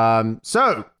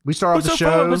 So we start off the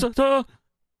show.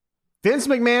 Vince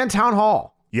McMahon Town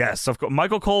Hall. Yes, of course.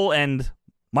 Michael Cole and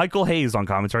Michael Hayes on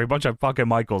commentary. A bunch of fucking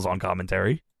Michaels on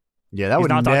commentary. Yeah, that He's would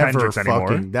not Doc never Hendricks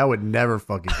anymore. never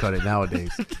fucking cut it nowadays.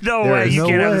 No There way, is you no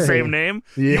can't have the way. same name.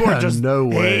 Yeah, You are just no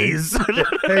way. Hayes.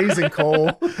 Hayes and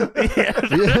Cole.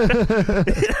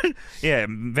 Yeah,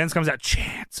 Vince comes out,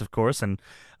 chants, of course, and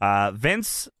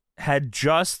Vince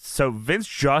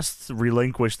just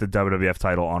relinquished the WWF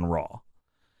title on Raw,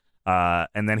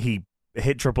 and then he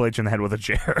hit Triple H in the head with a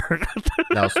chair.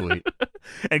 That was sweet.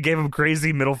 And gave him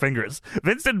crazy middle fingers.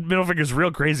 Vince did middle fingers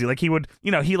real crazy. Like he would,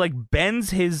 he like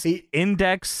bends his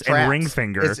index and ring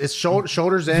finger, It's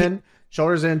shoulders in,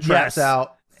 traps Yes.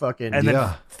 out, fucking, and then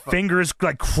Yeah. fingers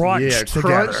like crunched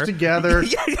together. crunched together,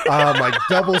 like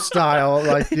double style,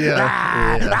 like he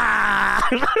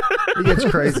gets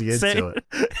crazy into it.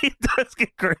 He does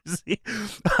get crazy.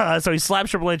 So he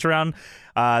slaps Triple H around.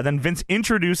 Then Vince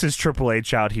introduces Triple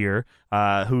H out here,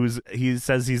 he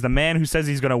says he's the man who says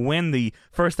he's going to win the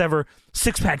first ever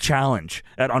six-pack challenge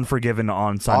at Unforgiven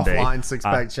on Sunday. Offline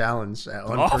six-pack challenge. At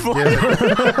Offline.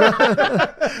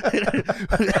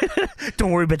 Unforgiven.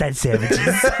 Don't worry about that, savages.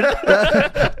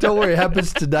 Don't worry, it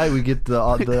happens tonight. We get the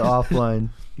offline.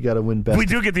 You got to win best. We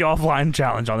do get the offline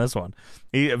challenge on this one.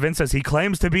 Vince says he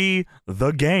claims to be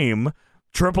the game.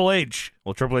 Triple H.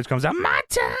 Well, Triple H comes out. My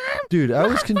time. Dude, I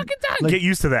was fucking time. like- Get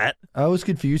used to that. I was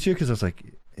confused here because I was like,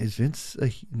 is Vince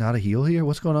not a heel here?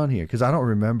 What's going on here? Because I don't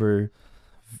remember.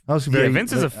 I was very,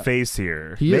 Vince is a like, face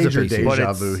here. He is a Major face heel. but deja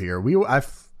it's- vu here. I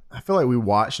feel like we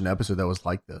watched an episode that was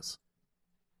like this.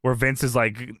 Where Vince is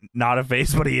like not a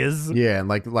face, but he is. Yeah, and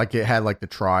like it had like the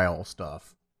trial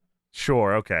stuff.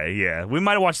 Sure. Okay. Yeah. We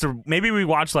might have watched maybe we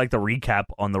watched like the recap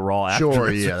on the Raw after.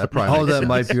 Sure, yeah, that probably. Oh, makes that sense.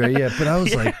 might be right. Yeah, but I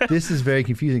was like, this is very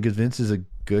confusing because Vince is a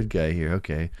good guy here.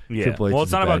 Okay. Yeah. Triple H Well, is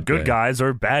it's a not about bad good guy. guys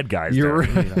or bad guys. You're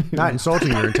Derek, right. Not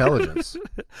insulting your intelligence.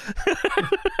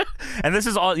 And this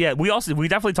is all. Yeah. We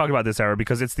definitely talked about this era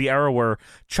because it's the era where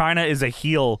Chyna is a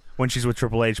heel when she's with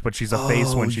Triple H, but she's a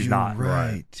face when she's you're not.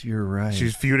 Right. You're right.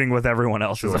 She's feuding with everyone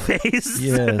else as a face.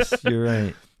 Yes, you're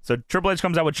right. So Triple H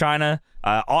comes out with Chyna.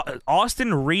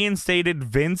 Austin reinstated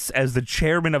Vince as the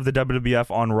chairman of the WWF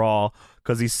on Raw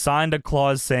because he signed a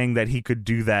clause saying that he could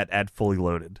do that at Fully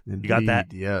Loaded. You got that?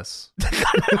 Indeed, Yes.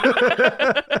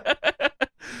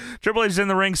 Triple H is in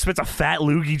the ring, spits a fat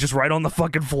loogie just right on the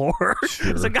fucking floor.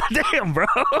 It's like, goddamn, bro.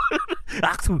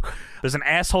 There's an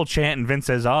asshole chant, and Vince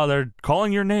says, "Oh, they're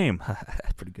calling your name."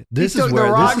 Pretty good. This he is took where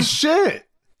the Rock's this shit.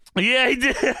 Yeah, he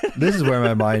did. this is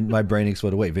where my brain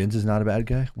exploded. Wait, Vince is not a bad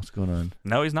guy? What's going on?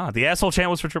 No, he's not. The asshole chant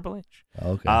was for Triple H.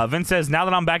 Okay. Vince says, "Now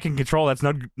that I'm back in control, that's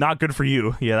not good for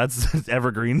you." Yeah, that's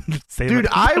evergreen statement.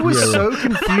 Dude, I was Yeah. so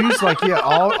confused. Like, yeah,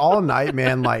 all night,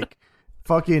 man. Like,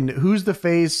 fucking, who's the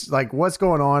face? Like, what's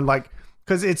going on? Like,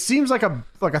 because it seems like a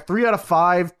 3 out of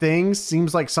 5 things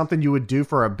seems like something you would do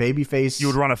for a baby face. You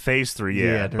would run a phase through, yeah.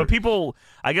 Yeah, But people,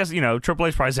 I guess, Triple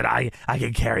H probably said, I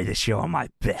can carry this show on my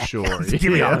back. Sure,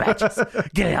 Give me all the yeah. matches.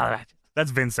 Give me all the matches.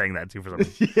 That's Vince saying that, too, for some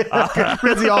reason. Yeah.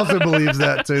 Rizzy also believes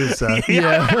that too. So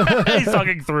He's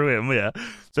talking through him, yeah.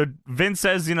 So Vince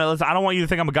says, listen, I don't want you to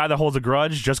think I'm a guy that holds a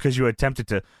grudge just because you attempted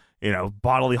to,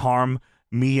 bodily harm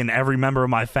me and every member of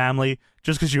my family,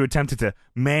 just because you attempted to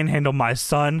manhandle my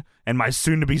son and my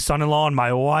soon-to-be son-in-law and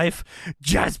my wife,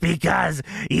 just because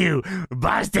you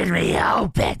busted me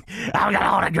open. I'm gonna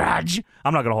hold a grudge.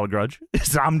 I'm not gonna hold a grudge.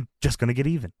 So I'm just gonna get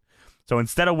even. So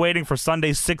instead of waiting for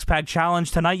Sunday's six-pack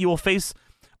challenge tonight, you will face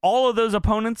all of those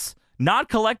opponents, not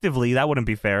collectively. That wouldn't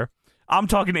be fair. I'm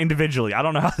talking individually. I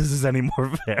don't know how this is any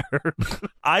more fair.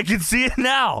 I can see it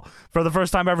now. For the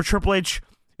first time ever, Triple H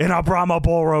in a Brahma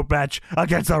Bull Rope match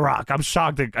against The Rock. I'm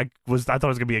shocked that I thought it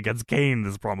was gonna be against Kane,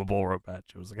 this Brahma Bull Rope match.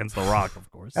 It was against The Rock,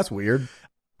 of course. that's weird.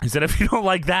 He said, if you don't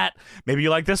like that, maybe you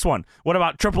like this one. What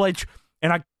about Triple H in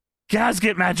a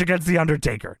casket match against The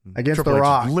Undertaker? Against Triple The H is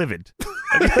Rock. livid.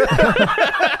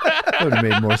 That would have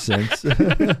made more sense.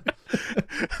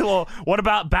 Well, what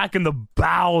about back in the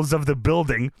bowels of the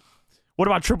building? What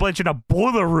about Triple H in a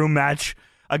boiler room match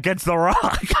against The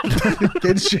Rock.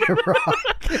 Against Shamrock.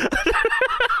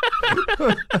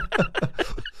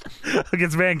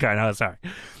 Against Mankind. Oh, sorry.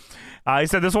 He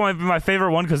said this one might be my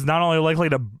favorite one because not only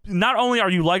are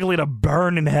you likely to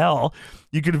burn in hell,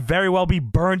 you could very well be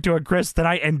burned to a crisp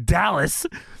tonight in Dallas.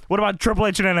 What about Triple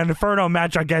H in an Inferno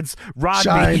match against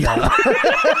Rodney?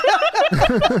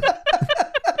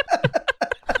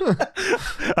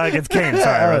 Against Kane.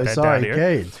 Sorry, I wrote that down here.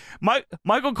 Kane.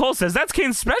 Michael Cole says that's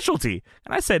Kane's specialty,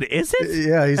 and I said, "Is it?"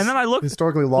 Yeah, he's and then I looked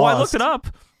historically lost. Well, I looked it up.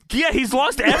 Yeah, he's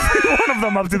lost every one of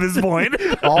them up to this point.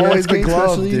 Always the Kane's glove,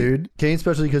 specialty- dude. Kane's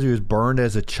specialty because he was burned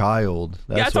as a child.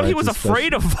 Yeah, I thought he was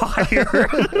afraid of fire.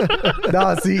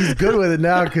 No, see, he's good with it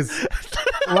now because,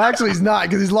 well, actually, he's not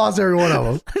because he's lost every one of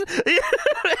them.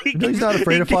 No, he's not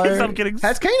afraid of fire.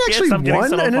 Has Kane actually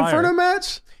won an Inferno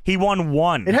match? He won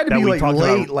one. It had to that be we like talked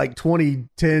late, about. like 2010s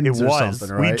It or was.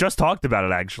 something, right? We just talked about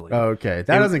it actually. Oh, okay,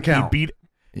 that doesn't count. He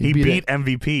beat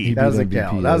MVP. That doesn't MVP,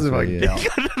 count. That doesn't that's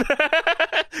fucking right,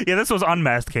 count. Yeah, this was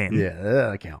unmasked Kane. Yeah, that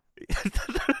doesn't count.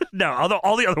 No,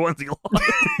 all the other ones he lost.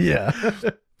 Yeah.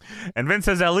 And Vince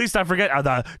says, at least I forget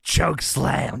the choke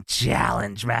slam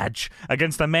challenge match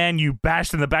against the man you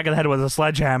bashed in the back of the head with a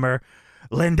sledgehammer,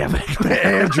 Linda McMahon.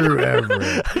 Andrew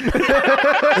Everett.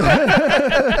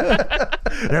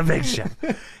 The Big Show.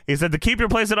 He said, to keep your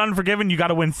place at Unforgiven, you got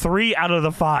to win 3 out of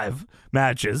the 5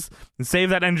 matches and save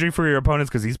that energy for your opponents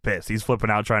because he's pissed. He's flipping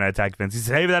out trying to attack Vince. He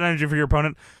said, save that energy for your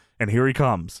opponent, and here he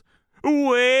comes.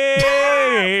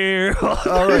 Well.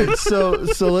 All right, so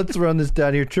let's run this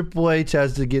down here. Triple H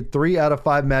has to get 3 out of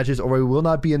 5 matches, or he will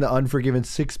not be in the Unforgiven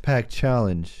 6-pack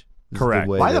challenge. This is Correct.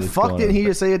 way Why that the it's fuck going didn't on. he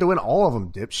just say he had to win all of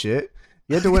them, dipshit?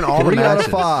 You had to win all the 3 out matches.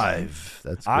 of 5.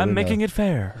 That's good I'm making enough. it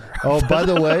fair. Oh, by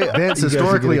the way, Vince, you guys are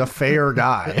historically gonna- a fair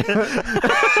guy.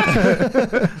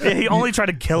 Yeah, he only tried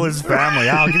to kill his family.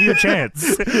 I'll give you a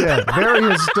chance. Yeah, very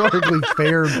historically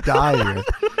fair guy here.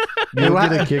 You'll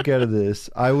get a kick out of this.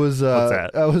 I was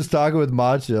that? I was talking with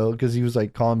Macho because he was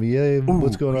like calling me, hey,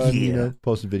 what's going on? You yeah. know,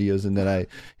 posting videos, and then I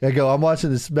go, I'm watching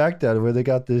the SmackDown where they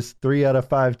got this 3 out of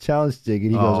 5 challenge thing,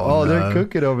 and he goes, Oh, no. they're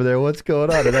cooking over there. What's going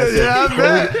on? And I said, Yeah, I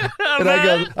bet. and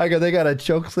I go, they got a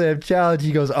choke slam challenge.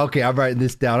 He goes, okay, I'm writing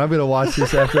this down. I'm gonna watch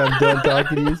this after I'm done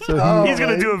talking to you. So Oh, He's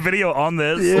going to do a video on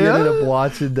this. he ended up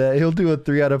watching that. He'll do a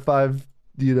 3 out of 5.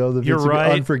 You know, the You're Vince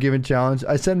right. Unforgiven challenge.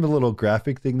 I sent him a little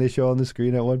graphic thing they show on the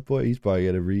screen at one point. He's probably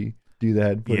gonna redo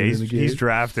that and put Yeah, it in the game. he's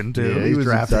drafting too. Yeah, he he's was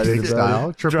drafting excited big about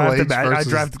style. Triple Drafted H match. I versus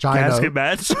drafted China. casket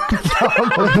match.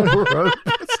 style.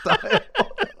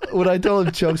 When I told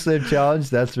him choke slam challenge,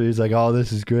 that's where he's like, "Oh,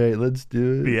 this is great. Let's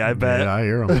do it." Yeah, I bet. Yeah, I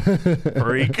hear him.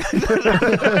 Freak.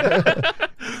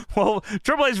 Well,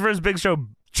 Triple H versus Big Show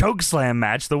choke slam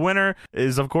match. The winner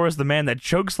is, of course, the man that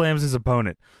choke slams his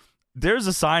opponent. There's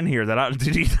a sign here that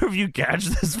did either of you catch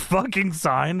this fucking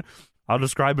sign? I'll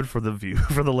describe it for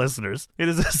the listeners. It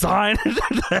is a sign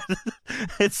that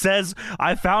it says,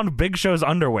 "I found Big Show's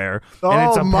underwear." And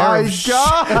it's Oh a my pair of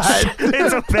God.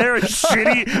 it's a pair of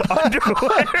shitty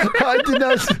underwear. I did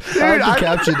not. I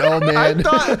captioned, "Oh I man."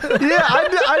 thought, yeah,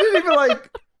 I didn't even like.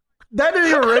 That didn't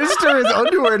even register as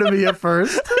underwear to me at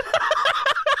first.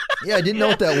 Yeah, I didn't know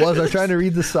what that was. I was trying to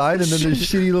read the sign, and then there's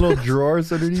shitty little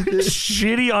drawers underneath it.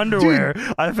 Shitty underwear.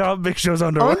 I found Big Show's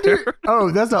underwear.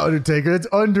 Oh, that's not Undertaker. It's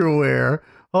underwear.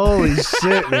 Holy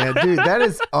shit, man. Dude, that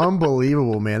is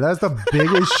unbelievable, man. That's the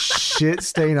biggest shit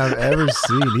stain I've ever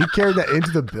seen. He carried that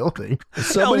into the building.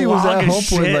 Somebody A was log at of home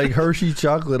putting shit. like Hershey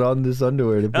chocolate on this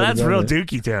underwear. To put Now, that's it on real it.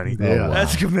 dookie, Tony. Yeah.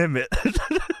 That's commitment.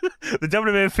 The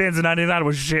WWE fans in '99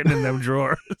 was shitting in them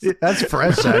drawers. That's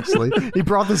fresh, actually. He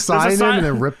brought the sign in sign- and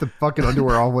then ripped the fucking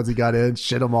underwear off once he got in,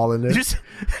 shit them all in there. Just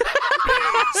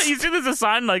you see, there's a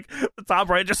sign like the top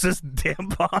right just says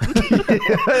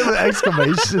tampon.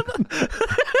 Exclamation.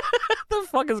 What the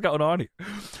fuck is going on here?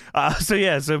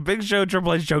 So Big Show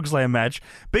Triple H chokeslam match.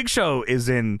 Big Show is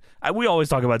in. We always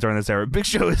talk about during this era. Big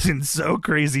Show is in so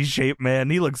crazy shape, man.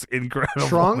 He looks incredible,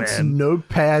 Trunks, man.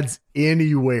 notepads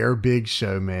anywhere, Big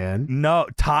Show, man. No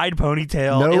tied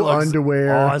ponytail. No It looks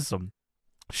underwear. Awesome.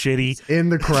 Shitty. In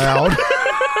the crowd.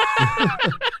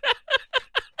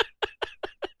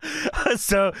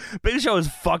 So Big Show is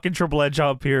fucking Triple H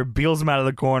up here, beals him out of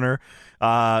the corner.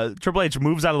 Triple H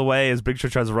moves out of the way as Big Show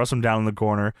tries to wrestle him down in the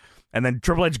corner, and then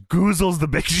Triple H goozles the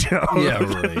Big Show. Yeah,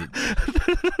 right.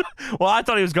 Well, I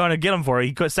thought he was going to get him for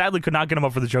it. He sadly could not get him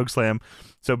up for the choke slam.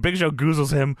 So Big Show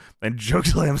goozles him and choke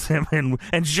slams him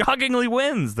and shockingly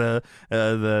wins the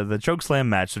choke slam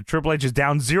match. So Triple H is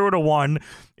down 0-1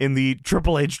 in the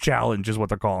Triple H challenge, is what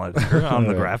they're calling it here on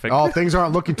the graphic. Oh, things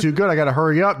aren't looking too good. I got to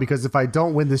hurry up because if I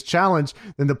don't win this challenge,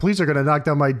 then the police are going to knock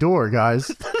down my door,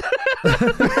 guys.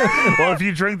 Well, if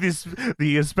you drink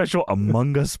the special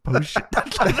Among Us potion,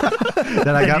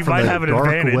 That I got you from might the have an dark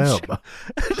advantage. web.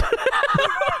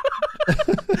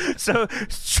 So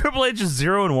Triple H is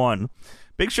 0-1.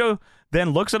 Big Show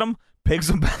then looks at him, picks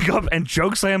him back up, and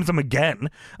choke slams him again.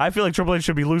 I feel like Triple H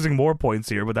should be losing more points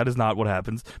here, but that is not what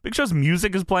happens. Big Show's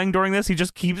music is playing during this. He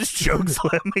just keeps choke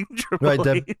slamming Triple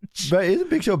Right, H. but isn't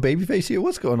Big Show babyface here?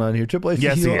 What's going on here? Triple H is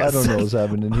Yes, he heel? I is. don't know what's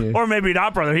happening here. Or maybe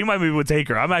not, brother. He might be with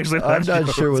Taker. I'm actually I'm not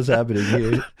sure. sure what's happening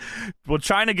here. Well,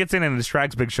 China gets in and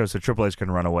distracts Big Show so Triple H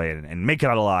can run away and make it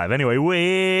out alive. Anyway,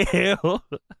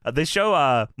 they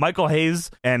show Michael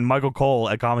Hayes and Michael Cole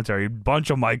at commentary. Bunch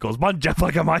of Jeff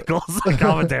like a Michaels at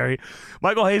commentary.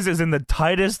 Michael Hayes is in the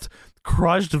tightest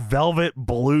crushed velvet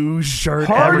blue shirt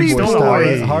Hardy ever. Boy Still style.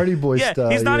 wearing- Hardy Boy Yeah, style.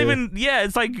 he's not yeah. even. Yeah,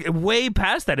 it's like way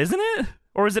past that, isn't it?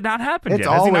 Or has it not happened It's yet?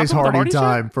 Has he not always put the Hardy shirt?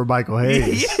 time for Michael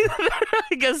Hayes.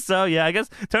 I guess so. Yeah, I guess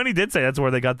Tony did say that's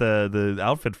where they got the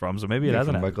outfit from. So maybe it Yeah,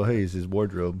 hasn't. from happened. Michael Hayes, his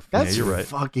wardrobe. That's you're right.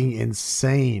 fucking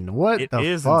insane. What It the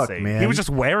is fuck, insane. man? He was just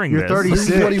wearing You're this. 36.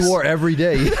 This is what he wore every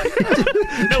day.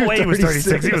 No way he was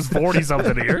 36. He was 40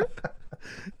 something here.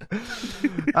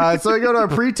 So we go to our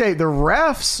pre-tape. The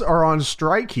refs are on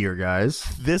strike here, guys.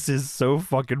 This is so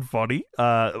fucking funny.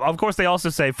 Of course, they also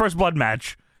say first blood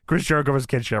match. Chris Jericho versus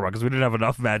Ken Shamrock because we didn't have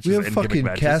enough matches. We have and fucking gimmick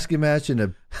matches. casket match and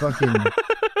a fucking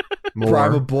More.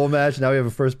 primal bull match. Now we have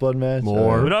a first blood match.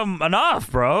 More. We don't have enough,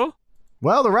 bro.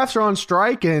 Well, the refs are on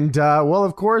strike, and well,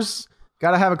 of course,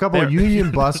 got to have a couple of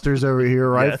union busters over here,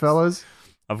 right, Yes. fellas?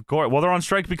 Of course. Well, they're on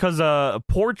strike because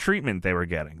poor treatment they were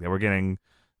getting. They were getting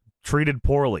treated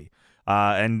poorly.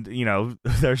 And, you know,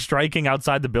 they're striking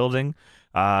outside the building.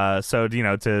 So, you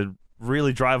know, to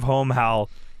really drive home how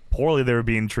poorly they were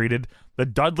being treated, the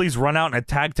Dudleys run out and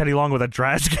attack Teddy Long with a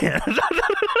trash can.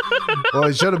 Well,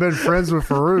 he should have been friends with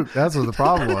Farouk. That's what the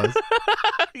problem was.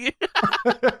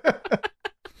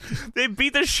 They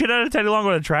beat the shit out of Teddy Long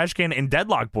with a trash can in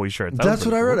Deadlock Boy shirts. That was That's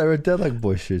what I pretty wrote. I wrote Deadlock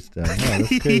Boy shirts down. Wow,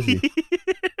 that's crazy.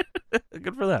 cool.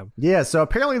 Good for them. Yeah, so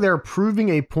apparently they're proving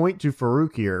a point to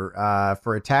Farouk here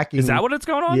for attacking. Is that what it's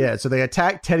going on? Yeah, so they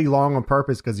attacked Teddy Long on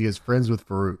purpose because he is friends with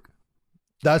Farouk.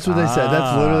 That's what they said.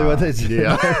 That's literally what they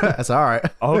said. That's all right.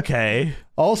 Okay.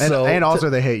 Also, and also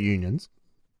they hate unions.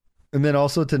 and then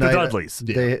also The tonight, Dudleys.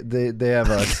 they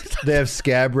have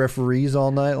scab referees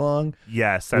all night long,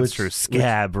 Yes, that's Which- true.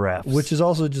 Scab refs. which is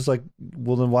also just like,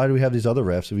 well, then why do we have these other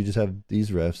refs if we just have these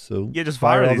refs? So Yeah, just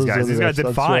fire all these those guys. other These guys refs. did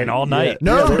That's fine right. all night.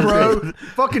 No, Yeah, bro.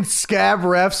 Fucking scab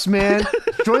refs, man.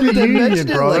 Join Dude, the they union, mentioned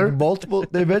it brother. like multiple.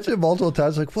 They mentioned it multiple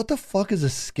times. Like, what the fuck is a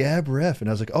scab ref? And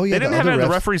I was like, oh yeah, They didn't the have other the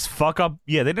refs. referees fuck up.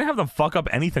 Yeah, they didn't have them fuck up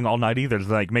anything all night either. To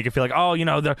like make it feel like, oh, you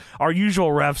know, our usual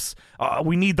refs,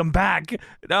 we need them back.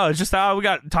 No, it's just we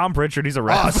got Tom Pritchard. He's a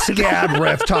ref. Oh, scab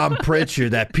ref Tom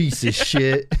Pritchard, that piece of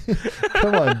shit.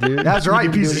 Come on, dude. That's right,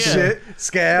 You piece of can do it. shit.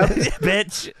 Scab.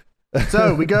 bitch.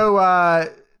 So we go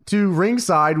to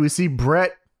ringside. We see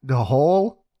Brett the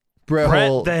Hole. Brett Brett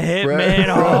Hull. the Hitman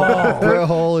Hull. Brett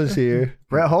Hull is here.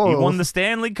 Brett Hole. He won the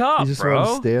Stanley Cup, He just bro.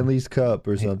 won Stanley's Cup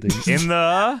or something.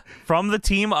 From the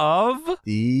team of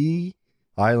the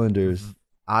Islanders.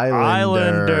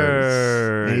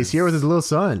 Islanders. And he's here with his little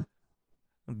son.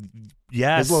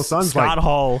 Yes, His little son's Scott like-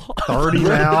 Hall. 30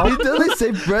 now. Didn't they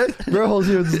say Brett Hull's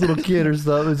here with his little kid or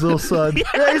something? His little son.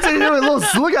 Yeah, he's here with his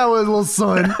little, look out with his little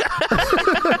son.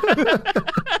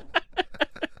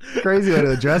 Crazy way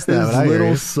to address that. His but I hear little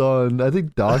you. son. I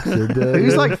think Doc said that.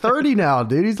 He's like 30 now,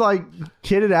 dude. He's like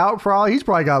kitted out probably. He's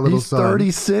probably got a little He's son.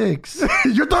 36.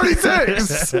 You're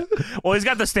 36. Well, he's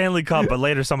got the Stanley Cup, but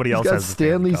later somebody else He's got has the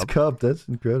Stanley Stanley's Cup. That's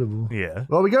incredible. Yeah.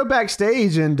 Well, we go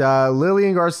backstage and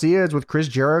Lillian Garcia is with Chris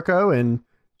Jericho and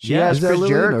she Yeah, has Is that Chris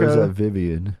Lillian or is Jericho. that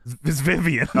Vivian? It's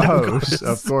Vivian. Oh,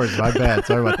 of course. My bad.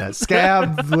 Sorry about that.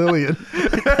 Scab Lillian.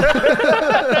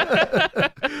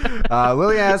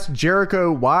 Lillian asked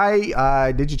Jericho,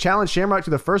 why did you challenge Shamrock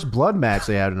to the first blood match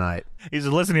they had tonight? He's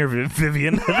a listen here,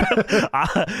 Vivian.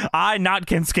 I, not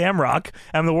Ken Scamrock,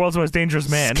 am the world's most dangerous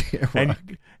man. And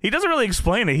he doesn't really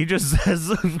explain it. He just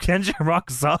says Ken Shamrock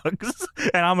sucks,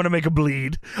 and I'm gonna make a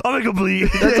bleed. I'll make a bleed.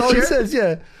 That's all he says,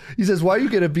 yeah. He says, why are you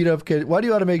going to beat up Ken? Why do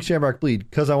you want to make Shamrock bleed?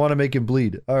 Because I want to make him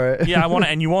bleed. All right. Yeah, I want to,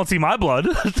 and you won't see my blood.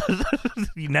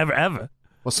 You never ever.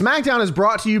 Well, SmackDown is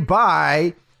brought to you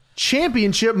by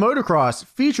Championship Motocross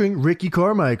featuring Ricky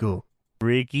Carmichael.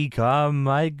 Ricky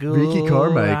Carmichael. Ricky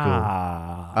Carmichael.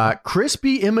 Ah.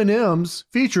 Crispy M&Ms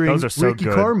featuring Those are so Ricky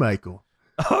good. Carmichael.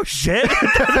 Oh shit!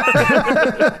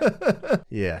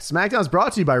 Yeah, SmackDown's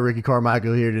brought to you by Ricky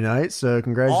Carmichael here tonight. So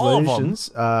congratulations.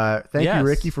 Thank Yes. you,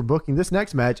 Ricky, for booking this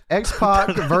next match.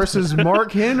 X-Pac versus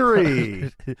Mark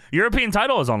Henry. European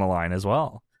title is on the line as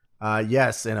well.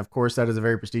 Yes, and of course that is a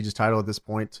very prestigious title at this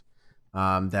point.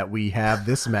 That we have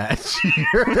this match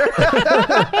here.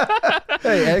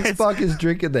 Hey, X-Pac is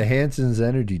drinking the Hanson's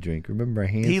energy drink. Remember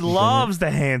Hanson's? He loves the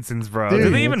Hansons, bro. Dude, Do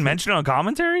they even mention it on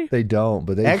commentary? They don't,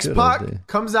 but they X-Pac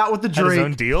comes out with the Had his own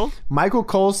drink. deal? Michael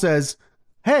Cole says,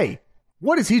 "Hey,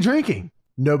 what is he drinking?"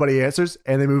 Nobody answers,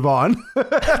 and they move on. They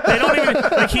don't even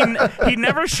like he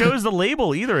never shows the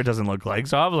label either. It doesn't look like.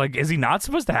 So I was like, is he not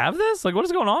supposed to have this? Like, what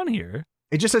is going on here?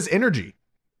 It just says energy.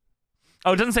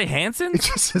 Oh, it doesn't say Hanson? It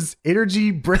just says energy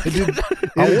branded.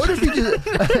 I wonder if he just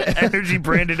Energy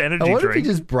branded energy I wonder if he drink.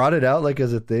 just brought it out like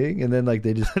as a thing, and then like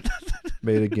they just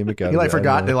made a gimmick out He of it. like I don't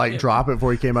forgot to know. like drop it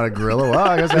before he came out of Gorilla. Well,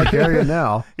 I guess I carry it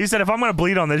now. He said, if I'm going to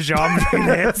bleed on this show, I'm drinking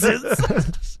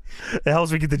Hansons. It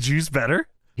helps me get the juice better.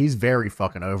 He's very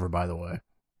fucking over, by the way.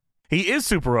 He is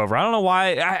super over. I don't know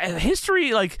why.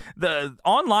 History, like, the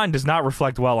online does not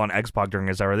reflect well on X-Pac during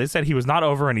his era. They said he was not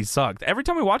over and he sucked. Every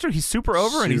time we watch him, he's super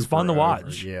over and he's Super fun to over,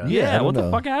 watch. yeah. Yeah, I what don't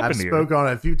the know. fuck happened I've here? spoken on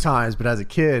it a few times, but as a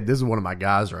kid, this is one of my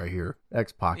guys right here.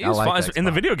 X-Pac. He I was like fun. X-Pac. In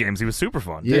the video games, he was super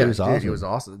fun. Yeah, Yeah, he was dude, awesome. he was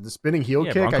awesome. The spinning heel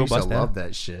Yeah, kick, Bronco I used to bust love down.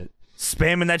 that shit.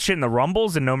 Spamming that shit in the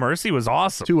Rumbles and No Mercy was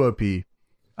awesome. Too OP.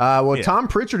 Well, Yeah. Tom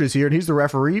Pritchard is here, and he's the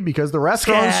referee because the refs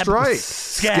are on Scab. strike.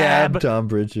 Scab. Tom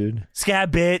Pritchard.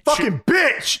 Scab bitch. Fucking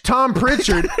bitch, Tom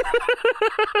Pritchard.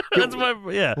 That's my,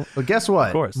 yeah. Well, guess what?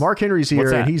 Of course. Mark Henry's here,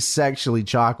 What's that? and he's sexually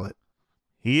chocolate.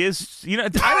 He is, I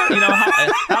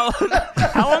don't,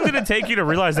 how long did it take you to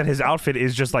realize that his outfit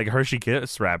is just like Hershey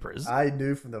Kiss wrappers? I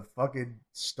knew from the fucking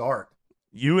start.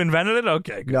 You invented it?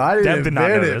 Okay. Good. No, I didn't Deb did not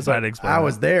know invent it, this. I had but to explain I that.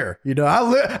 was there. You know, I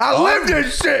lived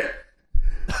this shit.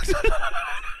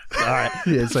 All right.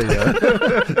 Yeah, so yeah.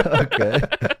 Okay.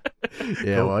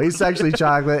 Yeah, well, he's sexually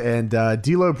chocolate, and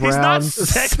D'Lo He's Brown. not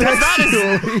that's not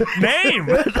his name.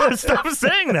 Stop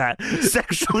saying that.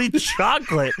 Sexually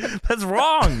chocolate. That's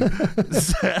wrong.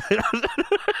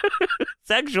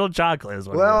 Sexual chocolate is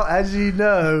what Well, as you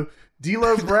know,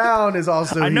 D'Lo Brown is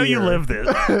also I know here. you lived it.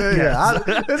 Yeah,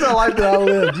 it's a life that I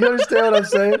live. Do you understand what I'm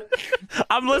saying?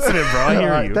 I'm listening, bro. I hear All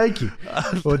right, you. thank you.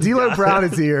 Well, D'Lo Brown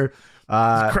is here.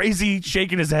 Crazy,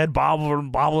 shaking his head,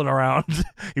 bobbling around.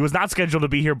 He was not scheduled to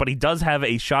be here, but he does have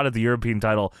a shot at the European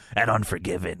title at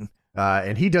Unforgiven.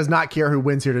 And he does not care who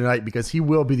wins here tonight because he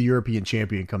will be the European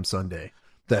champion come Sunday.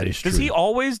 That is true. Does he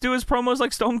always do his promos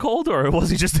like Stone Cold, or was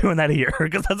he just doing that here?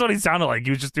 Because that's what he sounded like. He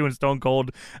was just doing Stone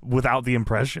Cold without the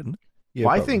impression. Yeah,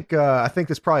 Well, probably. I think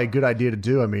that's probably a good idea to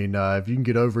do. I mean, if you can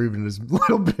get over even a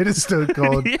little bit of Stone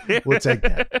Cold, we'll take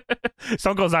that.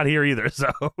 Stone Cold's not here either, so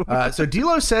So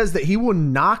D'Lo says that he will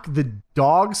knock the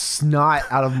dog snot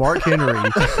out of Mark Henry,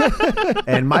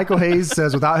 and Michael Hayes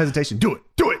says without hesitation, "Do it,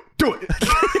 do it, do it."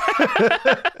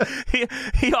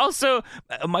 he also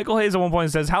Michael Hayes at one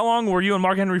point says, "How long were you and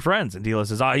Mark Henry friends?" And D'Lo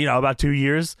says, about 2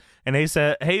 years." And he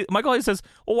said, Michael Hayes says,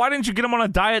 "Well, why didn't you get him on a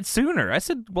diet sooner?" I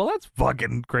said, "Well, that's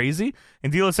fucking crazy."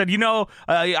 And D'Lo said,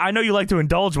 I know you like to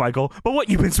indulge, Michael, but what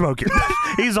you been smoking?"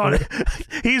 he's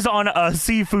on a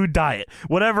seafood diet.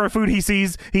 Whatever food he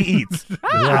sees, he eats.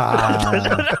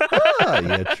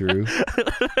 Yeah, true.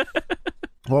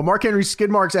 Well, Mark Henry skid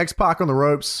marks X-Pac on the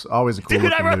ropes. Always a cool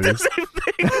Dude, I looking wrote move. the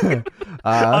same thing.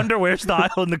 Underwear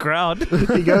style in the crowd.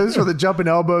 He goes for the jumping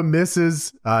elbow,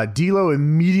 misses. D'Lo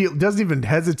immediately doesn't even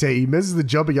hesitate. He misses the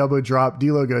jumping elbow drop.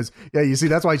 D'Lo goes, "Yeah, you see,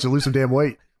 that's why you should lose some damn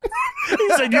weight." He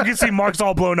said, "You can see Mark's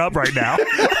all blown up right now."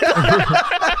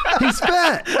 He's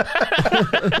fat.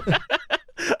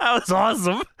 That was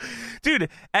awesome. Dude,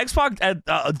 X-Pac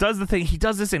does the thing. He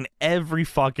does this in every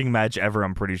fucking match ever,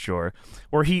 I'm pretty sure.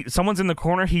 Where someone's in the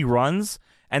corner, he runs,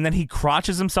 and then he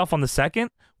crotches himself on the second.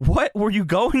 What were you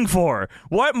going for?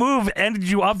 What move ended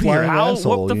you up Flying here?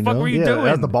 asshole, What the you fuck know? were you Yeah, doing?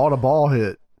 as the ball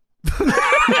hit.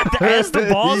 As the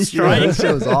ball Yeah, strikes. that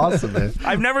shit was awesome, man.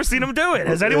 I've never seen him do it.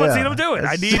 Has anyone Yeah. seen him do it?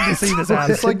 I need to see this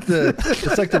happen. It's like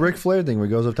the Ric Flair thing where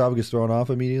he goes up top and gets thrown off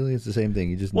immediately. It's the same thing.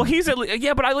 You just Well,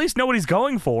 yeah, but I at least know what he's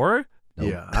going for.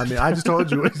 Yeah, I mean, I just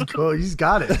told you he's going. He's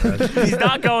got it, man. He's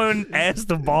not going ass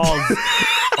the balls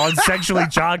on sexually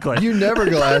chocolate. you never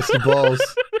go ask the balls.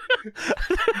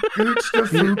 Gooch the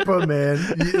Fupa, man.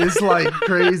 It's like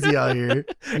crazy out here.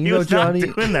 You He know, was not Johnny.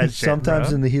 doing that shit, sometimes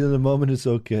bro. in the heat of the moment, it's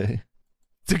okay.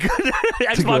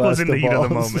 X-Pac go was ask in the the heat of the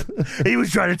balls. moment. He was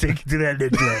trying to take it to that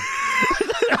next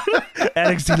level.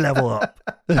 NXT level up.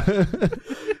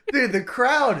 Dude, the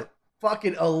crowd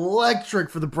fucking electric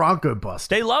for the Bronco bust.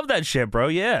 They love that shit, bro.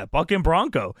 Yeah, fucking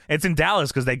Bronco. It's in Dallas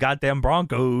because they got them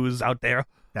Broncos out there.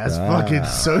 That's fucking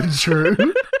so true.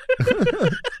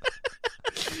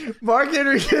 Mark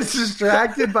Henry gets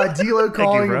distracted by D'Lo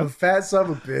calling him a fat son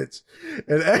of a bitch.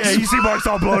 And You see Mark's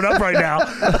all blown up right now.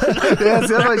 yeah,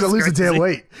 see, that's like to lose a damn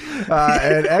weight.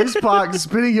 And X-Pac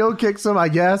spinning heel kicks him, I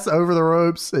guess, over the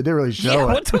ropes. It didn't really show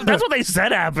it. That's what they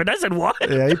said happened. I said, what?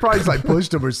 Yeah, he probably just like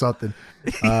pushed him or something.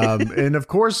 And of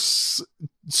course,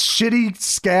 shitty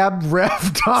scab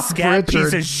ref Tom Scab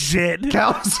Pritchard piece of shit.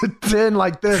 counts to 10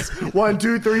 like this. 1,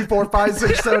 2, 3, 4, 5,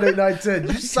 6, 7, 8, 9, 10.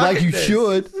 You suck Like at you this.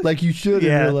 should. Like you should in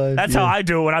Yeah, real life. that's how I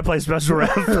do it when I play special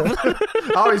ref.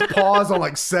 I always pause on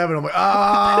like 7. I'm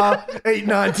like, 8,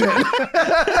 9, 10.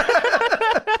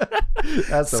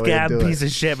 That's the way to Scab do piece it.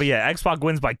 of shit. But yeah, X-Pac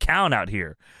wins by count out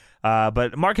here.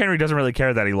 But Mark Henry doesn't really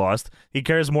care that he lost. He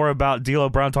cares more about D'Lo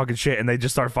Brown talking shit, and they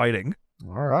just start fighting.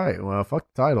 All right. Well, fuck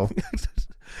the title.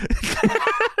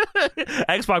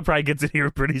 X-Pac probably gets it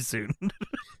here pretty soon.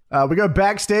 We go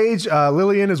backstage.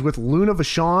 Lillian is with Luna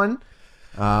Vachon.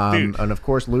 And of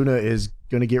course, Luna is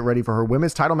going to get ready for her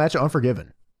women's title match at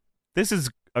Unforgiven. This is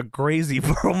a crazy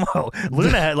promo.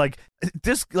 Luna had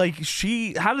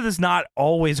how did this not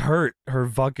always hurt her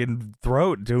fucking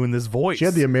throat doing this voice? She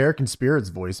had the American Spirits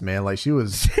voice, man. Like, she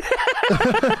was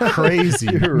crazy.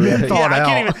 You're right. Thought I out.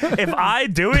 can't even. If I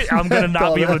do it, I'm gonna not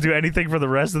Thought be able to out. do anything for the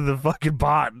rest of the fucking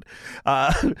pot.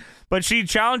 But she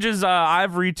challenges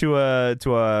Ivory to a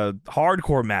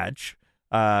hardcore match.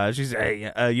 She's hey,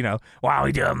 why don't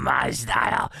we do it my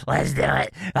style? Let's do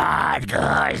it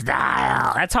hardcore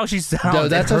style. That's how she sounds. No,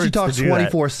 that's how she It hurts talks to do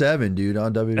that. 24/7, dude,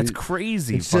 on WWE. That's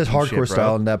crazy. It says fucking hardcore shit, bro.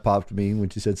 style, and that popped me when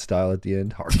she said style at the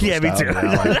end. Hardcore Yeah, me style. too.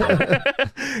 I like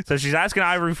that. So she's asking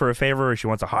Ivory for a favor. She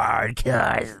wants a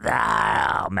hardcore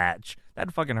style match.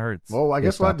 That fucking hurts. Well, I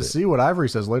guess we'll have to stop see what Ivory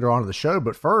says later on in the show.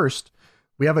 But first,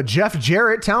 we have a Jeff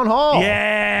Jarrett Town Hall.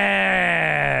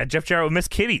 Yeah, Jeff Jarrett with Miss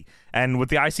Kitty and with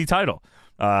the IC title.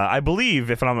 I believe,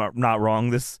 if I'm not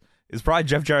wrong, this is probably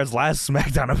Jeff Jarrett's last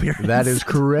SmackDown appearance. That is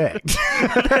correct.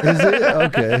 Is it?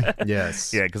 Okay.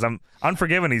 Yes. Yeah, because I'm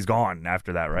Unforgiven. He's gone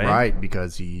after that, right? Right,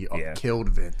 because he Yeah. killed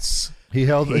Vince. He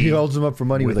holds him up for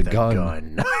money with a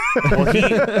gun. Well,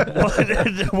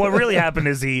 what really happened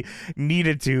is he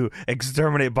needed to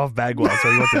exterminate Buff Bagwell, so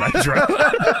he went to Nitro.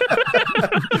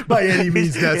 By any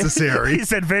means necessary. He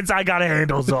said, "Vince, I gotta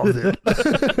handle something.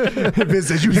 Vince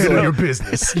says, you handle your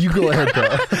business. You go ahead, bro.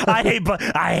 I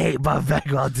hate Buff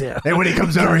Bagwell too." And when he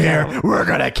comes over here, we're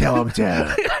going to kill him too.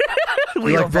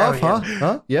 We You don't like Buff, bury huh? him.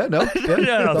 Huh? Yeah, no? Yeah,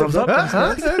 Yeah, thumbs up.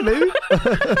 Huh? Yeah, maybe.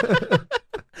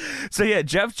 So yeah,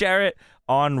 Jeff Jarrett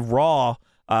on Raw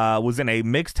was in a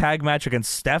mixed tag match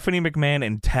against Stephanie McMahon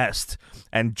and Test,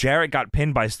 and Jarrett got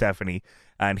pinned by Stephanie,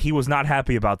 and he was not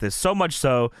happy about this. So much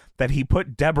so that he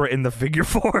put Deborah in the figure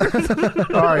 4.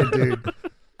 All right, dude.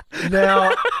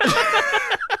 Now,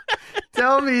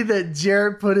 tell me that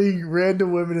Jarrett putting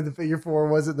random women in the figure 4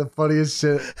 wasn't the funniest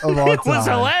shit of all time. It was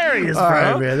hilarious, All bro.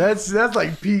 right, man. That's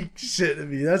like peak shit to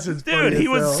me. That's just funny Dude, he as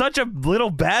was hell. such a little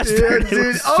bastard. Yeah, It dude,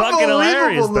 was fucking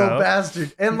hilarious, unbelievable little though.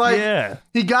 bastard. And like, Yeah.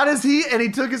 he got his heat and he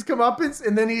took his comeuppance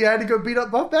and then he had to go beat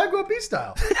up Buff Bagwell B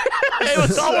style. It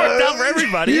was all worked out for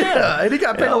everybody. Yeah, and he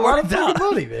got paid It a all lot of worked fucking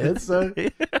out. money, man. So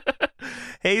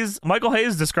Michael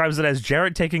Hayes describes it as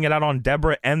Jarrett taking it out on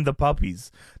Deborah and the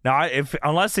puppies. Now,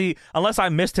 unless I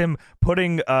missed him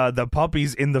putting the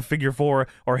puppies in the figure 4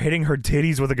 or hitting her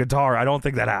titties with a guitar, I don't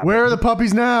think that happened. where are the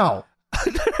puppies now?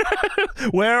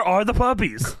 Where are the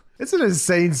puppies? It's an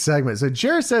insane segment. So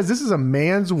Jarrett says this is a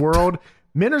man's world.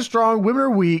 Men are strong, women are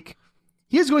weak.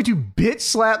 He is going to bitch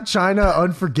slap China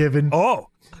Unforgiven. Oh,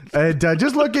 And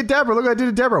just look at Deborah. Look what I did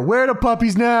to Deborah. Where are the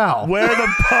puppies now? where are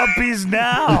the puppies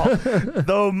now?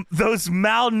 Those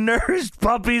malnourished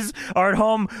puppies are at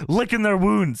home licking their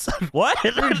wounds. What?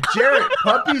 Jarrett,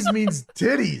 puppies means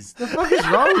titties. The fuck is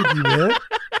wrong with you, man?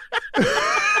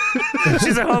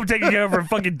 She's at home taking care of her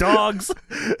fucking dogs.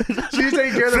 She's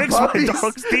taking care of the Fix my puppies.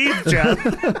 dog's teeth, Jeff.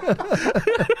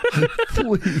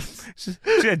 Please. She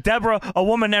said, Deborah, a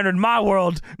woman entered my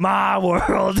world,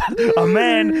 a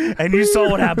man, and you saw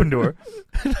what happened to her.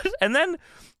 And then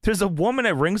there's a woman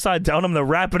at ringside telling him to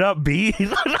wrap it up, B.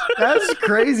 That's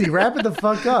crazy. Wrap it the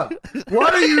fuck up.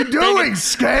 What are you doing,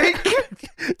 skank?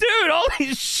 Dude,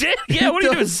 holy shit. Yeah, what are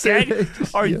you doing, Don't say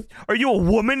Skank? it. Are you a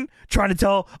woman trying to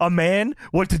tell a man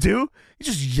what to do? He's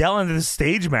just yelling at the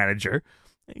stage manager.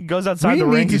 He goes outside We the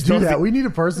ring. need to he's do still- that. We need a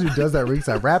person who does that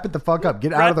ringside. Wrap it the fuck up.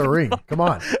 Get out of the ring. Come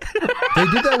on. They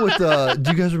did that with,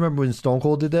 do you guys remember when Stone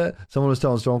Cold did that? Someone was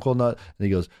telling Stone Cold not, and he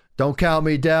goes, don't count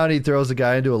me down. He throws a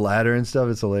guy into a ladder and stuff.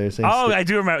 It's hilarious. Oh, I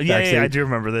do remember. Yeah, Backstage. I do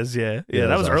remember this. Yeah. Yeah,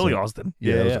 That was early awesome. Austin.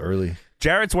 Yeah, it was early.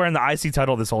 Jarrett's wearing the IC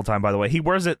title this whole time, by the way. He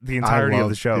wears it the entirety of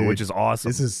the show, dude, which is awesome.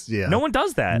 This is No one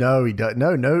does that. No, he does.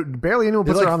 No, barely anyone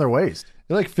puts it on their waist.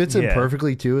 It like fits him Yeah.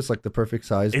 perfectly too. It's like the perfect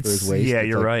size for his waist. Yeah, It's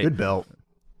you're like, right. Good belt.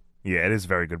 Yeah, it is a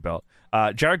very good belt.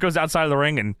 Jarrett goes outside of the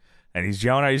ring and he's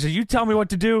yelling at her. He says, "You tell me what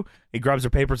to do." He grabs her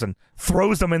papers and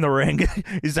throws them in the ring.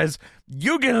 He says,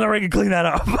 "You get in the ring and clean that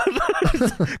up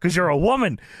because you're a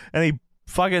woman." And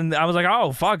I was like,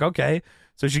 "Oh, fuck, okay."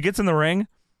 So she gets in the ring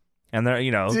and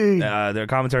their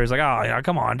commentary is like, "Oh, yeah,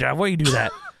 come on, Jeff, why you do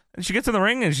that?" And she gets in the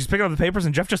ring and she's picking up the papers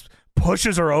and Jeff just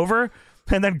pushes her over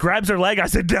and then grabs her leg. I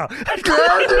said, "No."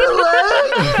 Grabbed her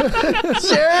leg.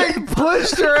 Jarrett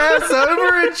pushed her ass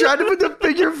over and tried to put the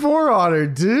figure 4 on her,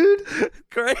 dude.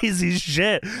 Crazy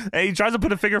shit. And he tries to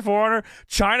put a figure 4 on her.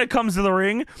 China comes to the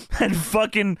ring and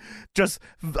fucking just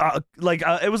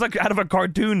it was like out of a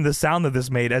cartoon, the sound that this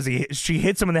made as she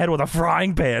hits him in the head with a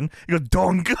frying pan. He goes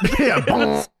donk. Yeah,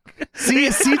 boom.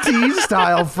 CTE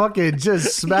style, fucking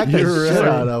just smack the shit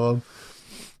out of him.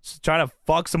 China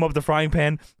fucks him up with the frying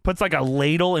pan, puts like a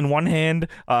ladle in one hand,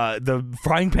 the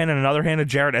frying pan in another hand of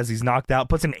Jarrett as he's knocked out,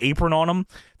 puts an apron on him,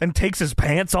 then takes his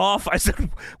pants off. I said,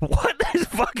 what is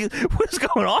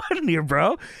going on here,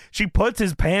 bro? She puts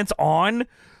his pants on,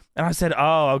 and I said,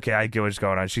 oh, okay, I get what's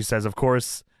going on. She says, of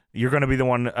course, you're going to be the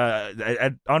one,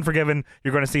 at Unforgiven,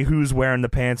 you're going to see who's wearing the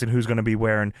pants and who's going to be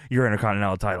wearing your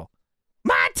Intercontinental title.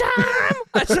 My time!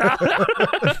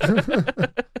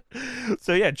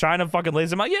 So yeah, China fucking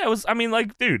lays him out. Yeah, it was, I mean,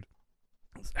 like, dude,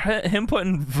 him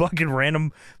putting fucking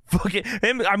random fucking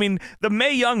him. I mean, the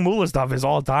Mae Young Moolah stuff is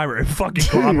all timer. Fucking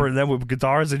clobbering them with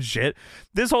guitars and shit.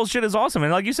 This whole shit is awesome,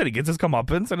 and like you said, he gets his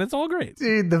comeuppance, and it's all great.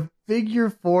 Dude, the figure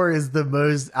 4 is the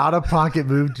most out of pocket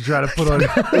move to try to put on. You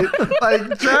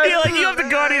have to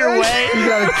go out of your way. You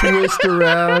gotta twist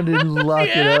around and lock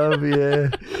it up. Yeah,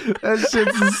 that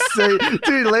shit's insane,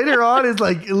 dude. Later on is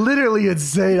like literally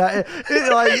insane. Dude,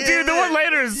 the one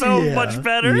later is so much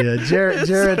better. Yeah,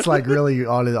 Jarrett's like really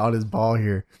on his ball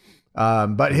here.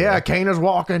 But yeah, Kane is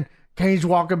walking. Kane's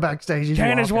walking backstage.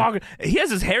 Kane is walking. He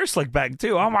has his hair slicked back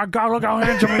too. Oh my god, look how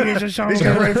handsome he is. He's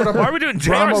getting ready for the Why are we doing?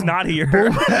 JR's not here.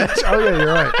 Oh yeah,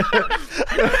 you're right.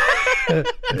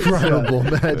 Brahma Bull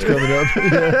match coming up.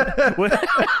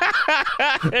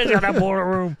 He's got that boiler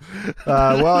room.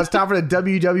 Well, it's time for the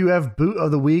WWF Boot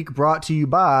of the Week, brought to you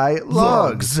by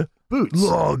Lugs. Boots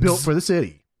built for the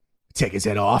city. Take his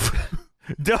head off.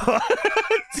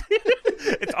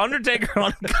 It's Undertaker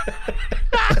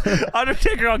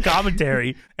on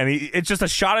commentary, and it's just a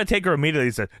shot of Taker immediately.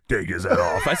 He said, "Take his head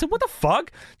off." I said, "What the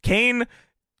fuck?" Kane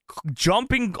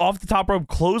jumping off the top rope,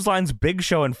 clotheslines Big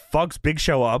Show and fucks Big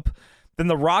Show up. Then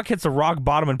The Rock hits a rock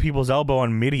bottom and people's elbow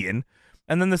on Midian,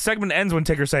 and then the segment ends when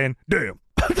Taker's saying, "Damn."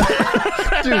 Dude,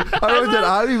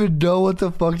 I don't even know what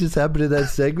the fuck just happened in that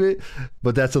segment,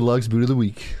 but that's a Lugs Boot of the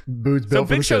Week. Boots So built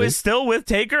for Big the Show city. is still with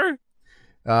Taker?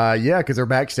 Yeah, because they're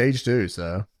backstage too.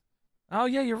 So Oh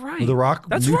yeah, you're right. The Rock,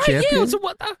 That's new right. champion. Yeah. So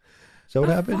what the Is that what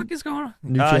the happened? fuck is going on?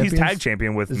 New He's champions? tag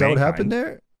champion with Is that what Mankind. happened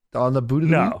there on the Boot of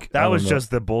the No, Week? I that don't was know. just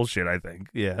the bullshit, I think.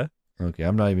 Yeah. Okay,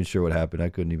 I'm not even sure what happened. I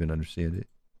couldn't even understand it.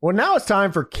 well, now it's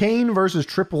time for Kane versus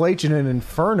Triple H in an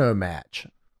Inferno match.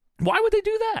 Why would they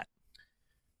do that?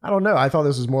 I don't know. I thought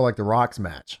this was more like the Rock's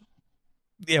match.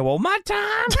 Yeah, well, my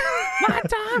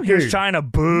time. Here's Dude. China.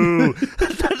 Boo.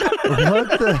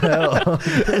 What the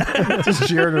hell? Just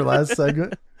cheering her last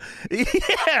segment.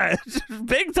 Yeah,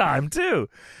 big time, too.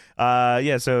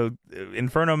 Yeah, so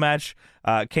Inferno match.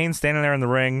 Kane standing there in the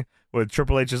ring with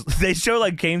Triple H's. They show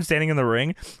like Kane standing in the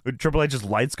ring with Triple H's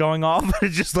lights going off.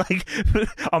 It's just like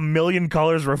a million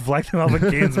colors reflecting off of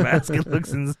Kane's mask. It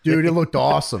looks insane. Dude, it looked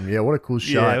awesome. Yeah, what a cool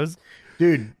shot. Yeah, it was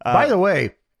Dude, by the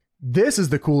way, this is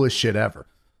the coolest shit ever.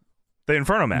 the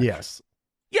Inferno match. Yes.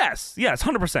 Yes,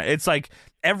 100%. It's like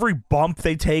every bump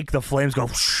they take, the flames go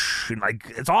whoosh, and like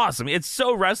it's awesome. It's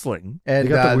so wrestling. And They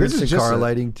got the weird this is just car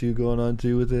lighting too going on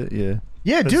too with it. Yeah.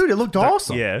 Yeah, dude, it looked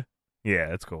awesome. Yeah,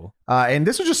 it's cool. And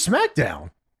this was just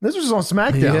SmackDown. This was just on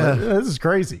SmackDown. Yeah. This is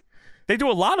crazy. They do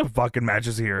a lot of fucking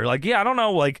matches here. Like, yeah, I don't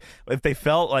know, like if they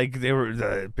felt like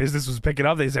the business was picking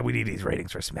up, they said we need these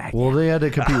ratings for SmackDown. Well, they had to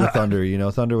compete with Thunder. You know,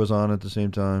 Thunder was on at the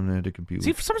same time. They had to compete.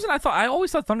 See, with for some reason, I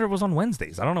always thought Thunder was on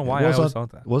Wednesdays. I don't know why It I was always on-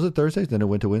 thought that. Was it Thursdays? Then it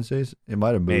went to Wednesdays. It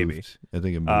might have moved. Maybe. I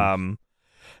think it moved.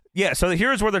 Yeah. So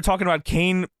here's where they're talking about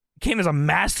Kane. Kane is a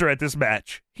master at this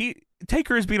match.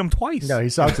 Taker has beat him twice. No, he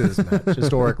sucks at this match.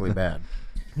 Historically bad.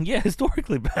 Yeah,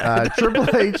 historically bad.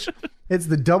 Triple H, it's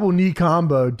the double knee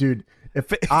combo, dude.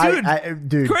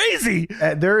 Dude, Crazy.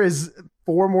 there is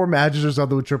 4 more matches or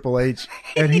something with Triple H,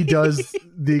 and he does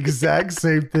the exact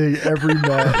same thing every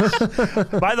match.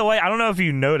 By the way, I don't know if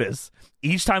you notice,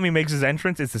 each time he makes his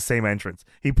entrance, it's the same entrance.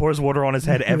 He pours water on his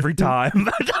head every time.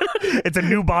 It's a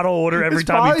new bottle of water every It's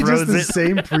time he probably throws just the it.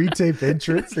 same pre-tape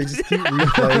entrance. They just keep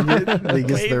replaying it until he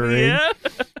gets the ring.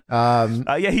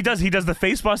 Yeah. Yeah, he does. He does the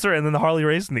face buster and then the Harley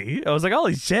Race knee. I was like,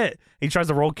 holy shit. He tries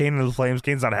to roll Kane into the flames.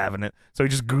 Kane's not having it. So he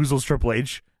just goozles Triple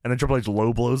H, and then Triple H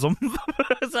low blows him.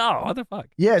 So, what the fuck?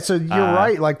 Yeah, so you're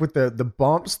right. Like with the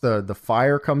bumps, the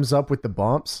fire comes up with the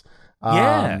bumps.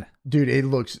 Yeah. Dude, it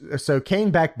looks so.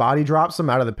 Kane back body drops him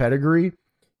out of the pedigree.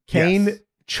 Kane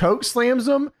choke slams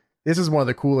him. This is one of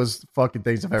the coolest fucking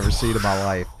things I've ever seen in my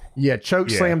life. Yeah,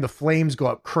 choke slam. The flames go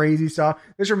up crazy stuff.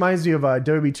 This reminds me of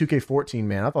WWE 2K14,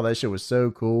 man. I thought that shit was so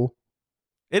cool.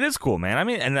 It is cool, man. I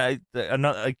mean, and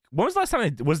another, like, when was the last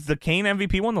time was the Kane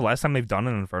MVP one the last time they've done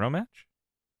an Inferno match?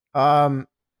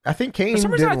 I think Kane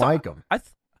didn't like him.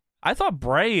 I thought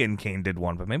Bray and Kane did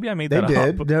one, but maybe I made They that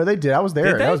did. up. No, they did. I was there.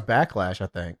 Did they? That was Backlash, I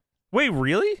think. Wait,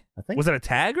 really? I think Was it a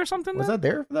tag or something? was then? that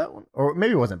there for that one? Or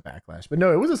maybe it wasn't Backlash. But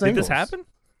no, it was a Did singles. this happen?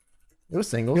 It was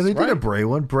singles. Yeah, they right? did a Bray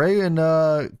one. Bray and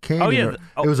Kane. Oh, yeah.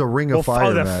 It was a Ring of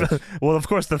Fire match. Well, of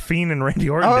course, the Fiend and Randy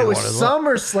Orton Oh, did it was one as well.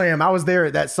 SummerSlam. I was there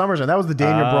at that SummerSlam. That was the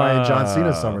Daniel Bryan, John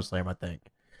Cena SummerSlam, I think.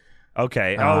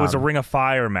 Okay. Oh, it was a Ring of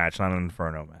Fire match, not an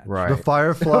Inferno match. Right. The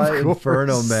Firefly Of course.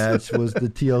 Inferno match was the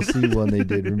TLC one they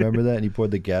did. Remember that? And he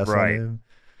poured the gas Right. on him.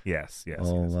 Yes.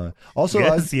 Oh yes. my! Also,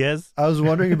 Yes. I was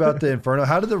wondering about the Inferno.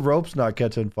 How did the ropes not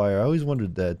catch on fire? I always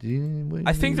wondered that.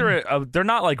 I think they're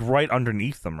not like right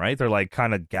underneath them, right? They're like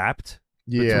kind of gapped.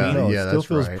 Yeah, No, yeah, it still that's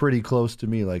feels right. pretty close to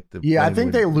me. Like the Yeah, I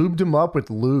flame think would- they lubed him up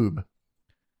with lube.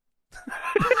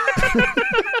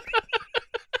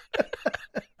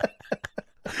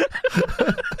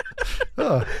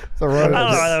 Oh, So I don't know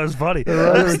why that was funny.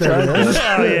 Right there, man. Oh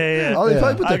yeah. oh, they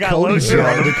probably put I the got Cody lotion gel,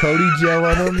 on. the Cody gel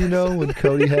on him. You know, when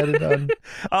Cody had it on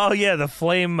Oh yeah, the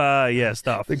flame.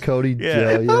 Stuff. the Cody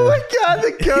Yeah. gel. Oh Yeah. my god,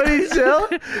 the Cody gel!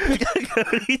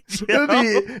 Cody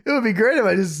It would be great if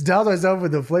I just doused myself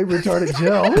with the flame retardant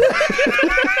gel.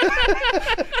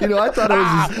 You know, I thought it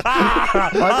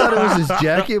was his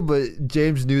jacket, but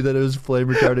James knew that it was flame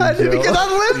retardant I did gel. because I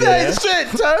lived that shit,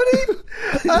 Tony.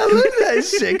 I lived that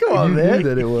shit. Come on, you man. knew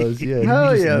that it was. Yeah. you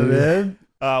Hell just yeah, knew. man.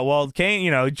 Well,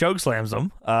 Kane, choke slams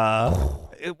him. Also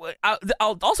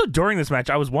during this match,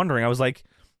 I was wondering. I was like,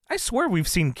 I swear we've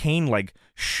seen Kane like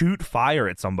shoot fire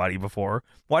at somebody before.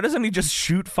 Why doesn't he just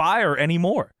shoot fire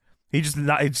anymore? He just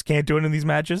can't do it in these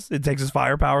matches. It takes his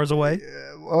fire powers away.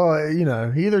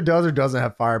 Well, he either does or doesn't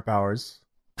have fire powers.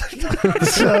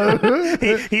 So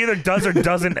He either does or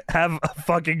doesn't have a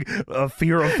fucking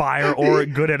fear of fire or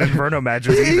good at Inferno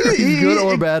matches either. He's good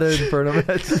or bad at Inferno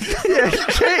matches. yeah,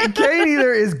 Kane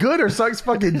either is good or sucks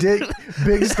fucking dick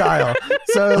big style.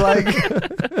 So like,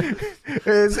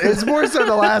 it's more so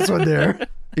the last one there.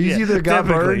 He's Yeah, either got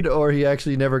typically. burned or he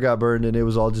actually never got burned, and it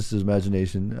was all just his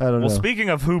imagination. I don't Well, know. speaking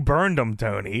of who burned him,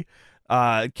 Tony,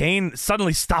 Kane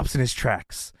suddenly stops in his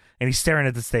tracks and he's staring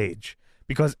at the stage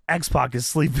because X-Pac is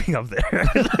sleeping up there.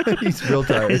 He's real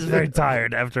tired. He's very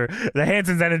tired after the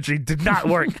Hanson's energy did not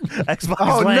work. X-Pac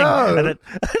Oh, is laying. no. And it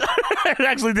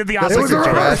actually did the It's opposite. like a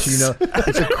a crash, reverse.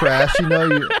 It's a crash,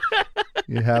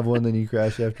 You have one, then you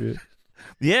crash after it.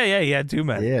 Yeah, he had two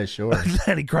men. Yeah, sure.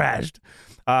 Then he crashed.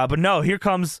 But no, here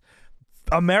comes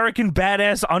American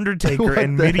Badass Undertaker What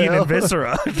and the Mideon hell? and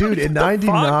Viscera. Dude, in What the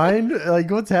fuck? 99,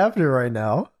 like what's happening right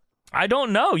now? I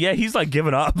don't know. Yeah, he's like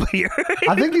giving up here.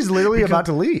 I think he's literally about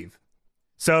to leave.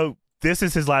 So this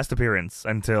is his last appearance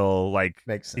until like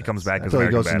Makes he sense. comes back as So he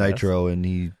American goes to Badass. Nitro and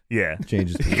he Yeah.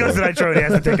 changes. He goes to Nitro and he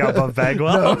has to take out Buff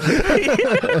Bagwell.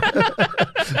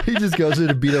 He just goes in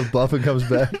to beat up Buff and comes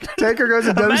back. Taker goes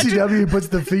to Imagine- WCW and puts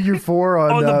the figure 4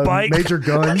 On the on bike. Major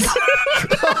Guns.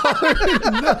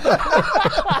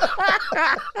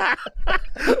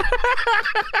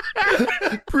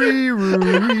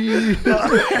 Pre-Rui.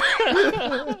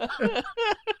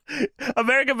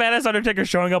 American Badass Undertaker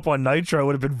showing up on Nitro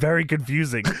would have been very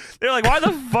confusing. They're like, why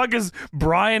the fuck is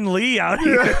Brian Lee out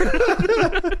here?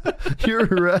 You're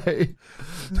right.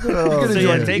 Oh, So, He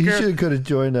yeah, Taker- could have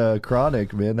joined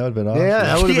Chronic, man. That would have been awesome. Yeah,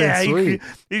 that would have Yeah, been sweet.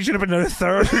 he should have been a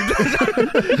third.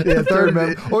 Yeah, Third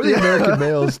member. Or the yeah. American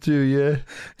males, too, yeah.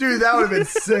 Dude, that would have been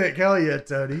sick. Hell yeah,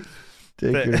 Tony.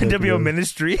 Taker the and NWO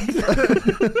ministry.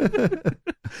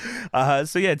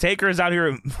 So yeah, Taker is out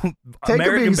here. Taker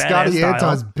American being Badass Scotty style.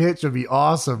 Anton's bitch would be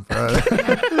awesome, bro.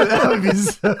 That would be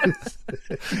so.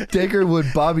 Taker would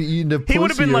Bobby Eaton a He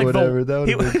would have pussy been or like whatever. the.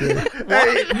 That would have been great.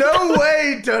 Hey, no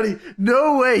way, Tony.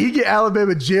 No way. He get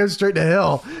Alabama jammed straight to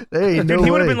hell. Hey, no Dude,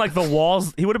 he would have way. been like the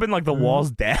walls. He would have been like the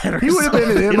Walls' dad. Or He would have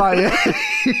been in MIA.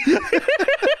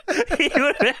 He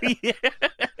would have. Yeah.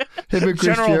 Him and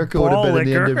Chris General Jericho would have been Ball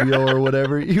in the NWO or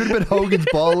whatever. He would have been Hogan's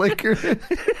ball licker.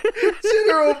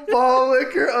 General Ball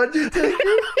Licker Undertaker.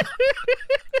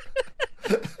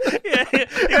 Yeah, he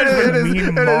would And have been his, Mean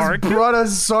and Mark. his brother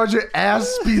Sergeant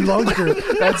Ass Spelunker.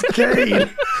 That's Kane.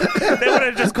 They would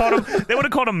have just called him. They would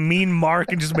have called him Mean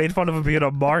Mark and just made fun of him being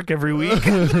a Mark every week.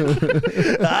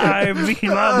 I mean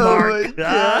my Mark. my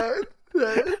God.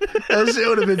 That shit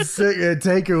would have been sick. And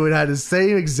Taker would have had the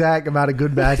same exact amount of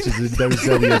good matches in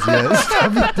WWE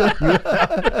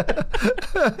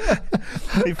as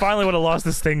He finally would have lost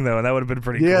this thing though, and that would have been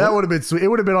pretty Yeah, cool. that would have been sweet. It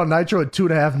would have been on Nitro in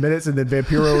 2.5 minutes, and then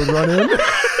Vampiro would run in.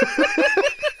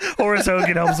 Horace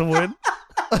Hogan helps him win.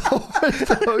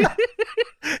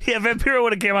 Yeah, Vampiro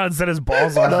would have came out and set his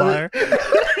balls on fire.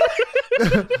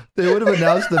 They would have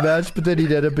announced the match, but then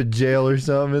he'd end up in jail or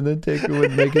something, and then Taker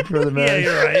wouldn't make it for the match. Yeah,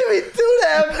 you're right. I mean,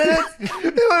 2.5 minutes.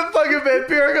 It would fucking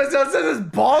Vampiro goes down, sets his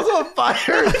balls on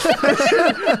fire.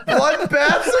 Blood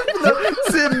baths him.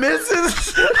 It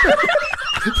misses.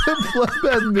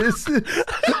 Bloodbath misses.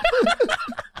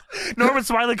 Norman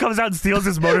Smiley comes out and steals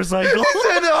his motorcycle.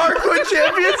 And the Hardcore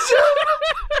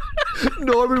Championship.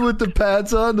 Norman with the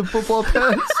pads on, the football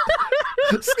pads.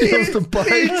 Steals the bike.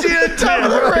 He's in top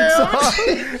of the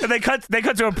round. And they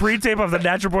cut to a pre-tape of the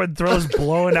Natural Born Thrillers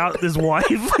blowing out his wife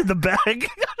in the bag.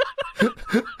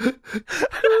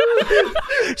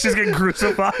 She's getting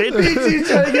crucified. He's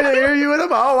trying to get an interview with him.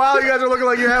 Oh, wow, you guys are looking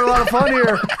like you're having a lot of fun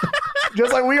here.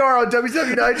 Just like we are on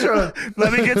WCW Nitro.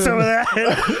 Let me get some of that.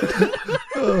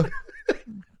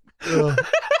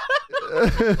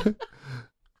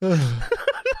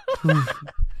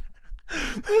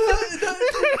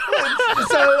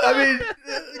 So, I mean,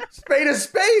 spade is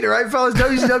spade, right, fellas?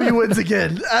 WCW wins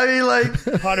again. I mean, like,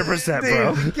 100%,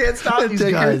 bro. dude, you can't stop these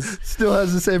Taker guys. still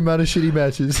has the same amount of shitty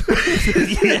matches.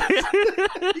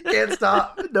 You can't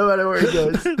stop, no matter where he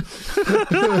goes.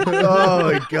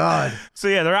 Oh, my God. So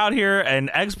yeah, they're out here, and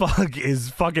X-Pac is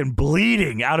fucking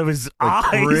bleeding out of his eyes.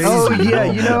 crazy. Oh, yeah,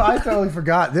 you know, I totally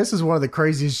forgot. This is one of the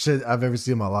craziest shit I've ever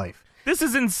seen in my life. This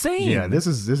is insane. Yeah, this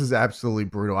is absolutely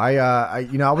brutal. I I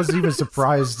was even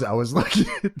surprised. I was looking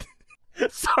at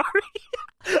Sorry.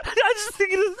 I just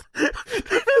think it is.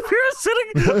 We're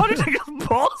sitting on his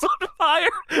balls on fire.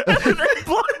 And then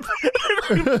blood.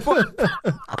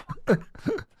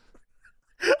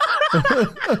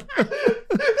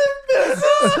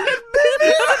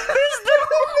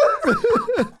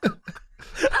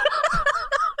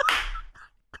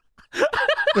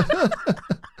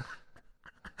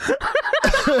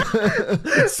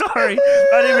 Sorry,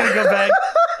 I didn't mean to go back.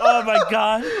 Oh my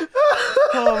god.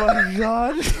 Oh my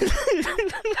god.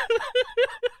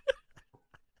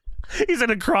 He's in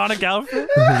a chronic outfit.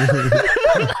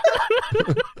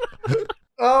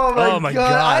 Oh my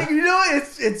God. you know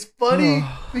it's funny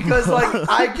because like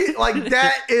I get like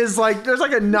that is like there's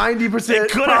like a 90% It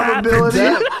could have probability.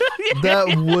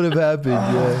 That would have happened,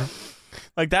 yeah.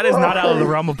 Like that is not out of the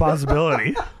realm of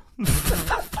possibility.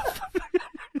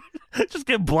 Just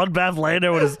get Bloodbath laying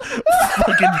there with his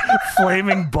fucking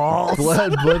flaming balls.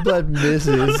 Bloodbath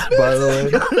misses, by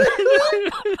the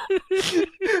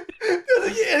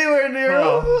Doesn't get anywhere near him.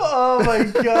 Oh my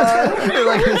god. way.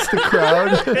 Like it's the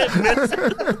crowd.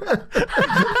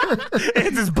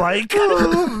 It's his bike.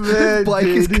 Oh man. Bike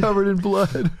is dude. covered in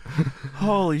blood.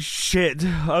 Holy shit.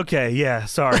 Okay, yeah,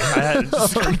 sorry. I I want to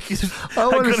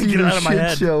couldn't see get it the out of my shit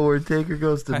head. show where Taker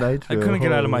goes to Nitro. I couldn't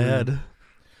get it out of my Holy. head.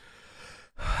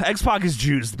 X-Pac is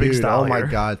juiced, big Dude, style oh my here.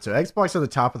 god. So Xbox at the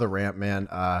top of the ramp, man.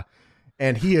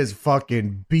 And he is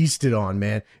fucking beasted on,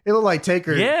 man. It looked like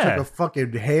Taker Yeah. took a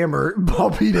fucking hammer,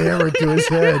 ball beat hammer to his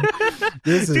head.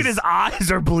 This Dude, is his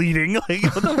eyes are bleeding. Like,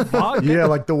 what the fuck? yeah,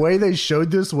 like the way they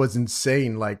showed this was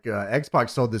insane. Like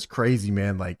Xbox saw this crazy,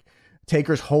 man. Like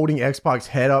Taker's holding Xbox's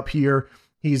head up here.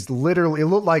 He's literally, it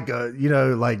looked like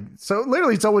so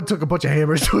literally someone took a bunch of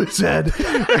hammers to his head.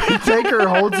 Taker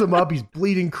holds him up. He's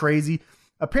bleeding crazy.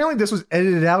 Apparently this was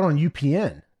edited out on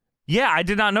UPN. Yeah, I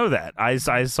did not know that. I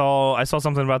saw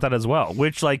something about that as well.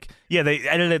 Which, like, yeah, they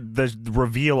edited the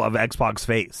reveal of Xbox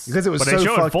face Because it was but so they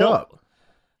showed fucked full. up.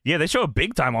 Yeah, they show it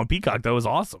big time on Peacock. That was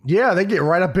awesome. Yeah, they get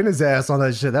right up in his ass on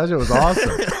that shit. That shit was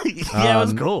awesome. Yeah, it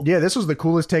was cool. Yeah, this was the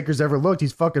coolest Taker's ever looked.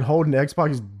 He's fucking holding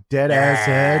Xbox's dead ass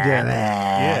head.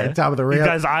 Yeah. On top of the He ramp.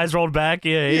 got his eyes rolled back.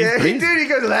 Yeah, Yeah, he did. He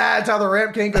goes, that's how the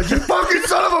ramp king goes, you fucking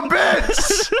son of a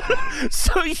bitch.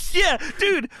 So yeah,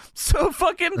 dude. So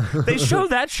fucking they show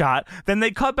that shot, then they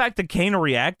cut back to Kane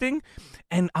reacting,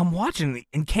 and I'm watching.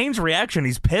 In Kane's reaction,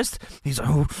 he's pissed. He's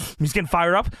getting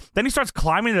fired up. Then he starts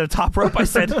climbing to the top rope. I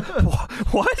said,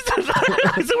 "What?"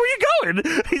 I said, "Where you going?"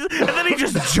 And then he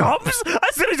just jumps. I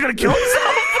said he's gonna kill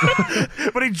himself,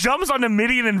 but he jumps onto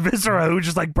Mideon and Viscera, who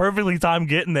just like perfectly timed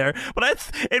getting there. But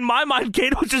in my mind,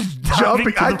 Kane was just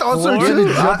Jumping. I thought so floor.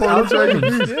 too. Jump on I was the very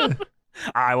flames. confused.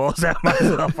 I will set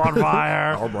myself on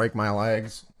fire. I'll break my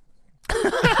legs.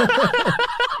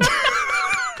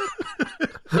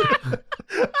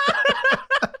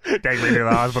 Take me to the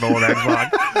hospital with Xbox.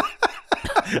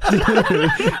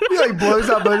 He like blows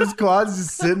out both his quads,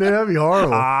 just sitting there. That'd be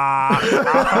horrible. My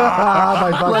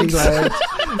fucking legs.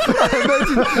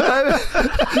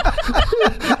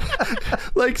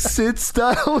 Like Sid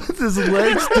style with his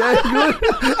legs dangling,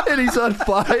 and he's on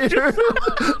fire.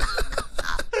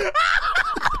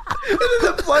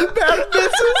 The bloodbath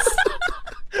misses.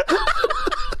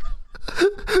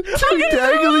 Two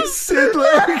dangly Sid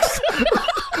legs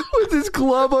with his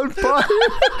glove on fire.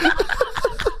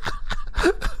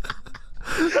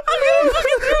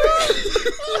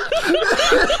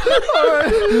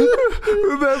 Alright.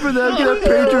 Remember that? Get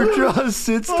Pedro draws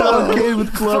Sid style Kane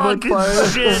with glove on Fucking fire.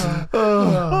 shit.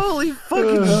 Holy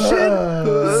fucking shit.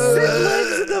 Sid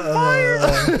legs in the fire.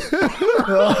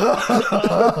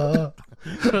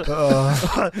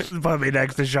 Put me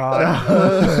next to Sean.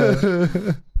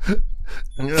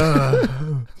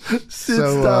 Sid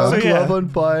So, style yeah. glove on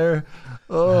fire.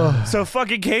 Oh. So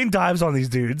fucking Kane dives on these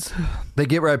dudes. They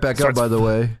get right back up, Starts- by the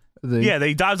way. Yeah,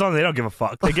 they dives on them. They don't give a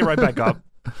fuck. They get right back up.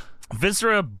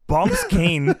 Viscera bumps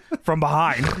Kane from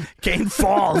behind. Kane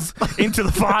falls into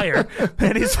the fire,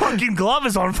 and his fucking glove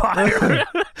is on fire.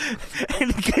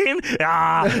 And Kane,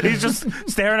 he's just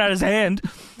staring at his hand.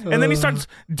 And then he starts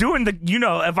doing the,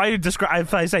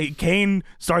 if I say Kane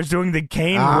starts doing the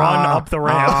Kane run up the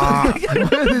ramp.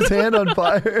 With his hand on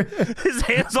fire. His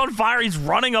hand's on fire. He's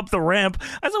running up the ramp.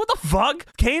 I said, what the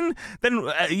fuck? Kane, then,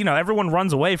 everyone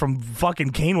runs away from fucking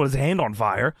Kane with his hand on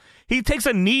fire. He takes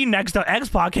a knee next to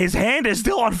X-Pac. His hand is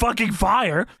still on fucking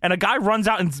fire. And a guy runs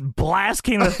out and blasts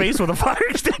Kane in the face with a fire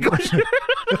extinguisher.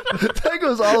 That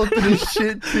goes all up in his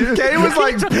shit, too. Kane was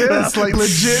like pissed, like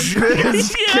legit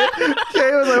pissed. Yeah.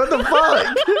 Kane was like, what the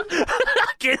fuck?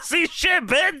 I can't see shit,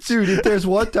 bitch. Dude, if there's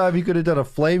one time he could have done a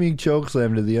flaming choke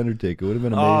slam to The Undertaker, it would have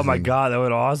been amazing. Oh, my God. That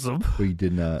would have been awesome. But he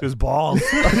did not. His balls.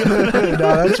 No,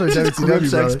 that's for Just WCW,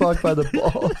 grips brother. X-Pac by the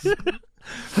balls.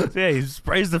 Yeah, he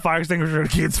sprays the fire extinguisher in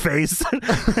Kane's face.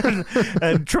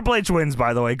 and Triple H wins,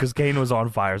 by the way, because Kane was on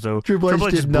fire. So Triple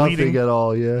H is did nothing bleeding. at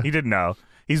all, yeah. He didn't know.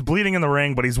 He's bleeding in the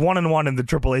ring, but he's 1-1 in the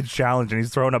Triple H challenge, and he's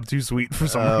throwing up too sweet for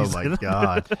some Oh reason. my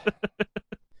god.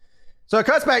 So it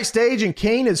cuts backstage, and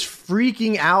Kane is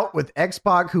freaking out with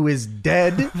X-Pac, who is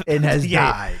dead and has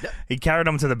Yeah. died. He carried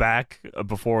him to the back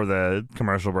before the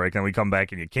commercial break, and we come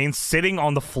back, and Kane's sitting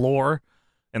on the floor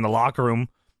in the locker room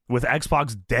with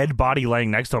X-Pac's dead body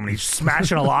laying next to him, and he's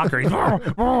smashing a locker. He's,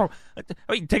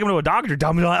 Wait, take him to a doctor,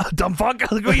 dumb fuck.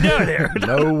 What are you doing here?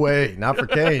 No way, not for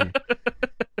Kane.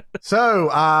 So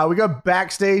we go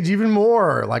backstage even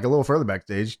more, like a little further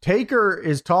backstage. Taker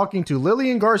is talking to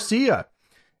Lillian Garcia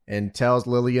and tells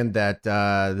Lillian that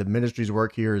the ministry's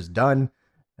work here is done,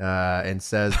 and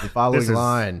says the following This is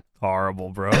line. horrible,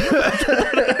 bro.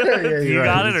 Yeah, You you're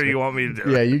got right. it, or you want me to do it?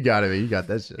 Yeah, you got it. You got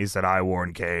that shit. He said, I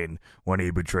warned Kane. When he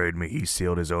betrayed me, he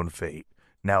sealed his own fate.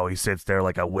 Now he sits there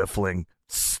like a whiffling,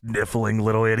 sniffling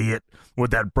little idiot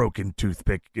with that broken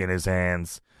toothpick in his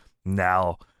hands.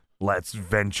 Now, let's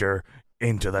venture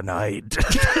into the night.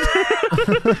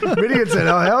 Mideon said,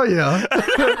 oh, hell yeah.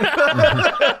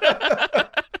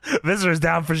 Visitor's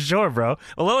down for sure, bro.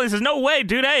 Well, Lily says, no way,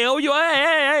 dude. Hey,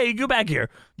 hey, go back here.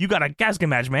 You got a casket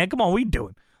match, man. Come on, what are you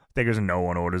doing? Taker says, no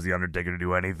one orders The Undertaker to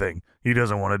do anything he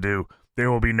doesn't want to do.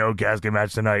 There will be no casket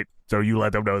match tonight, so you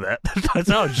let them know that. That's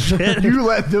how shit. You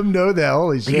let them know that.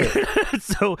 Holy shit.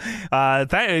 So,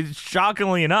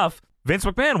 shockingly enough, Vince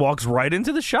McMahon walks right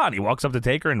into the shot. He walks up to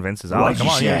Taker, and Vince says, "Oh, come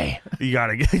on, you got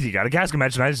a casket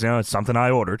match tonight. You know, it's something I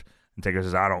ordered." And Taker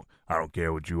says, "I don't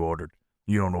care what you ordered.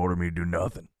 You don't order me to do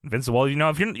nothing." And Vince says, "Well, if you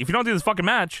don't do this fucking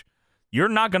match, you're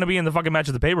not going to be in the fucking match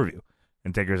of the pay-per-view."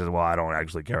 And Taker says, "Well, I don't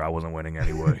actually care. I wasn't winning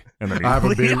anyway." And then he I have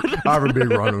a big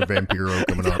run with Vampiro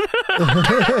coming up.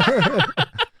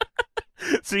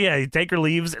 So yeah, Taker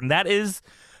leaves, and that is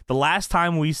the last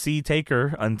time we see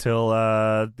Taker until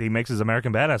he makes his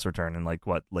American Badass return in like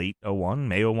what, late 01,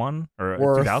 May 01 or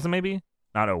 2000 maybe,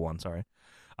 not 01, sorry.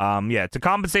 To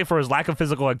compensate for his lack of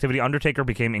physical activity, Undertaker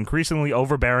became increasingly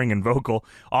overbearing and vocal,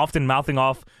 often mouthing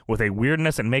off with a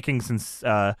weirdness and making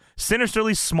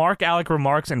sinisterly smart-aleck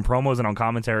remarks in promos and on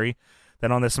commentary.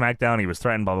 Then on the SmackDown, he was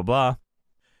threatened, blah, blah, blah.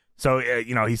 So,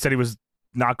 he said he was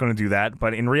not going to do that.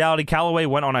 But in reality, Calloway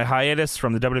went on a hiatus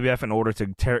from the WWF in order to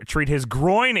treat his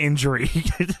groin injury.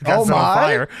 Got set on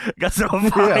fire.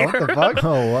 Yeah, what the fuck?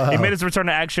 Oh, wow. He made his return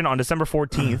to action on December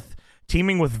 14th.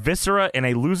 Teaming with Viscera in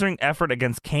a losing effort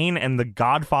against Kane and the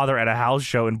Godfather at a house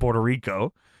show in Puerto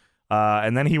Rico.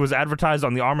 And then he was advertised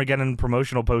on the Armageddon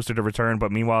promotional poster to return, but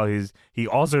meanwhile he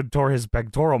also tore his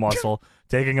pectoral muscle,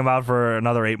 taking him out for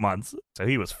another 8 months. So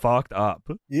he was fucked up.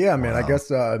 Yeah, man, I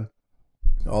guess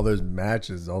all those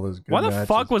matches, all those good Why the matches.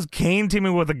 fuck was Kane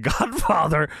teaming with the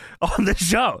Godfather on the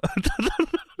show?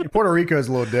 Puerto Rico is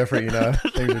a little different,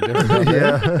 Things are different out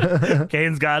there. Yeah.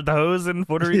 Kane's got the hose in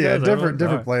Puerto Rico. Yeah, so- different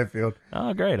all right. playing field.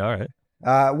 Oh, great. All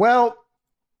right. Well,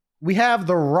 we have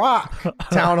The Rock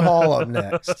Town Hall up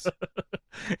next.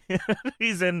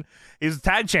 He's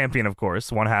tag champion, of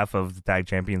course, one half of the tag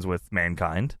champions with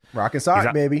Mankind. Rock and sock, He's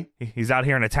out- baby. He's out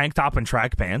here in a tank top and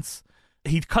track pants.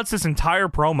 He cuts this entire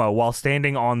promo while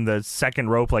standing on the second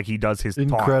rope like he does his taunt.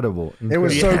 Incredible. It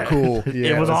was so Yeah. cool.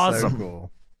 Yeah, It was so awesome.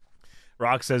 cool.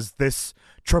 Rock says, "This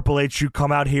Triple H, you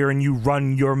come out here and you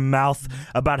run your mouth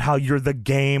about how you're the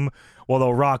game." Well,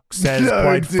 The Rock says, No,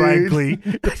 quite dude. frankly,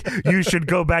 you should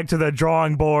go back to the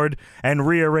drawing board and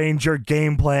rearrange your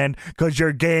game plan because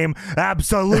your game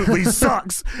absolutely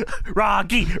sucks.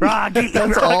 Rocky.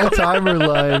 That's all-timer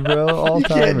line, bro. You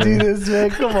All-timer. can't do this, man.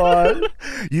 Come on.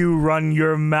 You run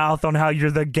your mouth on how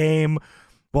you're the game.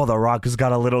 Well, The Rock has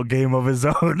got a little game of his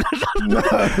own. No,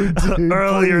 dude,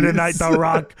 Earlier please. tonight, The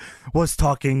Rock was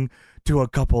talking to a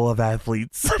couple of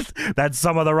athletes that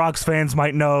some of The Rock's fans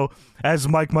might know as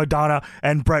Mike Madonna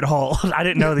and Bret Hall. I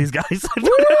didn't know these guys.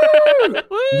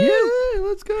 Yeah,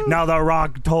 let's go. Now The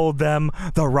Rock told them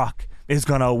The Rock is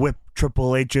going to whip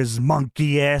Triple H's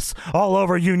monkey ass all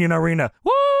over Union Arena.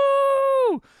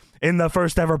 Woo! In the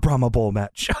first ever Brahma Bowl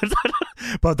match.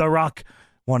 But The Rock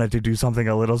wanted to do something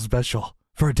a little special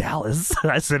for Dallas.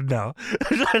 I said no.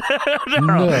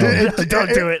 No.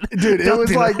 Don't do it. Dude, it Don't was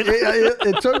do like,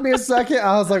 it took me a second.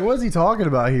 I was like, what is he talking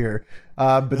about here?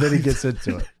 But then he gets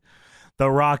into it. The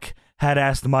Rock had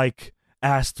asked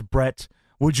Brett,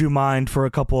 would you mind for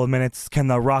a couple of minutes? Can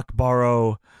The Rock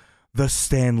borrow the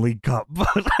Stanley Cup?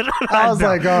 I was No.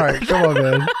 like, all right, come on,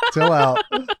 man. Chill out.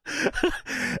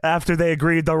 After they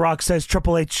agreed, The Rock says,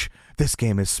 Triple H, this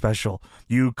game is special.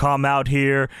 You come out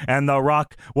here and The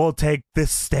Rock will take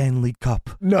this Stanley Cup.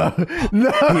 No.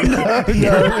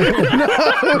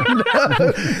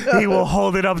 He will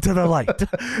hold it up to the light,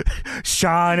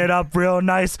 shine it up real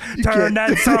nice, turn can't that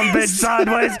do sumbitch this.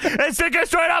 sideways, and stick it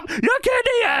straight up your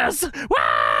kidney ass.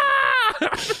 Wah!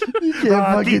 You can't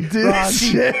fucking do Rocky.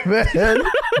 this shit, man.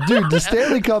 Dude, the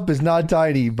Stanley Cup is not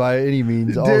tiny by any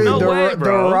means. Dude, No way, the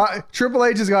bro. Rock, Triple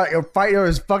H has got a fight over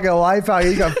his fucking life out.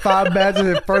 He got 5 matches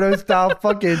Inferno style.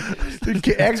 Fucking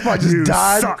X-Pac just You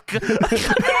died. suck.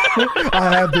 I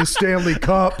have this Stanley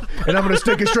Cup, and I'm gonna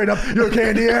stick it straight up your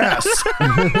candy ass.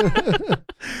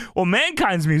 Well,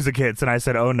 Mankind's music hits, and I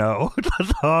said, oh no.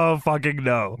 Oh, fucking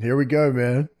no. Here we go,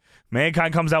 man.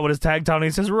 Mankind comes out with his tag title and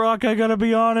he says, Rock, I gotta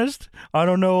be honest. I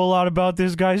don't know a lot about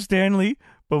this guy Stanley,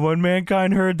 but when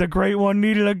Mankind heard the Great One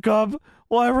needed a cup,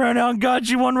 well, I ran out and got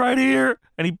you one right here.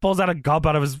 And he pulls out a cup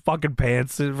out of his fucking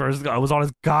pants. It was on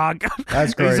his cock.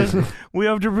 That's He says, crazy. we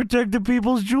have to protect the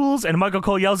people's jewels. And Michael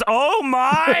Cole yells, oh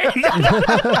my!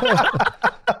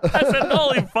 I said,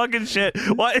 holy fucking shit.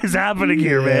 What is happening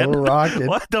here, Yeah, man? we're rocking.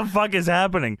 What the fuck is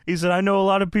happening? He said, I know a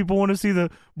lot of people want to see the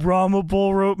Brahma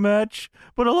Bull rope match,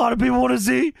 but a lot of people want to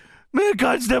see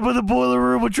Mankind step in the boiler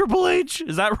room with Triple H.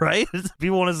 Is that right?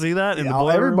 People want to see that in the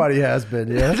boiler Everybody has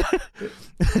been, yeah.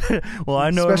 room? Well, I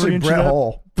know Especially every inch Brett of that-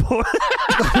 Hall.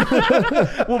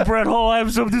 Well, Brett Hall, I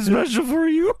have something special for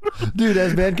you. Dude,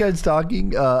 as Mankind's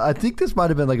talking, I think this might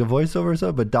have been like a voiceover or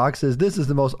something, but Doc says this is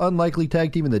the most unlikely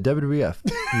tag team in the WWF.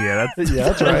 Yeah, that's Yeah,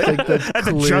 that's I right. think that's that's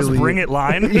a just clearly- bring it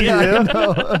line. Yeah, I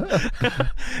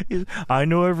know. I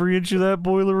know every inch of that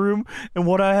boiler room, and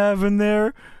what I have in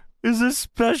there is a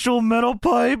special metal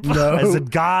pipe. No. I said,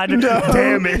 God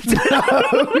damn it.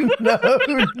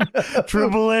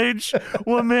 Triple H,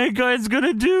 what Mankind's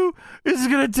gonna do is he's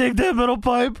gonna take that metal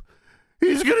pipe.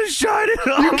 He's gonna shine it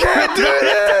up. You can't do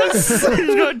this!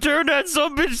 He's gonna turn that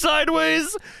sumbitch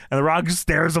sideways. And The Rock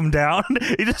stares him down.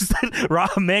 He just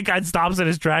Mankind stops in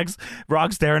his tracks.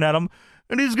 Rock staring at him.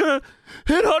 and he's gonna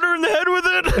hit Hunter in the head with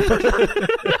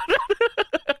it.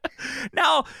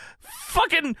 Now,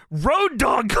 fucking Road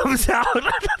Dogg comes out.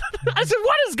 I said,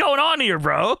 what is going on here,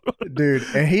 bro? Dude,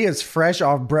 and he is fresh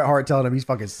off Bret Hart telling him he's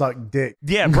fucking sucked dick.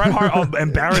 Yeah, Bret Hart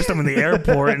embarrassed him in the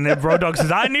airport, and then Road Dogg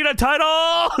says, I need a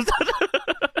title.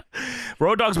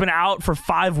 Road Dogg's been out for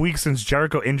 5 weeks since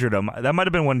Jericho injured him. That might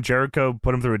have been when Jericho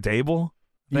put him through a table.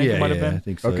 I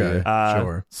think so. Okay,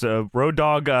 sure. So Road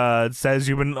Dogg says,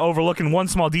 you've been overlooking one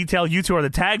small detail. You two are the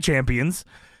tag champions.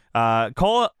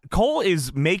 Cole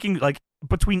is making, like,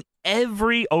 between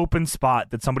every open spot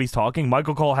that somebody's talking,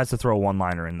 Michael Cole has to throw a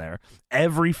one-liner in there.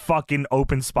 Every fucking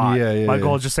open spot. Michael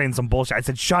Cole is just saying some bullshit. I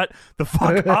said, shut the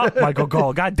fuck up, Michael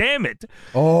Cole. God damn it.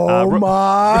 Oh,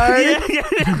 my.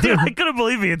 Yeah, dude, I couldn't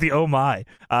believe he hit the oh, my.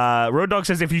 Road Dogg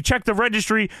says, if you check the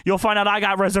registry, you'll find out I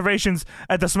got reservations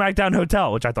at the SmackDown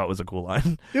Hotel, which I thought was a cool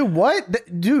line. Dude, what?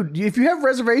 Dude, if you have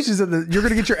reservations, you're going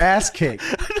to get your ass kicked.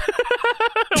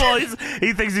 Well,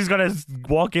 he thinks he's going to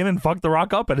walk in and fuck The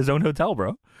Rock up at his own hotel,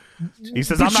 bro. He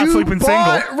says, I'm not sleeping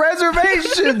single.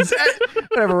 Reservations.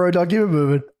 Whatever, Road Dogg, keep it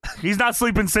moving. He's not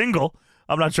sleeping single.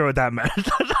 I'm not sure what that meant.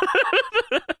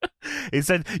 He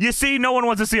said, you see, no one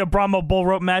wants to see a Brahma bull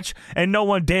rope match, and no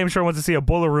one damn sure wants to see a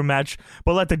Boiler Room match,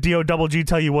 but let the DOGG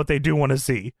tell you what they do want to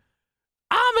see.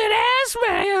 I'm an ass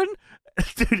man.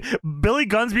 Dude, Billy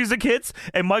Gunn's music hits,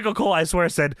 and Michael Cole, I swear,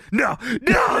 said, no.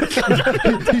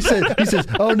 he says,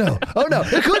 oh no,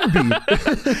 it couldn't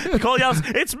be. Cole yells,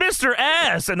 it's Mr.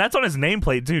 S, and that's on his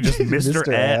nameplate too, just Mr.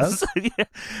 S. Yeah.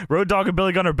 Road Dogg and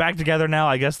Billy Gunn are back together now.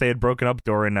 I guess they had broken up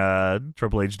during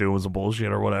Triple H doing some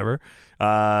bullshit or whatever.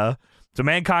 So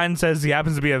Mankind says he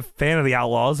happens to be a fan of the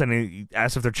Outlaws, and he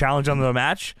asks if they're challenged on the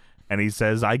match, and he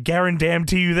says, I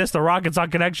guarantee you this, the Rockets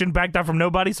on Connection backed up from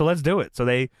nobody, so let's do it. So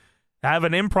they have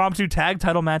an impromptu tag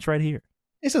title match right here.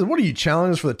 He says, what are you,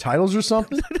 challenging us for the titles or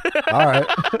something? All right.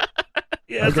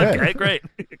 Yeah, okay. Great.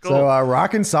 Cool. So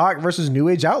Rock and Sock versus New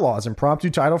Age Outlaws,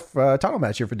 impromptu title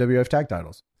match here for WF tag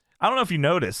titles. I don't know if you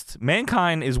noticed,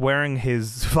 Mankind is wearing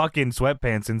his fucking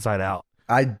sweatpants inside out.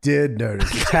 I did notice.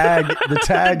 The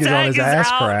tag is on his ass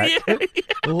crack. Yeah.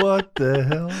 What the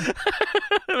hell?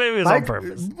 Maybe it's on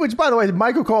purpose. Which, by the way,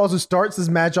 Michael Cole also starts this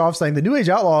match off saying the New Age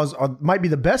Outlaws might be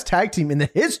the best tag team in the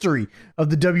history of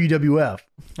the WWF.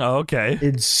 Oh, okay.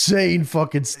 Insane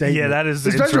fucking statement. Yeah, that is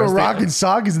especially when Rock and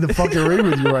Sock is in the fucking ring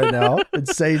with you right now.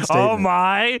 Insane statement. Oh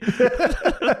my!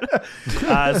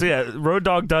 So yeah, Road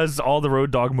Dogg does all the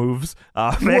Road Dogg moves.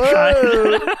 The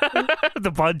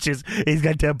punches. He's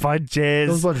got the punches.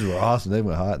 Those punches were awesome. They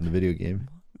went hot in the video game.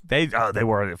 They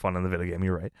were fun in the video game.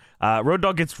 You're right. Road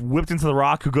Dogg gets whipped into the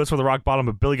Rock, who goes for the rock bottom,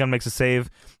 but Billy Gunn makes a save.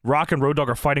 Rock and Road Dogg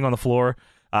are fighting on the floor.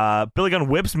 Billy Gunn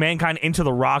whips Mankind into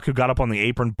the Rock, who got up on the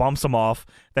apron, bumps him off.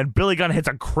 Then Billy Gunn hits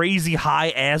a crazy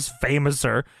high-ass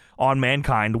famouser on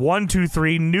Mankind. 1, 2,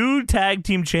 3, new tag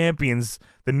team champions,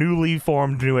 the newly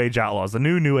formed New Age Outlaws, the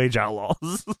New Age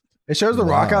Outlaws. It shows the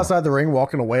Rock outside the ring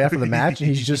walking away after the match, and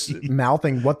he's just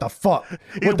mouthing, what the fuck?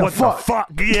 What the fuck?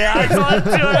 Yeah, I saw it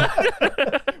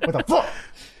too. What the fuck?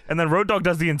 And then Road Dogg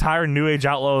does the entire New Age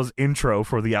Outlaws intro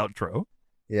for the outro.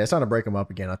 Yeah, it's time to break him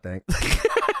up again, I think.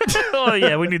 Oh,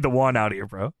 yeah, we need the one out here,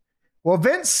 bro. Well,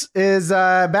 Vince is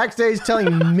backstage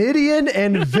telling Midian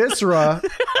and Viscera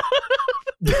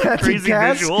that crazy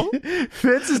visual.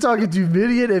 Vince is talking to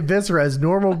Midian and Viscera as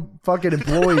normal fucking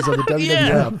employees of the WWF.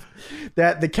 Yeah.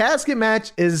 That the casket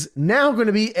match is now going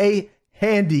to be a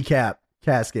handicap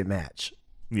casket match.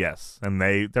 Yes. And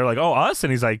they're like, oh, us?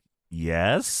 And he's like,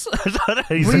 yes.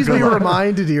 Please be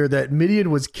reminded here that Midian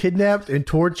was kidnapped and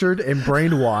tortured and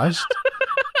brainwashed.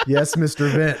 Yes, Mr.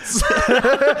 Vince.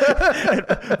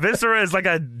 Viscera is like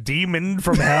a demon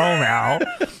from hell now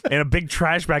in a big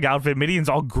trash bag outfit. Midian's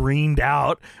all greened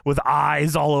out with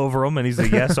eyes all over him. And he's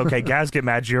like, yes, okay, casket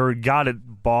match. You got it,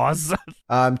 boss.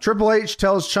 Triple H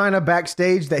tells China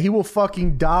backstage that he will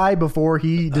fucking die before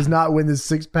he does not win this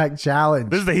 6-pack challenge.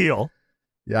 This is the heel.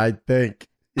 Yeah, I think.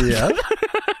 Yeah.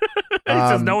 He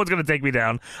says, no one's going to take me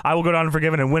down. I will go down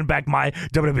unforgiven and win back my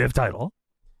WWF title.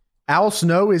 Al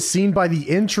Snow is seen by the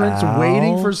entrance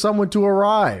waiting for someone to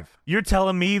arrive. You're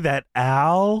telling me that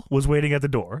Al was waiting at the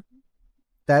door?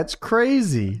 That's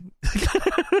crazy.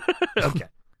 Okay.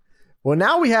 Well,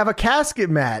 now we have a casket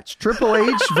match. Triple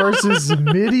H versus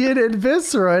Midian and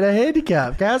Viscera in a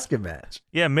handicap casket match.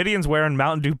 Yeah, Midian's wearing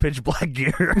Mountain Dew pitch black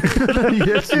gear.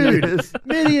 Yes, dude.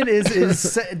 Midian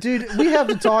is dude, we have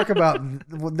to talk about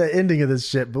the ending of this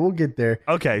shit, but we'll get there.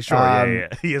 Okay, sure. Yeah.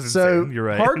 He is insane. You're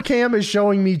right. Hard Cam is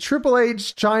showing me Triple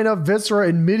H, China, Viscera,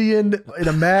 and Midian in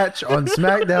a match on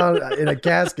SmackDown in a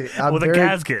casket. I'm with a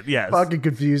casket, yes. Fucking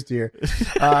confused here.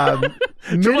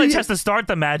 Triple H has to start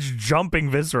the match jumping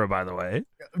Viscera, by the way.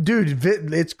 Dude,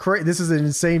 it's crazy. This is an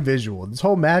insane visual. This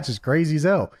whole match is crazy as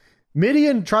hell.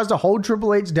 Mideon tries to hold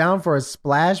Triple H down for a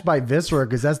splash by Viscera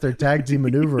because that's their tag team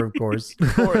maneuver, of course.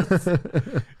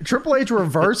 Triple H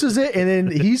reverses it and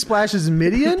then he splashes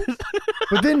Mideon,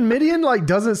 but then Mideon like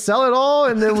doesn't sell it all,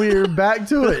 and then we're back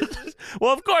to it.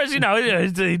 Well, of course, he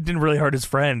didn't really hurt his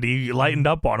friend. He lightened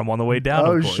up on him on the way down.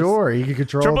 Oh, of course. sure, he could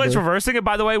control. Triple H reversing it,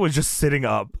 by the way, was just sitting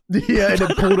up. Yeah, and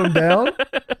it pulled him down.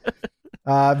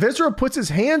 Viscera puts his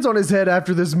hands on his head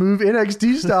after this move,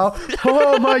 NXT style.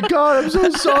 Oh my God, I'm so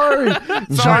sorry.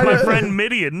 Sorry, my friend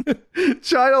Mideon.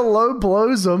 China low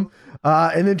blows him.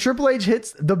 And then Triple H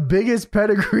hits the biggest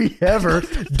pedigree ever,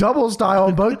 double style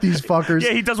on both these fuckers.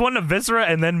 Yeah, he does one to Viscera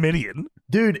and then Mideon.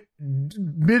 Dude,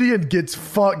 Mideon gets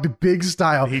fucked big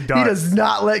style. He does. He does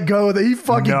not let go of it. He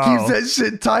fucking keeps that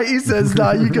shit tight. He says,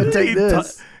 nah, you can take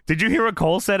this. Did you hear what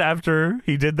Cole said after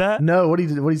he did that? No, what'd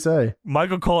he say?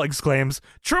 Michael Cole exclaims,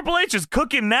 Triple H is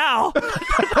cooking now. He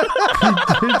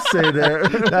did say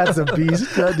that. That's a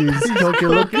beast. That dude's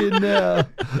Looking now.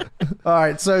 All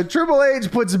right, so Triple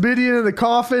H puts Mideon in the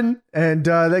coffin, and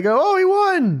they go, oh, he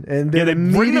won. And then Yeah, they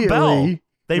ring the bell. immediately-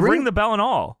 They ring the bell and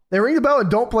all. They ring the bell and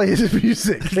don't play his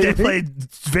music. They play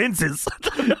Vince's.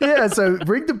 Yeah, so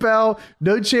ring the bell,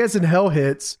 no chance in hell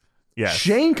hits. Yes.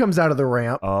 Shane comes out of the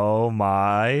ramp. Oh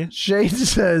my. Shane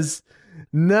says,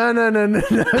 no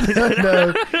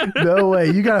way.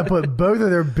 You got to put both of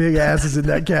their big asses in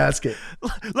that casket.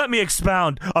 Let me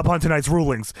expound upon tonight's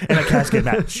rulings in a casket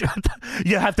match.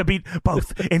 You have to beat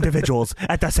both individuals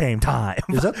at the same time.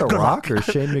 Is that The Rock or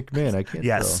Shane McMahon? I can't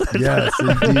Yes. tell. Yes,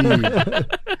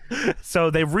 indeed.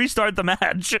 So they restart the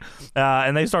match,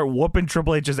 and they start whooping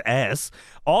Triple H's ass.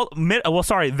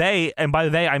 They, and by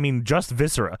they I mean just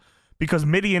Viscera, because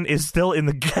Mideon is still in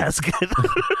the casket.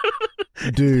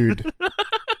 Dude,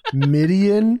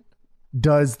 Mideon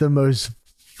does the most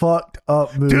fucked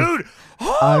up move Dude,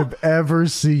 I've ever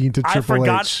seen to Triple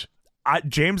H.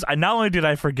 James, not only did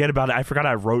I forget about it, I forgot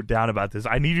I wrote down about this.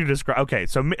 I need you to describe. Okay,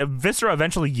 so Viscera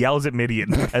eventually yells at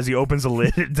Mideon as he opens the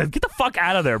lid. Says, "Get the fuck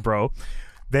out of there, bro."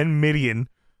 Then Mideon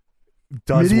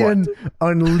does Mideon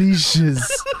what? unleashes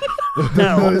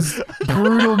the most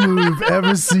brutal move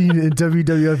ever seen in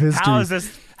WWF history. How has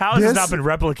this not been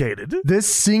replicated?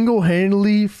 This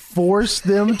single-handedly forced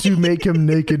them to make him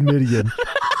naked Mideon.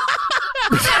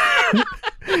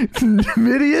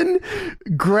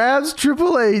 Mideon grabs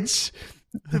Triple H.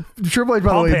 Triple H, by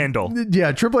Pump the way, handle.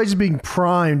 Yeah, Triple H is being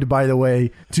primed, by the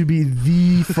way, to be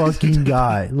the fucking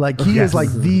guy. Like, he is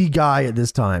like the guy at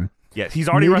this time. Yeah, he's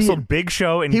already wrestled Big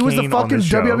Show and he Kane was the fucking on this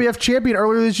show. WWF champion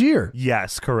earlier this year.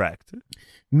 Yes, correct.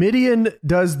 Mideon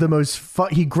does the most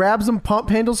he grabs him pump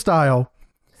handle style.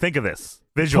 Think of this.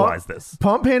 Visualize this.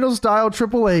 Pump handle style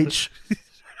Triple H.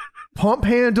 Pump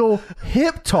handle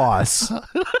hip toss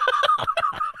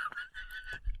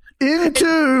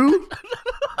into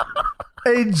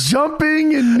a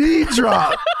jumping knee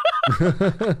drop. Dude,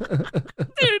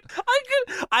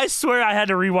 I swear I had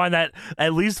to rewind that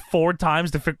at least 4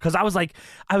 times because I was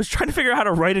trying to figure out how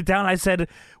to write it down. I said,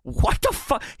 what the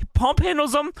fuck? He pump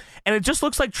handles him, and it just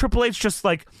looks like Triple H just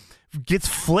like gets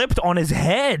flipped on his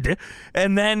head,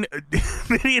 and then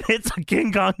Mideon hits a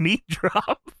King Kong knee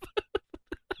drop.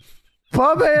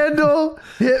 Pump handle,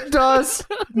 hip toss,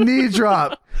 knee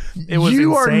drop. It was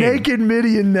you are insane. naked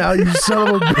Mideon now, you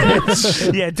son of a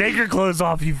bitch. Yeah, take your clothes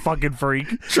off, you fucking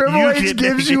freak. Triple You H get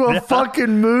gives you a naked.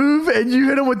 fucking move, and you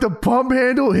hit him with the pump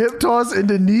handle, hip toss,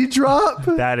 into knee drop.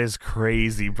 That is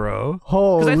crazy, bro.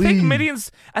 Holy!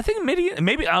 Because I think Mideon,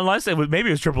 maybe it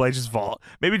was Triple H's fault.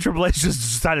 Maybe Triple H just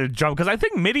decided to jump because I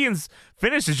think Mideon's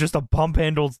finish is just a pump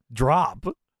handle drop.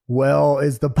 Well,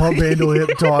 it's the pump handle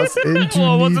hip toss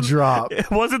into knee drop.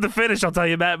 It wasn't the finish, I'll tell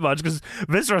you that much, because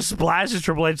Viscera splashes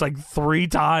Triple H like 3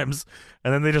 times,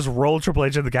 and then they just roll Triple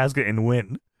H in the casket and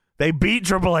win. They beat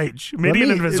Triple H.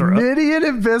 Mideon and Viscera. Mideon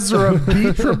and Viscera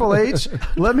beat Triple H.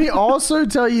 Let me also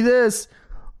tell you this.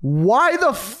 Why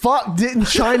the fuck didn't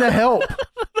China help?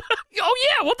 Oh,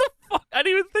 yeah, what the fuck? I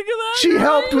didn't even think of that. She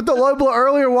helped with the low blow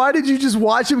earlier. Why did you just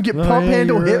watch him get pump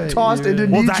handle hip tossed into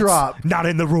knee That's drop? not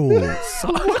in the rules.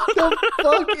 What the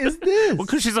fuck is this? Well,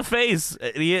 because she's a face,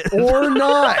 idiot. Or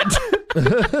not.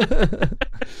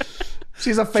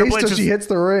 She's a face Triple H till she hits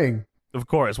the ring. Of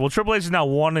course. Well, Triple H is now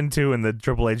 1-2 in the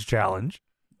Triple H challenge.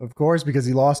 Of course, because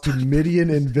he lost to Mideon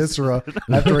and Viscera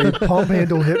after a pump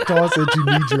handle hip toss into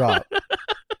knee drop.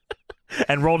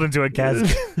 And rolled into a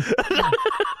casket.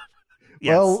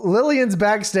 Yes. Well, Lillian's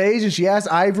backstage and she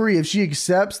asks Ivory if she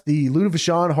accepts the Luna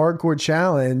Vachon Hardcore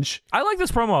Challenge. I like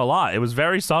this promo a lot. It was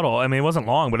very subtle. I mean, it wasn't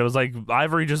long, but it was like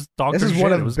Ivory just talking. This is shit.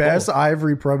 one It of was the best cool.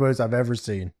 Ivory promos I've ever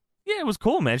seen. Yeah, it was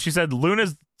cool, man. She said Luna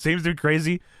seems to be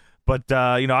crazy, but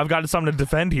I've got something to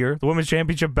defend here. The women's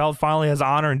championship belt finally has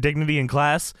honor and dignity and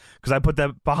class because I put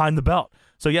that behind the belt.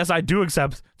 So yes, I do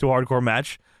accept to a hardcore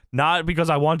match, not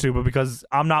because I want to, but because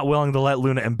I'm not willing to let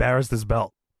Luna embarrass this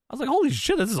belt. I was like, holy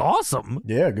shit, this is awesome.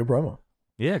 Yeah, good promo.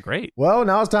 Yeah, great. Well,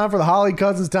 now it's time for the Holly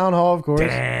Cousins Town Hall, of course.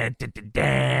 Dude,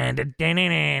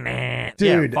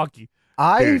 Dude, fuck you.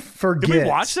 I Dude, forget. Did we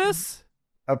watch this?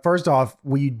 First off,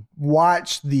 we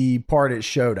watched the part it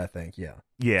showed, I think. Yeah.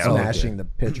 Yeah. Oh, Smashing the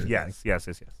picture. Yes.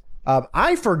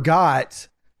 I forgot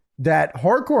that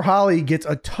Hardcore Holly gets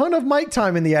a ton of mic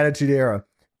time in the Attitude Era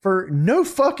for no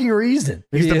fucking reason.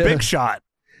 He's the Yeah. big shot.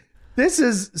 This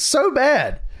is so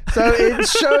bad. So it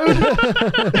showed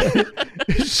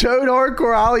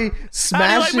Hardcore Holly How do you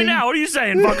smashing. like me now? What are you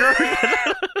saying,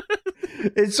 fucker?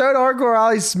 It showed Hardcore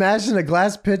Holly smashing a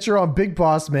glass pitcher on Big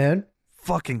Boss Man.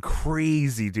 Fucking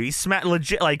crazy, dude. He smacked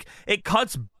legit. Like, it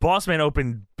cuts Boss Man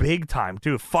open big time,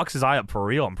 too. It fucks his eye up for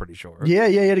real, I'm pretty sure. Yeah,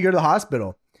 he had to go to the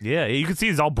hospital. Yeah, you can see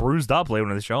he's all bruised up later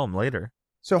when they show him later.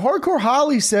 So Hardcore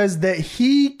Holly says that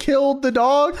he killed the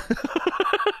dog.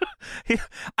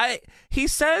 He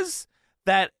says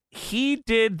that he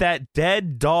did that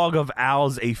dead dog of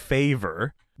Al's a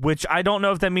favor, which I don't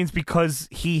know if that means because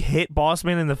he hit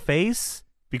Bossman in the face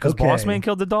because Okay. Bossman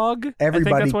killed the dog. I think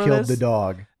Everybody that's what it killed is. the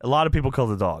dog. A lot of people killed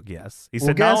the dog, yes. He Well,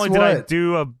 said, not guess only did I what?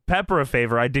 do a Pepper a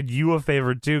favor, I did you a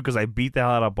favor too because I beat the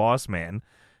hell out of Bossman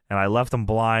and I left him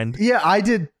blind. Yeah, I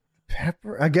did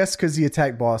Pepper. I guess because he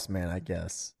attacked Boss Man, I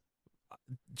guess.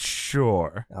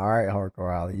 Sure. All right,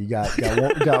 Hardcore Holly. You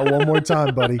got one more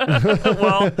time, buddy.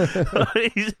 Well,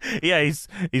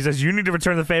 he says you need to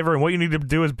return the favor, and what you need to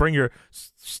do is bring your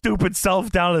stupid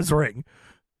self down to this ring.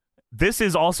 This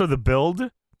is also the build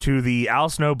to the Al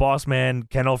Snow Bossman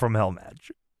Kennel from Hell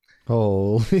match.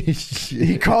 Holy shit.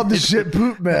 He called the shit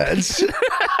poop match.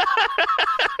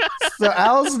 So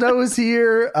Al Snow is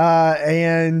here,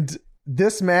 and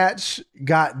this match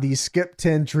got the skip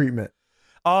 10 treatment.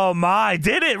 Oh my,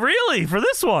 did it really for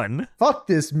this one? Fuck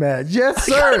this match. Yes,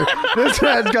 sir. This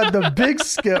match got the big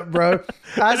skip, bro.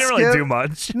 I didn't really do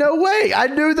much. No way. I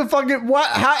knew the fucking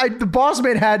the boss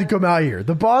man had to come out here.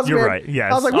 The boss You're man. right,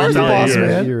 yes. I was like, I'll where's the tell you, boss yeah.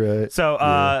 man? You're right.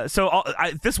 So,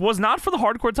 this was not for the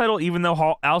hardcore title, even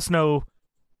though Al Snow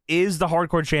is the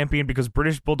hardcore champion because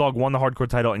British Bulldog won the hardcore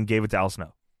title and gave it to Al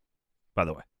Snow. By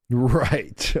the way.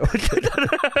 Right.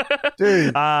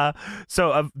 Dude.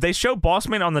 So they show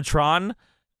Bossman on the Tron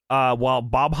while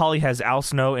Bob Holly has Al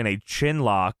Snow in a chin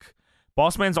lock.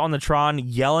 Bossman's on the Tron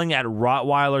yelling at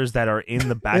Rottweilers that are in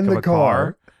the back In of the a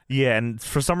car. car. Yeah, and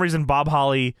for some reason Bob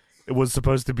Holly was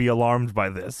supposed to be alarmed by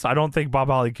this. I don't think Bob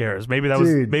Holly cares. Maybe that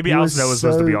Dude, maybe he Al was Snow was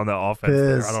supposed to be so on the offense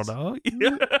there. I don't know.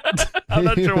 I'm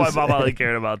not sure why Bob Holly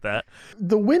cared about that.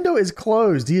 The window is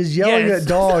closed. He is yelling Yes. at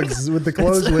dogs with the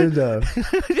closed window.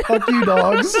 Fuck you,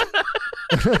 dogs.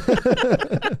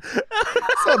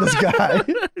 Saw this guy.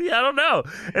 Yeah, I don't know.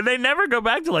 And they never go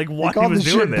back to like He what he called was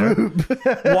the doing shit there. poop.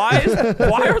 Why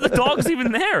are the dogs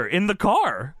even there in the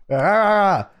car?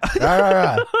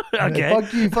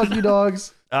 Okay. Fuck you,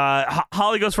 dogs.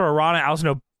 Holly goes for a Rana. Al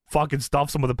Snow fucking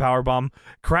stuffs him with a power bomb.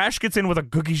 Crash gets in with a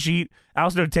cookie sheet. Al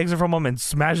Snow takes it from him and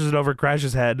smashes it over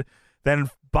Crash's head. Then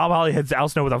Bob Holly hits Al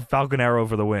Snow with a Falcon Arrow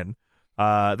for the win.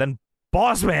 Then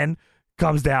Bossman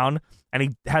comes down and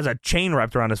he has a chain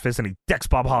wrapped around his fist and he decks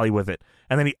Bob Holly with it.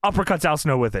 And then he uppercuts Al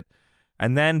Snow with it.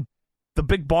 And then the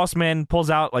big Bossman pulls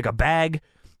out like a bag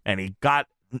and he got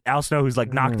Al Snow who's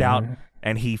like knocked out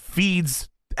and he feeds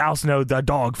Al Snow the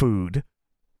dog food.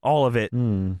 All of it.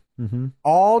 Mm-hmm.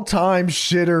 All-time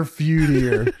shitter feud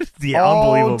here. Yeah,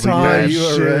 unbelievably All-time good. You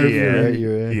are shit. right. Yeah. You're right.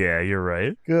 You're right. Yeah, you're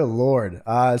right. Good Lord.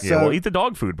 Yeah, So well, eat the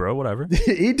dog food, bro. Whatever.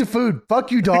 eat the food.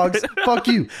 Fuck you, dogs. Fuck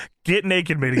you. Get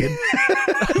naked, Midian. You're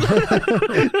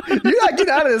not getting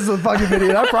out of this fucking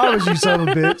video. I promise you, son of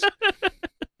a bitch.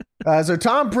 So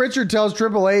Tom Pritchard tells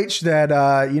Triple H that,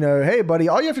 hey, buddy,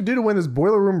 all you have to do to win this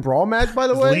Boiler Room Brawl match, by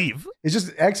the way, Leave. is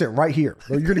just exit right here.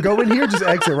 You're going to go in here, just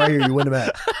exit right here. You win the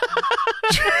match.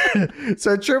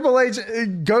 So Triple H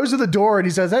goes to the door and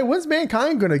he says, hey, when's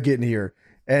Mankind going to get in here?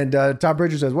 And Tom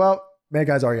Pritchard says, well,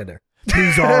 Mankind's already in there.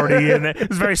 He's already in there.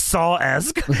 It's very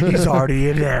Saw-esque. He's already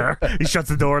in there. He shuts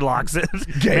the door, locks it.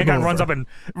 Game Mankind over. runs up and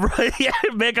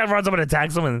Mankind runs up and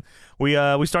attacks him, and we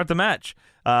start the match.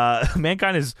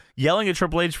 Mankind is yelling at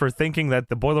Triple H for thinking that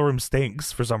the Boiler Room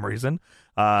stinks for some reason.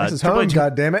 This is home,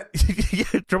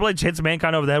 goddammit. Triple H hits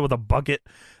Mankind over the head with a bucket.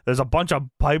 There's a bunch of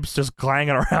pipes just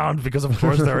clanging around because of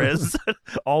course there is.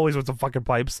 Always with the fucking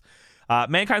pipes.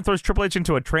 Mankind throws Triple H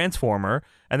into a transformer,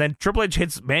 and then Triple H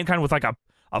hits Mankind with like a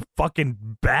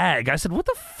fucking bag. I said, what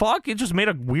the fuck? It just made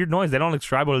a weird noise. They don't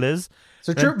describe what it is.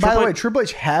 So by the way, Triple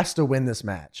H has to win this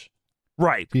match.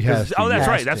 Right. He has to. Oh, that's He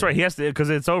right. has That's to. right. He has to, because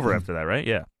it's over after that, right?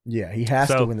 Yeah. Yeah, he has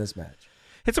to win this match.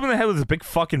 Hits him in the head with his big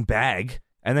fucking bag,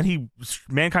 and then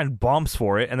Mankind bumps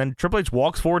for it, and then Triple H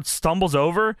walks forward, stumbles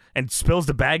over, and spills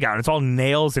the bag out. And it's all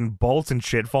nails and bolts and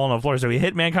shit falling on the floor. So he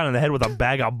hit Mankind in the head with a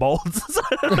bag of bolts.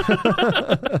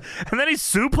 And then he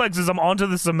suplexes him onto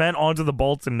the cement, onto the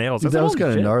bolts and nails. Dude, that was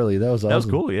kind of gnarly. That was awesome. That was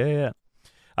cool. Yeah.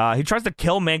 He tries to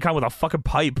kill Mankind with a fucking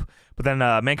pipe, but then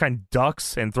Mankind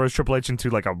ducks and throws Triple H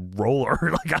into like a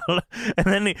roller, and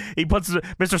then he puts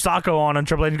Mr. Sacco on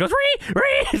Triple H and goes, "Ree!"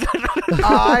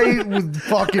 I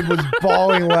was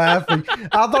bawling laughing.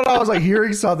 I thought I was like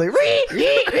hearing something. Ree!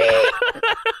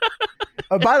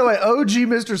 By the way, OG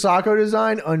Mr. Sacco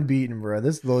design, unbeaten, bro.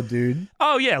 This little dude.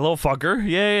 Oh yeah, little fucker.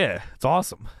 Yeah. It's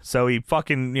awesome. So he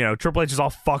fucking, Triple H is all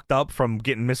fucked up from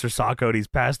getting Mr. Sacco. He's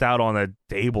passed out on a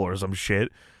table or some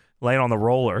shit, laying on the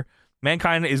roller.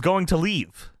 Mankind is going to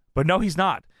leave, but no, he's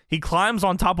not. He climbs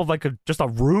on top of like just a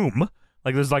room,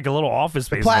 like there's like a little office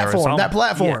space. Platform. There That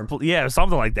platform. Yeah,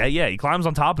 something like that. Yeah, he climbs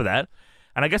on top of that,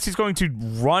 and I guess he's going to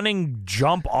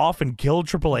jump off and kill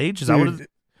Triple H. Is that what it is?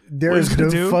 There What is he's no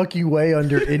gonna do? fucking way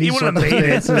under any He wouldn't have made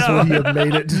it. circumstances No. would he have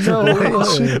made it to Triple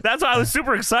H. That's why I was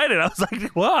super excited. I was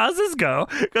like, well, how's this go?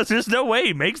 Because there's no way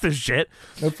he makes this shit.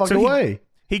 No fucking So way.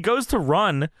 He goes to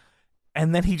run,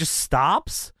 and then he just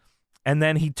stops, and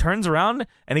then he turns around,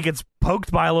 and he gets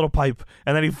poked by a little pipe,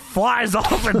 and then he flies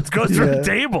off and goes through Yeah. the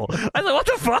table. I was like, what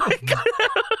the fuck?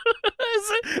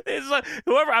 It's like,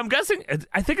 whoever, I'm guessing,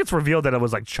 I think it's revealed that it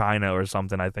was like China or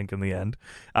something, I think, in the end.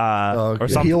 Okay. Or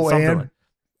something. Heel something and like-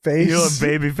 face. Heel and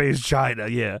babyface China,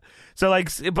 yeah. So but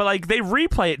they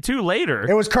replay it too later.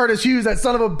 It was Curtis Hughes, that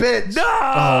son of a bitch. No,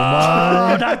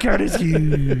 my. not Curtis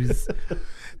Hughes.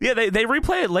 Yeah, they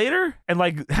replay it later and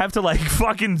like have to like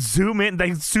fucking zoom in.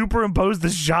 They superimpose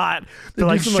the shot They to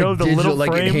like do some, show the digital,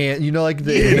 little frame. like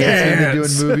the enhancing they do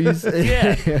in movies.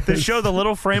 Yeah, to show the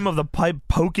little frame of the pipe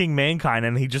poking Mankind,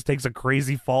 and he just takes a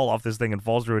crazy fall off this thing and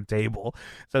falls through a table.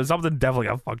 So something definitely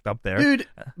got fucked up there. Dude,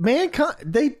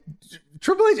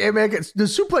 Triple H and Mankind, the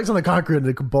suplex on the concrete and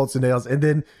the bolts and nails, and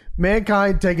then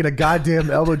Mankind taking a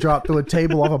goddamn elbow drop through a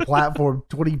table off a platform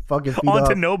 20 fucking feet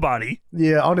Onto up. nobody.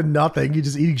 Yeah, onto nothing. He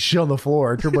just eating shit on the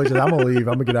floor. Triple H said, I'm gonna leave.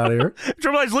 I'm gonna get out of here.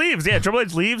 Triple H leaves. Yeah, Triple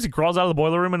H leaves. He crawls out of the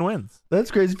boiler room and wins. That's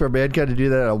crazy for Mankind to do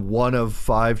that at one of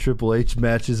 5 Triple H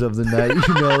matches of the night.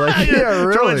 Like Yeah,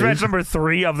 Triple H really. match number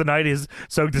 3 of the night is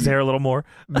soaked his hair a little more.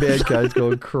 Mankind's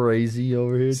going crazy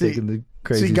over here, taking the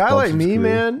crazy. See, guy like me,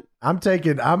 man, I'm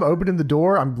opening the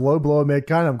door. I'm low blowing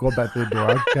Mankind. I'm going back through the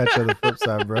door. I'll catch you on the flip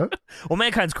side, bro. Well,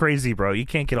 Mankind's crazy, bro. You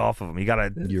can't get off of him. You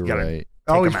gotta. You're you gotta right.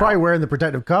 Oh, take he's him probably out. wearing the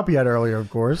protective cup he had earlier, of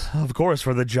course. Of course,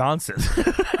 for the Johnsons.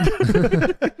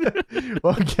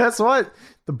 Well, guess what?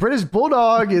 The British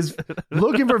Bulldog is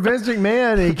looking for Vince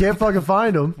McMahon and he can't fucking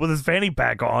find him. With his fanny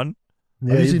pack on.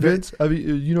 Yeah, Have you he's seen been- Vince?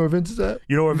 You know where Vince is at?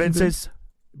 You know where Vince is?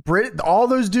 all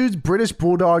those dudes, British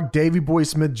Bulldog, Davey Boy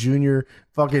Smith Jr.,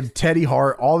 fucking Teddy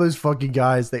Hart, all those fucking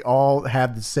guys, they all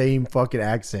have the same fucking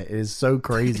accent. It is so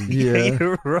crazy. Yeah.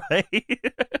 You're right.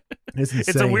 It's insane.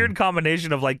 It's a weird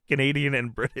combination of like Canadian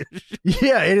and British.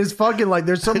 Yeah, it is fucking like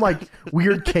there's some like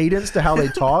weird cadence to how they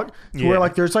talk. To Where Yeah.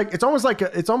 like there's like it's almost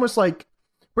like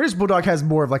British Bulldog has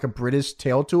more of like a British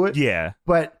tail to it. Yeah.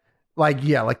 But like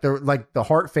the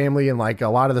Hart family and like a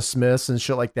lot of the Smiths and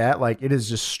shit like that, like it is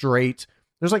just straight.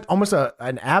 There's like almost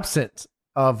an absence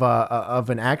of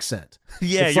an accent.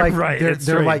 Yeah, It's you're like right. They're, It's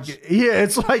they're strange. like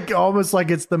it's like almost like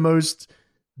it's the most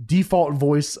default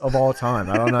voice of all time.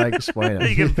 I don't know how to explain You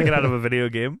it. can pick it out of a video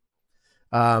game.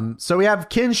 So we have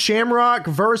Ken Shamrock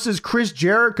versus Chris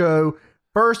Jericho.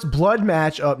 First blood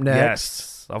match up next.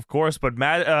 Yes, of course. But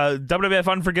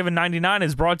WWF Unforgiven 99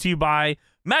 is brought to you by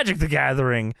Magic the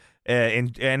Gathering,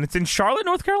 and it's in Charlotte,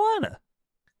 North Carolina.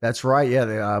 That's right. Yeah,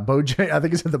 the I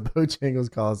think it's at the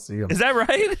Bojangles Coliseum. Is that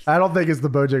right? I don't think it's the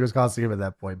Bojangles Coliseum at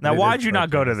that point. Now, but it why'd is you not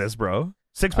go to Bojangles. this, bro?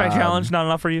 6-pack challenge, not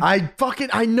enough for you? I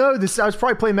know this. I was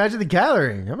probably playing Magic the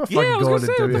Gathering. I'm not Yeah, I fucking was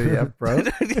going to gonna say, WWF,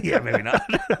 bro. yeah, maybe not.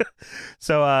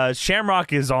 So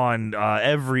Shamrock is on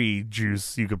every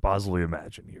juice you could possibly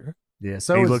imagine here. Yeah,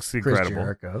 so He is looks Chris incredible.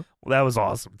 Jericho. Well, that was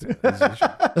awesome, too.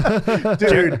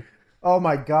 Dude. Oh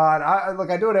my God.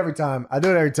 I do it every time.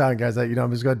 Guys.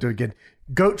 I'm just going to do it again.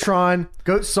 Goat Tron,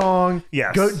 Goat Song,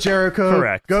 Yes. Goat Jericho,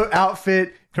 Correct. Goat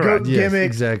Outfit, Correct. goat Yes, gimmick.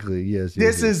 exactly. Yes.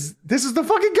 This is the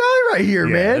fucking guy right here,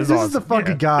 man. it's This is awesome. the fucking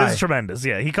Yeah, guy. This is tremendous.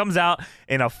 Yeah, he comes out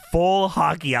in a full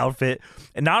hockey outfit,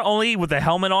 and not only with the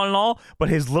helmet on and all, but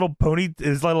his little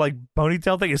like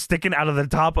ponytail thing is sticking out of the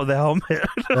top of the helmet.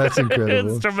 That's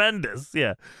incredible. It's tremendous.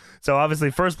 Yeah. So obviously,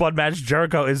 first blood match,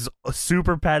 Jericho is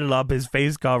super padded up, his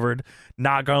face covered,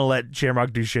 not gonna let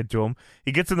Shamrock do shit to him.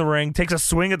 He gets in the ring, takes a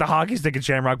swing at the hockey stick at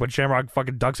Shamrock, but Shamrock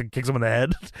fucking ducks and kicks him in the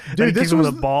head. Dude, He kicks him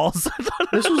with the balls.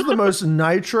 This was the most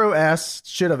Nitro ass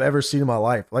shit I've ever seen in my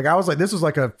life. Like I was like, this was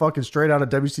like a fucking straight out of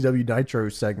WCW Nitro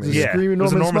segment. Yeah. Screaming it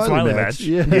was a Norman Norman Smiley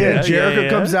Smiley match. match. Yeah. Jericho yeah.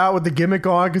 comes out with the gimmick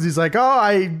on because he's like, "Oh,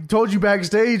 I told you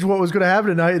backstage what was going to happen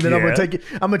tonight, and then I'm Yeah.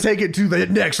 gonna take it to the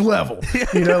next level."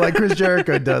 You know, like Chris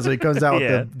Jericho does. He comes out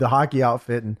Yeah. with the hockey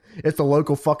outfit, and it's the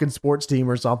local fucking sports team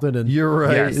or something. And You're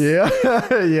right. Yes.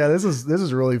 yeah, yeah, this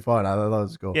is really fun. I thought it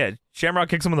was cool. Yeah, Shamrock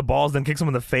kicks him in the balls, then kicks him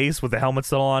in the face with the helmet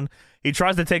still on. He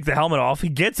tries to take the helmet off. He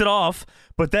gets it off,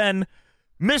 but then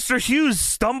Mr. Hughes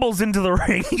stumbles into the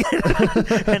ring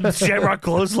and Shamrock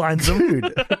clotheslines him.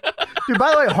 Dude,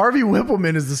 by the way, Harvey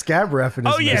Whippleman is the scab ref in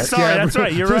this Oh, yeah, match. sorry, that's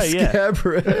right. You're right, yeah.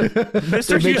 Mr.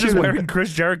 They Hughes make is you- wearing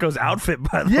Chris Jericho's outfit,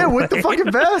 by the way. Yeah, with the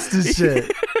fucking vest and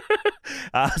shit.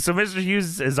 So Mr.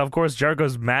 Hughes is, of course,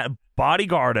 Jericho's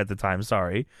bodyguard at the time.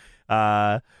 Sorry.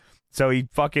 So he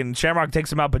fucking Shamrock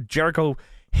takes him out, but Jericho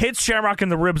hits Shamrock in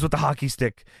the ribs with the hockey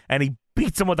stick, and he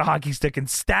beats him with the hockey stick and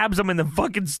stabs him in the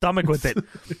fucking stomach with it.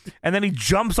 And then he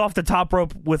jumps off the top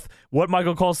rope with what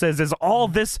Michael Cole says is all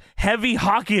this heavy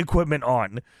hockey equipment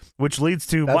on, which leads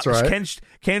to That's right.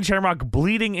 Ken Shamrock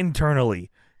bleeding internally.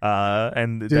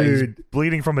 And he's Dude.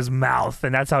 bleeding from his mouth,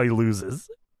 and that's how he loses.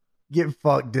 Get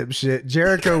fucked, dipshit.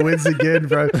 Jericho wins again,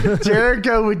 bro.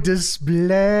 Jericho with the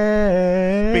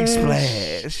splash. Big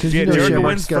splash. 'Cause Yeah, you know Jericho Shamrock's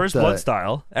wins got first the- blood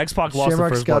style. X-Pac lost the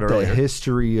Shamrock's first blood got that earlier.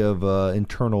 history of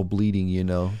internal bleeding, you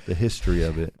know, the history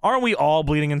of it. Aren't we all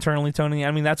bleeding internally, Tony?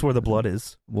 I mean, that's where the blood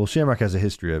is. Well, Shamrock has a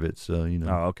history of it, so, you know.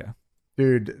 Oh, okay.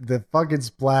 Dude, the fucking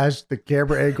splash, the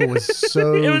camera angle was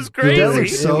so It was good. crazy. That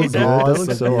looks so It good. was That looks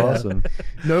awesome, so yeah. awesome.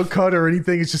 No cut or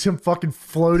anything. It's just him fucking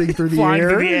floating through the Flying air.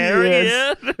 through the air,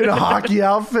 Yes. yeah. In a hockey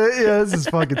outfit. Yeah, this is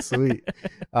fucking sweet.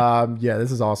 Yeah,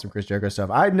 this is awesome Chris Jericho stuff.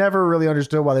 I never really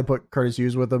understood why they put Curtis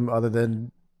Hughes with him other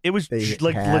than It was They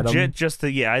like had legit him. just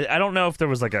to, I don't know if there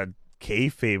was like a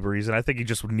kayfabe reason. I think he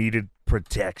just needed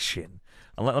protection.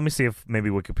 Let me see if maybe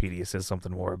Wikipedia says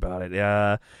something more about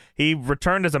it. He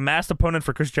returned as a masked opponent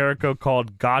for Chris Jericho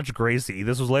called Gotch Gracie.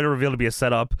 This was later revealed to be a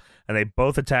setup, and they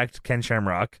both attacked Ken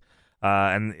Shamrock.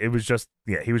 And it was just,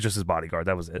 he was just his bodyguard.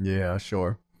 That was it. yeah,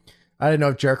 sure. I didn't know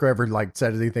if Jericho ever like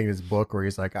said anything in his book where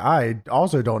he's like, I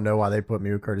also don't know why they put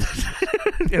me with Curtis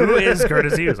Hughes. Who is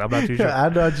Curtis Hughes? I'm not too sure.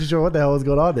 I'm not too sure what the hell was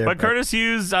going on there. But Curtis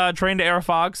Hughes trained Air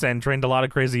Fox and trained a lot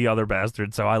of crazy other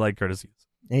bastards, so I like Curtis Hughes.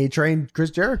 And he trained Chris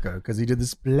Jericho because he did the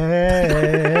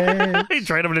splash. He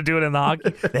trained him to do it in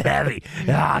the heavy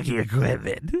hockey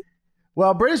equipment.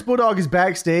 Well, British Bulldog is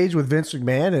backstage with Vince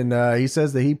McMahon, and he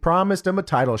says that he promised him a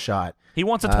title shot. He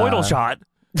wants a toidle shot.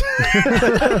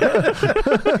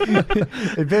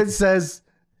 And Vince says,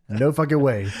 no fucking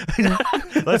way.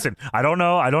 Listen, I don't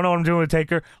know what I'm doing with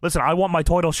Taker. Listen, I want my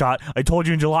toidle shot. I told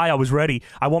you in July I was ready.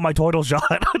 I want my toidle shot.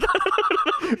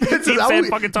 Vince Keep says, saying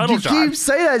fucking title you shot. keep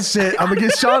saying that shit. I'm going to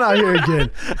get Sean out here again.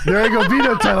 There ain't going to be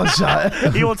no title shot.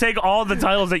 He will take all the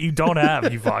titles that you don't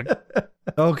have, you fuck.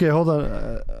 Okay, hold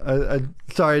on. I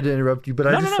sorry to interrupt you, but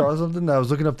I just saw something. I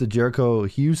was looking up the Jericho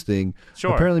Hughes thing.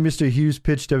 Sure. Apparently, Mr. Hughes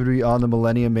pitched WWE on the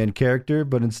Millennium Man character,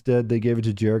 but instead they gave it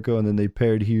to Jericho, and then they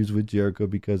paired Hughes with Jericho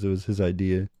because it was his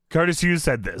idea. Curtis Hughes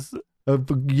said this.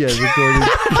 Yeah, recorded.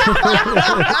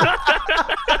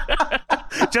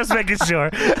 Just making sure.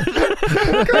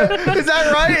 Is that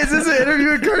right? Is this an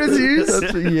interview with Curtis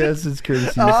Hughes? Yes, it's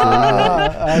Curtis Hughes.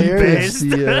 I hear you. Based.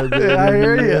 I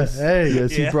hear you. Yes, Hey.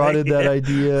 yes, he brought in that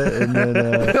idea, and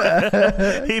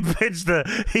then He pitched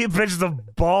the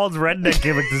bald redneck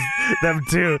gimmick to them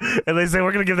too, and they say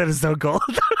we're gonna give that to Stone Cold.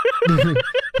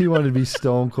 he wanted to be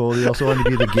Stone Cold. He also wanted to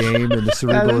be the Game and the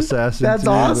Cerebral Assassin. That's too,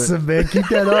 but- awesome, man. Keep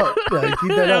that up. Yeah, keep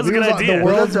that That up. was a He good was idea. the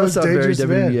Well, world's that most sounds very dangerous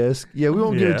man. WWE-esque. Yeah, we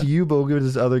won't give Yeah. it to you, but we'll give it to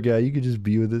this other guy. You could just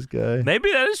be with this guy.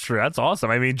 Maybe that is true. That's awesome.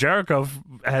 I mean, Jericho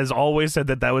has always said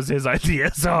that was his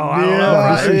idea, so I don't Yeah. know.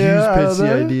 Mr. yeah, Hughes I pitched don't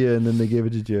the know. idea, and then they gave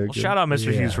it to Jericho. Well, shout out Mr.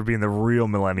 Yeah. Hughes for being the real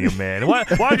Millennium Man.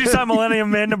 Why'd you sign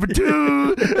Millennium Man number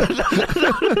 2?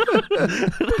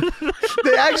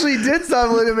 They actually did sign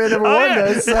Millennium Man number Oh, one, yeah.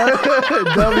 though. So,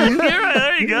 W. You're right.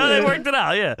 There you go. They worked it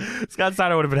out. Yeah. Scott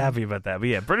Steiner would have been happy about that. But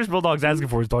yeah, British Bulldog's asking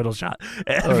for his title shot.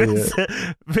 And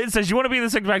Vince says, you want to be in the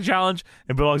six-pack challenge?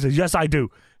 And Bulldog says, yes, I do.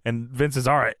 And Vince says,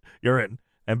 all right, you're in.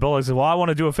 And Bulldog said, well, I want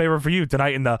to do a favor for you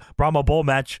tonight in the Brahma Bull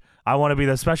match. I want to be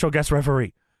the special guest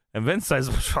referee. And Vince says,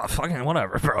 fucking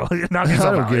whatever, bro. Knock I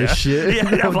yourself don't out, give a yeah. shit.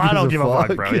 Yeah, I don't give a fuck,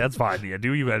 fuck. bro. That's fine. Yeah, do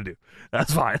what you gotta do.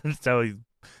 That's fine. So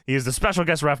he is the special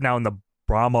guest ref now in the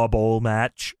Brahma Bull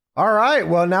match. All right.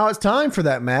 Well, now it's time for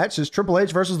that match. It's Triple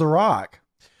H versus The Rock.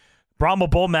 Brahma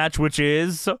Bull match, which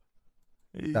is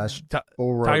That's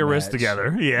full rope tie your wrists match.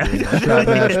 together. Yeah. Strap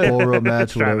match, bull rope match,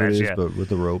 Strap whatever match, it is, yeah. but with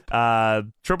the rope.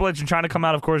 Triple H and trying to come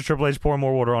out, of course. Triple H pouring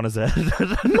more water on his head.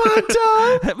 My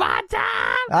time. My time.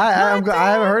 I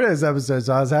haven't heard of this episode,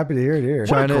 so I was happy to hear it here. What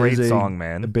a China great is song, a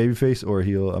man. babyface or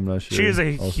heel, I'm not sure. She is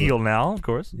a Also. heel now, of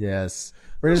course. Yes.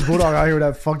 British Bulldog out here with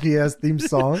that funky ass theme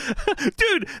song.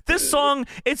 Dude, this song,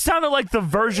 it sounded like the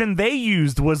version they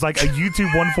used was like a YouTube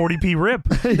 140p rip.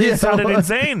 It Yeah, sounded it was.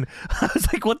 insane. I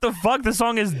was like, what the fuck? This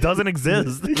song doesn't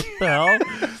exist. What the hell?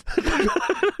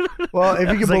 Well, if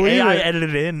you It's can like believe AI it,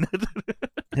 edited in.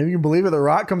 if you can believe it, The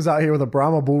Rock comes out here with a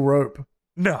Brahma bull rope.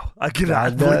 No, I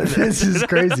cannot God, believe this is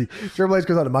crazy. Triple H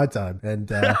goes out at my time, and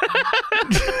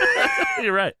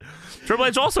You're right. Triple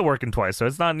H also working twice, so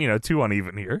it's not, too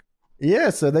uneven here. yeah,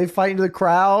 so they fight into the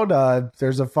crowd.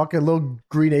 There's a fucking little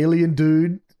green alien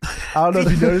dude. I don't know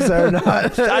if you noticed that or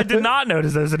not. I did not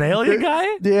notice there's an alien guy.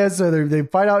 Yeah, so they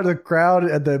fight out in the crowd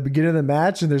at the beginning of the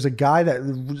match, and there's a guy that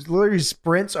literally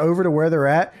sprints over to where they're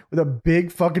at with a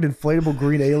big fucking inflatable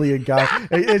green alien guy.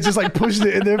 And it's just like pushing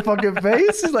it in their fucking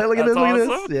face. He's like, look at That's this, look at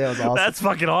awesome. this. Yeah, it was awesome. That's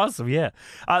fucking awesome. Yeah.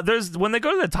 When they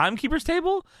go to the timekeeper's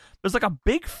table, there's like a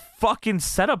big fucking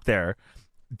setup there.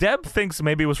 Deb thinks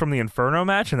maybe it was from the Inferno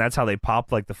match, and that's how they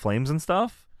popped like the flames and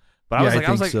stuff. But Yeah, I was I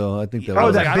like, think so. I think that I Oh,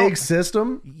 was that like, I big don't-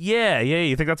 system? yeah.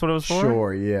 You think that's what it was for?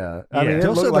 Sure, yeah. I Yeah. mean, They it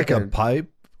also looked had like like a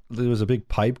pipe. There was a big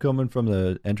pipe coming from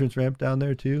the entrance ramp down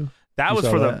there too. That You was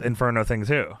saw for that? the Inferno thing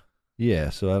too. Yeah,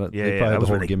 so I don't, Yeah, they yeah, probably that had was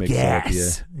the where whole they gimmick set up. Yeah.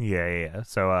 gas. Yeah.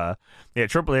 So,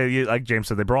 Triple H, like James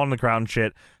said, they brawl in the crowd and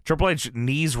shit. Triple H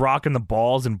knees rocking the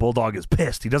balls, and Bulldog is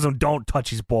pissed. He don't touch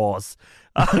his balls.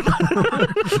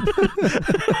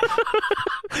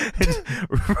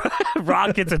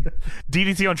 Rock gets a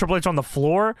DDT on Triple H on the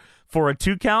floor for a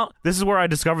 2 count. This is where I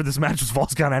discovered this match was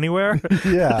false count anywhere.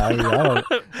 Yeah, I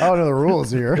don't know the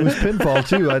rules here. It was pinfall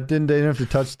too. They didn't have to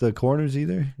touch the corners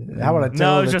either. How would I tell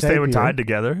No, them it's to just they tape were here? tied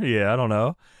together. Yeah, I don't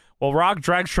know. Well, Rock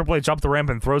drags Triple H up the ramp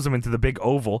and throws him into the big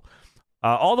oval.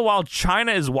 All the while,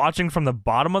 China is watching from the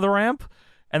bottom of the ramp.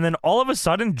 And then all of a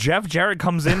sudden, Jeff Jarrett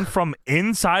comes in from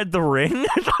inside the ring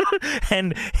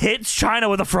and hits China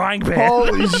with a frying pan.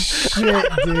 Holy shit,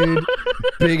 dude.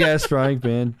 Big ass frying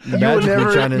pan. You would,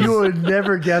 Magically China's- you would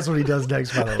never guess what he does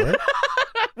next, by the way.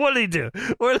 What did he do?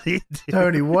 What did he do?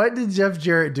 Tony, what did Jeff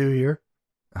Jarrett do here?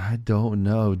 I don't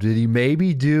know. Did he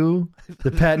maybe do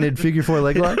the patented figure 4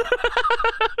 leg lock?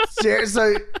 Jarrett,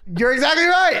 so you're exactly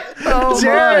right. Oh,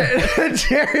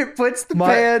 Jarrett puts the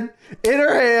pan in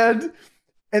her hand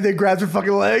and then grabs her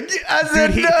fucking leg. I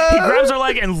said, Dude, no. he grabs her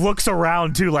leg and looks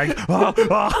around too, like, Y'all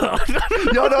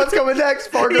know what's coming next.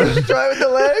 Fargo try with the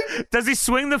leg. Does he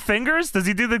swing the fingers? Does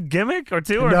he do the gimmick or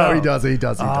two? Or No, he doesn't. He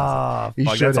doesn't. Ah, He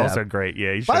fuck, should that's have. also great.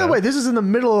 Yeah, he should By the have. way, this is in the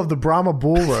middle of the Brahma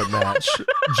Bull Rope match.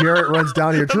 Jarrett runs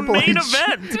down here. the Triple main H.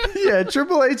 event. Yeah,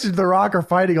 Triple H and The Rock are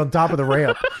fighting on top of the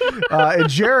ramp. And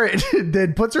Jarrett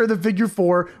then puts her in the figure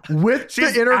 4 with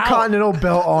She's the Intercontinental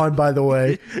belt on, by the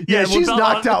way. Yeah, with she's the-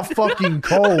 knocked out fucking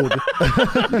cold.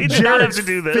 He did not have Jarrett's to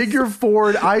do this. figure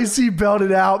 4, IC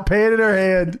belted out, pan in her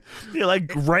hand. You're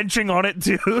like wrenching on it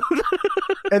too.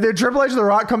 And then Triple H and The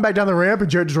Rock come back down the ramp and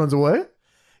Jarrett just runs away.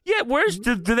 Yeah,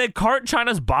 do they cart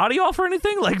China's body off or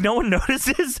anything? Like no one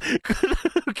notices?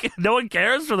 No one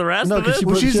cares for the rest No, of 'cause it? she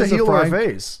Well, put- she's she the has a heel of her frying-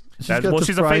 face. She's That- got well, the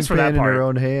she's a frying face for that pan in part. her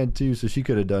own hand too, so she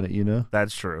could have done it. You know.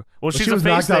 That's true. Well, Well, she's she was a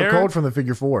face knocked there. out cold from the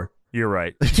figure 4. You're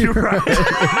right. You're right.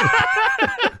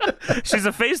 She's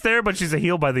a face there, but she's a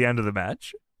heel by the end of the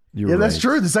match. You're Yeah, that's right.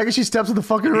 true. The second she steps in the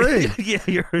fucking ring.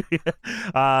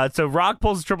 So Rock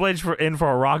pulls Triple H in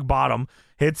for a rock bottom,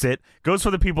 hits it, goes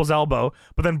for the people's elbow,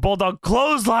 but then Bulldog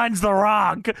clotheslines the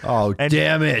Rock. Oh, And-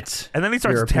 damn it! And then he You're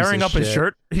starts a piece tearing of up his shit.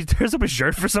 shirt. He tears up his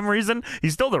shirt for some reason.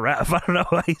 He's still the ref. I don't know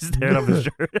why he's tearing up his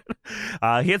shirt.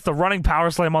 He hits the running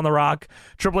power slam on the Rock.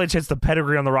 Triple H hits the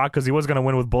pedigree on the Rock because he was going to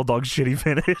win with Bulldog's shitty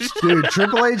finish. Dude,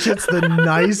 Triple H hits the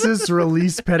nicest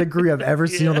release pedigree I've ever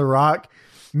seen on The Rock.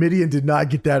 Midian did not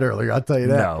get that earlier, I'll tell you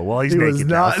that. No, well, he's he was naked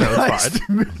now, not so it's nice fine.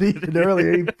 to Midian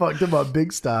earlier. He fucked him up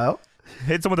big style.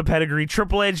 Hits him with a pedigree.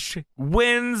 Triple H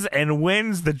wins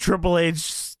the Triple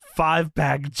H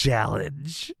 5-pack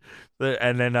challenge.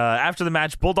 And then after the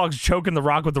match, Bulldog's choking the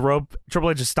Rock with the rope. Triple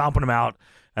H is stomping him out.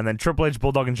 And then Triple H,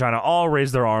 Bulldog, and China all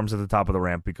raise their arms at the top of the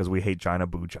ramp because we hate China,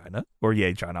 boo China, or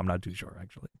yay China. I'm not too sure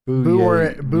actually. Boo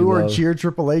yeah, or cheer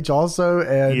Triple H also,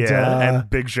 and And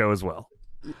Big Show as well.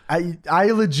 I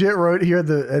legit wrote here at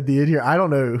the end here. I don't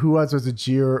know who I was supposed to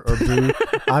cheer or boo.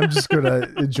 I'm just gonna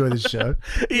enjoy the show.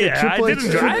 Yeah, Triple I H, did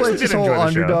enjoy. I Triple actually H's did whole enjoy the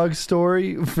underdog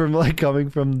story from like coming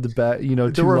from the back, you know,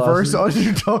 The two reverse losses.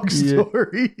 underdog Yeah.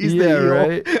 story. He's Yeah, the heel.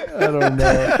 right. I don't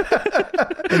know.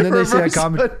 And then Reverse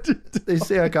they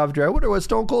say on commentary, I wonder what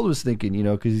Stone Cold was thinking, you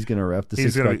know, because he's gonna ref the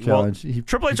He's gonna 6-pack be- well, challenge.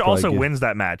 Triple H also wins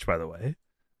that match, by the way.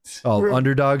 Oh,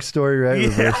 underdog story, right? Yeah.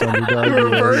 Reverse underdog. yeah.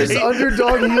 Reverse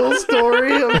underdog heel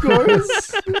story, of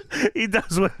course. He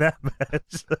does win that match.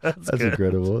 That's That's good.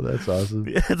 incredible. That's awesome.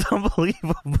 It's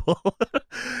unbelievable.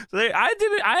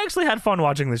 I actually had fun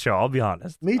watching the show. I'll be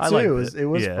honest. Me I too. liked It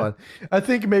was Yeah. fun. I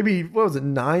think maybe what was it,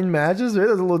 9 matches?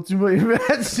 There's a little too many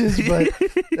matches, but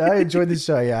I enjoyed the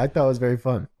show. Yeah, I thought it was very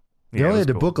fun. They Yeah, it only was had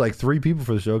to cool. book like 3 people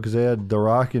for the show because they had The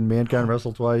Rock and Mankind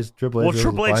wrestle twice. Triple H. Well, wrestled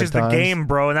Triple H 5 is the times. game,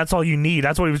 bro, and that's all you need.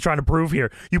 That's what he was trying to prove here.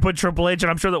 You put Triple H, and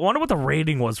I'm sure that. Wonder what the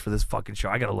rating was for this fucking show.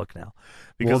 I gotta look now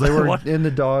Well, they were what- in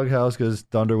the doghouse because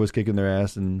Thunder was kicking their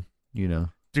ass, and you know.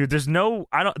 dude.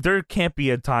 There can't be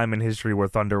a time in history where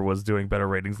Thunder was doing better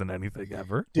ratings than anything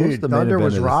ever. What's Dude, the main Thunder event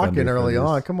was of the rocking Sunday for early this?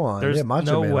 on. Come on. There's yeah, Macho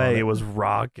no Man way on it was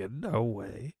rocking. No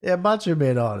way. Yeah, Macho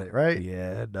Man on it, right?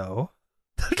 Yeah, no.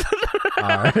 All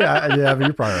right. Yeah, but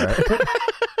you're probably right.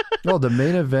 No, the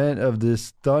main event of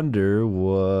this Thunder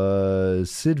was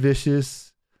Sid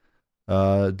Vicious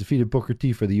defeated Booker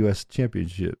T for the U.S.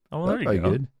 Championship. Oh, well, there That's you probably go.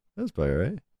 good. That's probably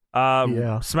right.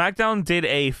 Yeah. SmackDown did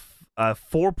a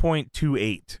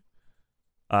 4.28,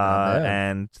 bad.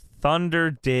 and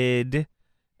Thunder did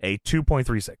a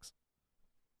 2.36.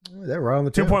 They're right on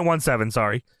the 2.17,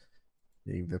 sorry.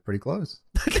 They're pretty close.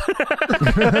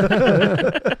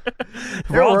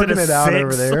 They're Raw did working a it out 6.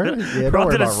 over there. Yeah, don't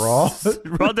worry did a about Raw.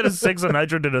 Raw did a 6 and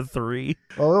Nitro did a 3.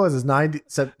 Oh, it was his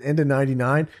end of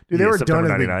 99. Dude, they Yeah, were September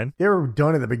done 99. They were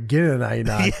done at the beginning of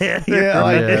 99. Yeah, Yeah,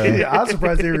 like, Yeah. I was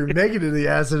surprised they were making it to the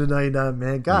acid of 99,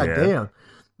 man. God Yeah. damn.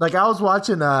 Like I was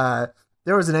watching there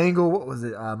was an angle, what was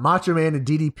it? Macho Man and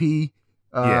DDP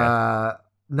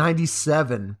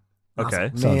 97. I was Okay.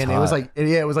 like, Sounds man, it was hot. like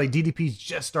it was like DDP's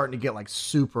just starting to get like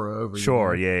super over. you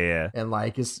Sure, know? yeah. And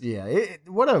like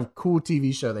what a cool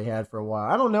TV show they had for a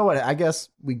while. I don't know I guess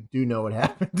we do know what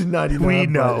happened in 99. We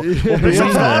know. but- Well,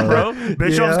 Bishop's Yeah. gone, bro.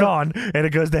 Bishop's Yeah. gone, and it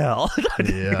goes to hell.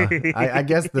 Yeah. I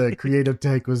guess the creative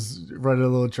take was running a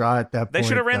little dry at that They point.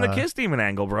 should have ran the Kiss Demon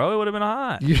angle, bro. It would have been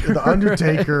hot. The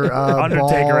Undertaker Undertaker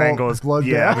ball, angle is blood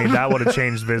yeah. bath. I mean, that would have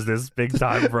changed business big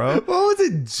time, bro. What was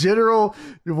it? General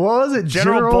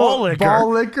General Ball Licker. Ball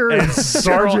Licker And and General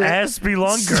Sergeant Aspie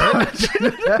Lunker.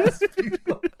 Sergeant Aspie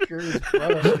Lunker's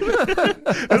brother.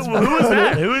 Who is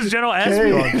that? Who is General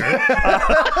Aspie Lunker?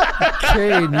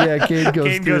 Kane, yeah, Kane goes.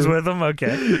 Kane goes too. with him.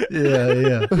 Okay.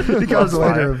 Yeah. He comes Loves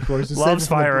later, fire. of course. He Loves saves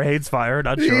fire or him hates fire.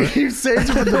 Not with- sure. He saves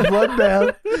him with the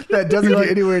bloodbath that doesn't get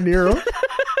anywhere near him.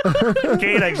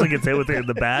 Kane actually gets hit with it in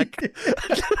the back.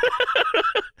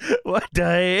 What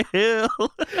the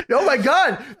hell? Oh my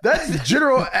God, that's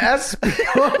General Aspie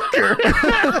Lunker.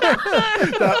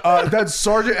 That's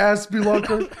Sergeant Aspie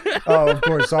Lunker. Oh, of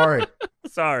course. Sorry.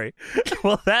 Sorry.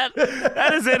 Well, that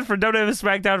is it for WWE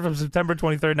SmackDown from September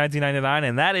 23rd, 1999,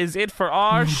 and that is it for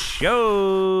our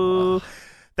show.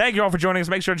 Thank you all for joining us.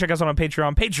 Make sure to check us out on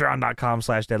Patreon,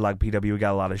 patreon.com/DeadlockPW. We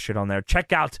got a lot of shit on there.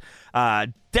 Check out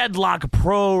Deadlock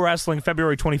Pro Wrestling,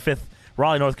 February 25th,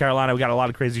 Raleigh, North Carolina. We got a lot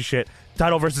of crazy shit.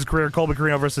 Title versus career, Colby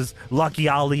Carino versus Lucky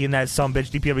Ali and that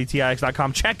sumbitch,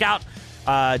 DPWTIX.com. Check out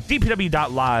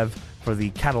DPW.live for the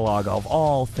catalog of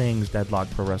all things Deadlock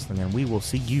Pro Wrestling, and we will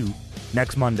see you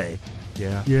next Monday.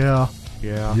 Yeah. Yeah.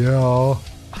 Yeah. Yeah.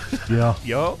 Yeah.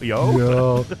 Yo.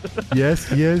 Yo.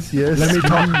 Yes.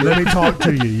 Let me talk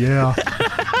to you. Yeah.